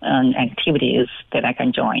celebrations and activities that I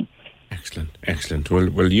can join. Excellent.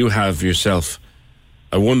 Well, you have yourself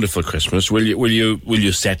a wonderful Christmas. Will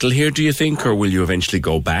you settle here, do you think, or will you eventually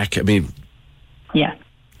go back? I mean, yeah.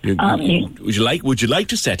 would you like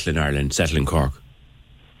to settle in Ireland, settle in Cork?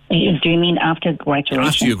 Do you mean after graduation?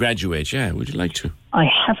 After you graduate, yeah. Would you like to? I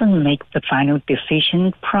haven't made the final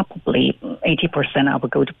decision. Probably 80% I will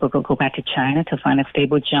go back to China to find a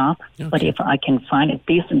stable job. Okay. But if I can find a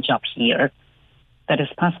decent job here, that is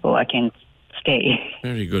possible. I can stay.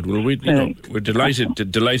 Very good. Well, we're delighted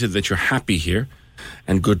that you're happy here,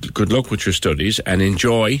 and good luck with your studies, and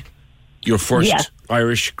enjoy your first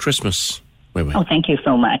Irish Christmas. Oh, thank you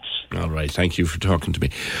so much. All right, thank you for talking to me.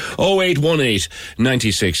 0818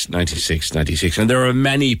 96 96 96. And there are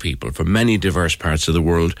many people from many diverse parts of the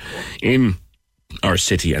world in our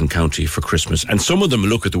city and county for Christmas. And some of them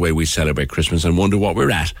look at the way we celebrate Christmas and wonder what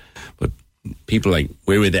we're at. But people like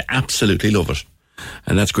we they absolutely love it.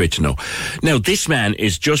 And that's great to know. Now, this man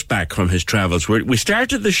is just back from his travels. We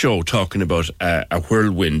started the show talking about a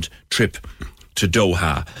whirlwind trip to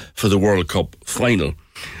Doha for the World Cup final.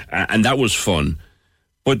 And that was fun.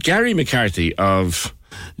 But Gary McCarthy of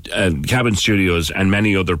Cabin Studios and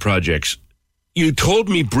many other projects, you told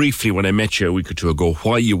me briefly when I met you a week or two ago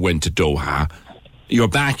why you went to Doha. You're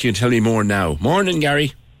back. You can tell me more now. Morning,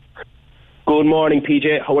 Gary. Good morning,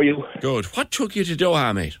 PJ. How are you? Good. What took you to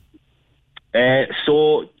Doha, mate?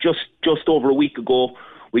 So just over a week ago,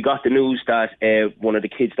 we got the news that one of the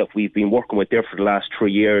kids that we've been working with there for the last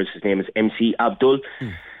 3 years, his name is MC Abdul,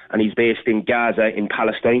 and he's based in Gaza in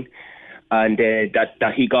Palestine, and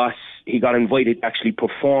that he got invited to actually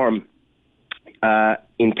perform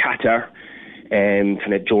in Qatar,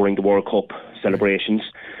 kind of during the World Cup celebrations.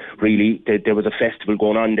 Really, there was a festival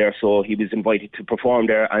going on there, so he was invited to perform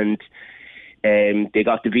there, and they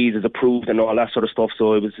got the visas approved and all that sort of stuff.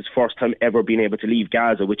 So it was his first time ever being able to leave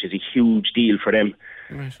Gaza, which is a huge deal for them.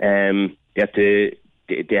 Right.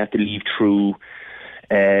 They had to leave through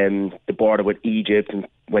the border with Egypt and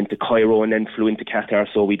went to Cairo and then flew into Qatar.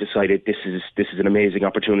 So we decided this is an amazing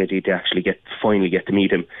opportunity to actually finally get to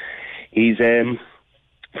meet him. He's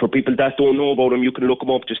for people that don't know about him, you can look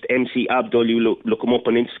him up. Just MC Abdul. You look him up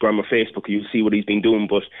on Instagram or Facebook. You'll see what he's been doing.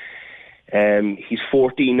 But he's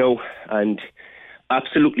 14 now and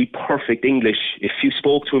absolutely perfect English. If you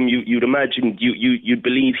spoke to him, you'd imagine you'd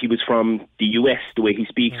believe he was from the US the way he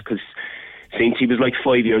speaks, because since he was like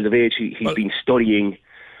 5 years of age, he's been studying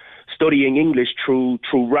English through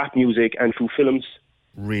rap music and through films.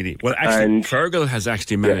 Really? Well, actually, Fergal has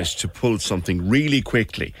actually managed to pull something really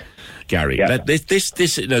quickly, Gary. Yeah.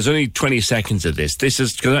 There's only 20 seconds of this. This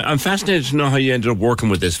is, because I'm fascinated to know how you ended up working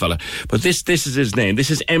with this fella. But this is his name. This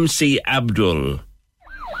is MC Abdul.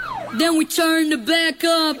 Then we turned it back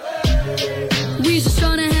up. We just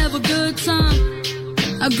trying to have a good time.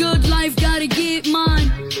 A good life, gotta get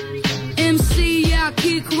mine. MC, yeah, I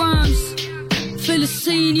kick rhymes.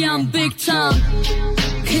 Philistine, yeah, I'm big time.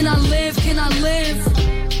 Can I live? Can I live?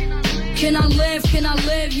 Can I live? Can I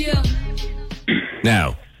live? Yeah.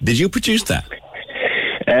 Now, did you produce that?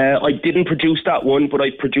 I didn't produce that one, but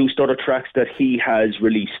I produced other tracks that he has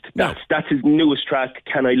released. That's his newest track,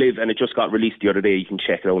 Can I Live? And it just got released the other day. You can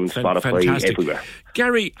check it out on Spotify, fantastic. Everywhere.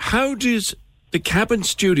 Gary, how does the Cabin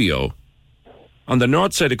Studio on the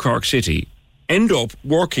north side of Cork City end up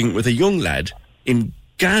working with a young lad in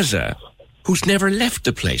Gaza who's never left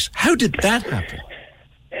the place? How did that happen?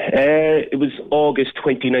 It was August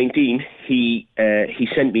 2019. He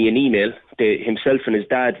sent me an email. Himself and his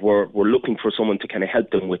dad were looking for someone to kind of help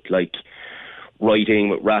them with like writing,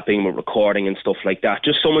 with rapping, with recording and stuff like that.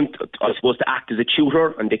 Just someone, I suppose, to act as a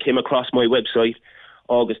tutor. And they came across my website,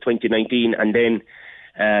 August 2019. And then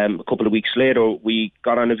a couple of weeks later, we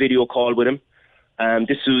got on a video call with him.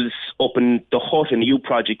 This was up in the Hut in the U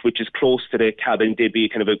Project, which is close to the Cabin. They'd be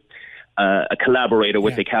kind of a collaborator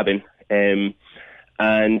with the Cabin.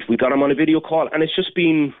 And we got him on a video call, and it's just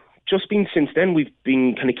been since then we've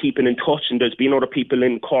been kind of keeping in touch, and there's been other people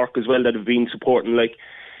in Cork as well that have been supporting, like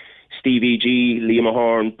Stevie G, Liam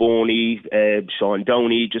Ahern, Boney, Sean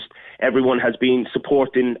Downey. Just everyone has been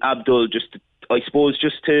supporting Abdul, I suppose,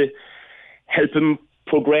 just to help him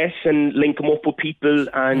progress and link him up with people.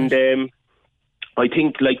 And I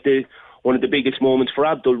think like one of the biggest moments for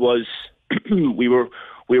Abdul was we were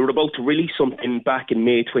about to release something back in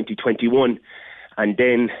May 2021. And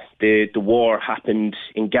then the war happened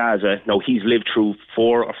in Gaza. Now, he's lived through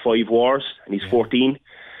 4 or 5 wars, and he's 14.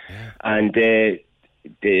 Yeah. And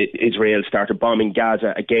Israel started bombing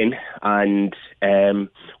Gaza again. And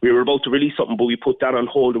we were about to release something, but we put that on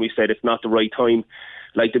hold, and we said it's not the right time.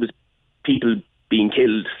 Like, there was people being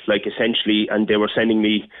killed, like, essentially, and they were sending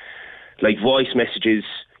me, like, voice messages.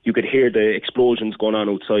 You could hear the explosions going on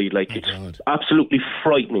outside. Like, it's absolutely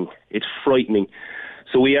frightening. It's frightening.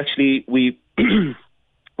 So we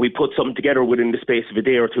put something together within the space of a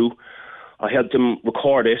day or two. I helped him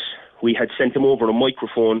record it. We had sent him over a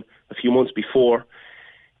microphone a few months before.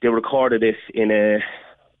 they recorded it in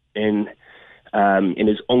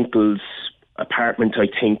his uncle's apartment, I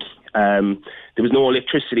think. There was no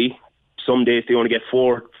electricity. Some days they only get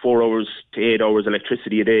 4 hours to 8 hours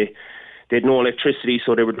electricity a day. They had no electricity,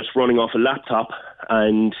 so they were just running off a laptop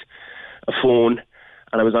and a phone.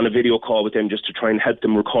 And I was on a video call with them just to try and help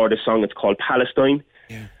them record a song. It's called Palestine.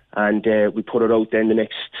 Yeah. And we put it out then the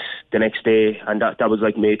next day, and that was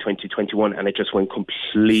like May 2021, and it just went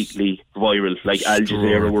completely viral. Like Al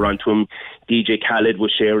Jazeera were onto him, DJ Khaled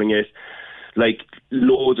was sharing it. Like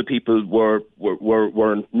loads of people were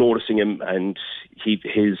noticing him, and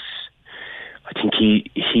I think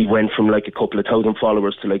he went from like a couple of thousand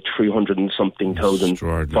followers to like 300 and something thousand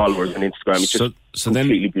followers on Instagram. It's so then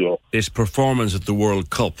this performance at the World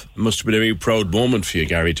Cup must have been a very proud moment for you,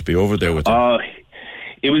 Gary, to be over there with him.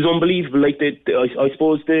 It was unbelievable. Like I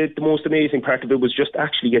suppose the most amazing part of it was just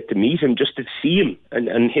actually get to meet him, just to see him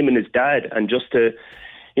and him and his dad, and just to,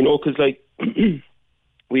 because like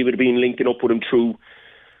we would have been linking up with him through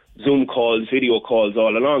Zoom calls, video calls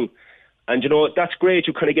all along. And, that's great.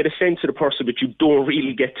 You kind of get a sense of the person, but you don't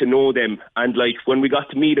really get to know them. And, like, when we got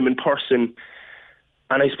to meet him in person,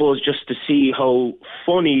 and I suppose just to see how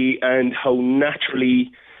funny and how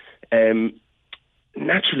naturally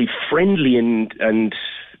friendly and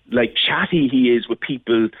like, chatty he is with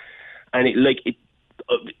people. And,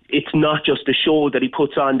 it's not just a show that he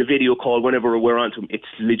puts on the video call whenever we're on to him. It's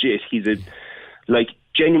legit. He's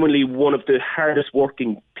genuinely one of the hardest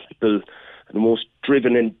working people, the most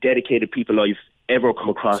driven and dedicated people I've ever come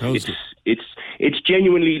across. It's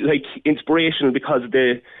genuinely like inspirational, because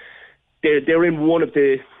they're in one of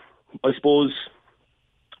the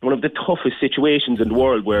toughest situations in the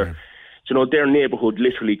world, where their neighbourhood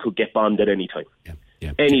literally could get bombed at any time.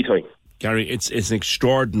 Anytime. Gary, it's an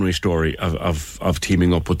extraordinary story of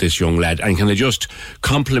teaming up with this young lad. And can I just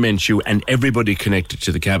compliment you and everybody connected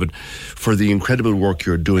to the cabin for the incredible work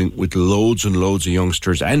you're doing with loads and loads of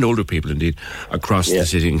youngsters and older people, indeed, across the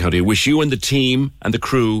city and county. I wish you and the team and the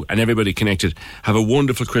crew and everybody connected have a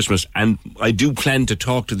wonderful Christmas. And I do plan to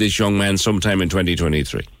talk to this young man sometime in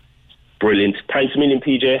 2023. Brilliant. Thanks a million,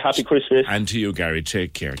 PJ. Happy Christmas. And to you, Gary.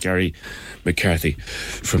 Take care. Gary McCarthy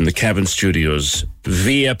from the Cabin Studios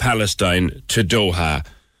via Palestine to Doha.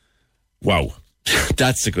 Wow.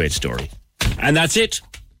 That's a great story. And that's it.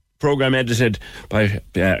 Programme edited by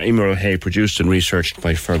Emer O'Hay, produced and researched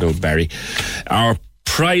by Fergal Barry. Our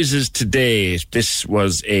prizes today, this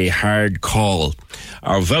was a hard call.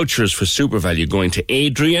 Our vouchers for Super Value going to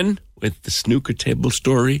Adrian with the snooker table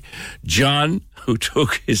story, John, who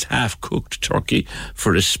took his half-cooked turkey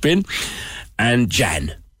for a spin, and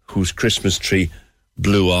Jan, whose Christmas tree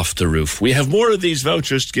blew off the roof. We have more of these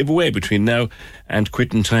vouchers to give away between now and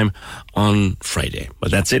quitting time on Friday. But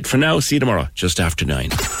that's it for now. See you tomorrow, just after 9.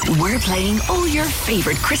 We're playing all your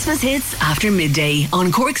favourite Christmas hits after midday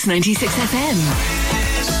on Cork's 96 FM.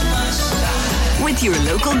 With your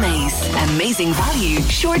local Mace. Amazing value,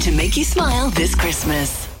 sure to make you smile this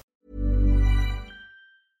Christmas.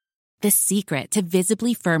 The secret to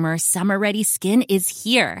visibly firmer, summer-ready skin is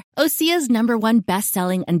here. Osea's #1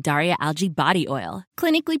 best-selling Undaria Algae Body Oil.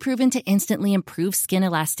 Clinically proven to instantly improve skin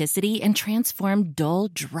elasticity and transform dull,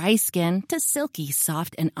 dry skin to silky,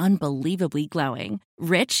 soft, and unbelievably glowing.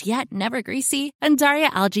 Rich yet never greasy, Undaria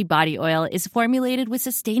Algae Body Oil is formulated with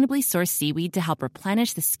sustainably sourced seaweed to help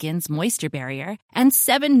replenish the skin's moisture barrier, and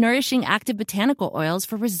 7 nourishing active botanical oils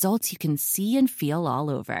for results you can see and feel all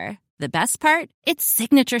over. The best part? Its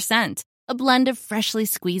signature scent. A blend of freshly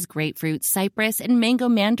squeezed grapefruit, cypress, and mango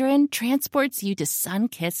mandarin transports you to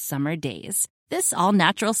sun-kissed summer days. This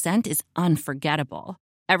all-natural scent is unforgettable.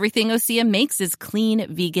 Everything Osea makes is clean,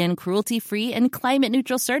 vegan, cruelty-free, and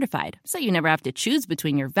climate-neutral certified, so you never have to choose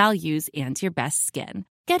between your values and your best skin.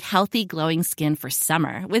 Get healthy, glowing skin for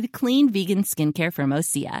summer with clean, vegan skincare from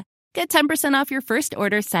Osea. Get 10% off your first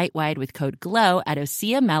order site-wide with code GLOW at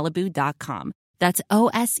OseaMalibu.com. That's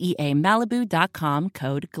OSEAMalibu.com,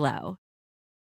 code GLOW.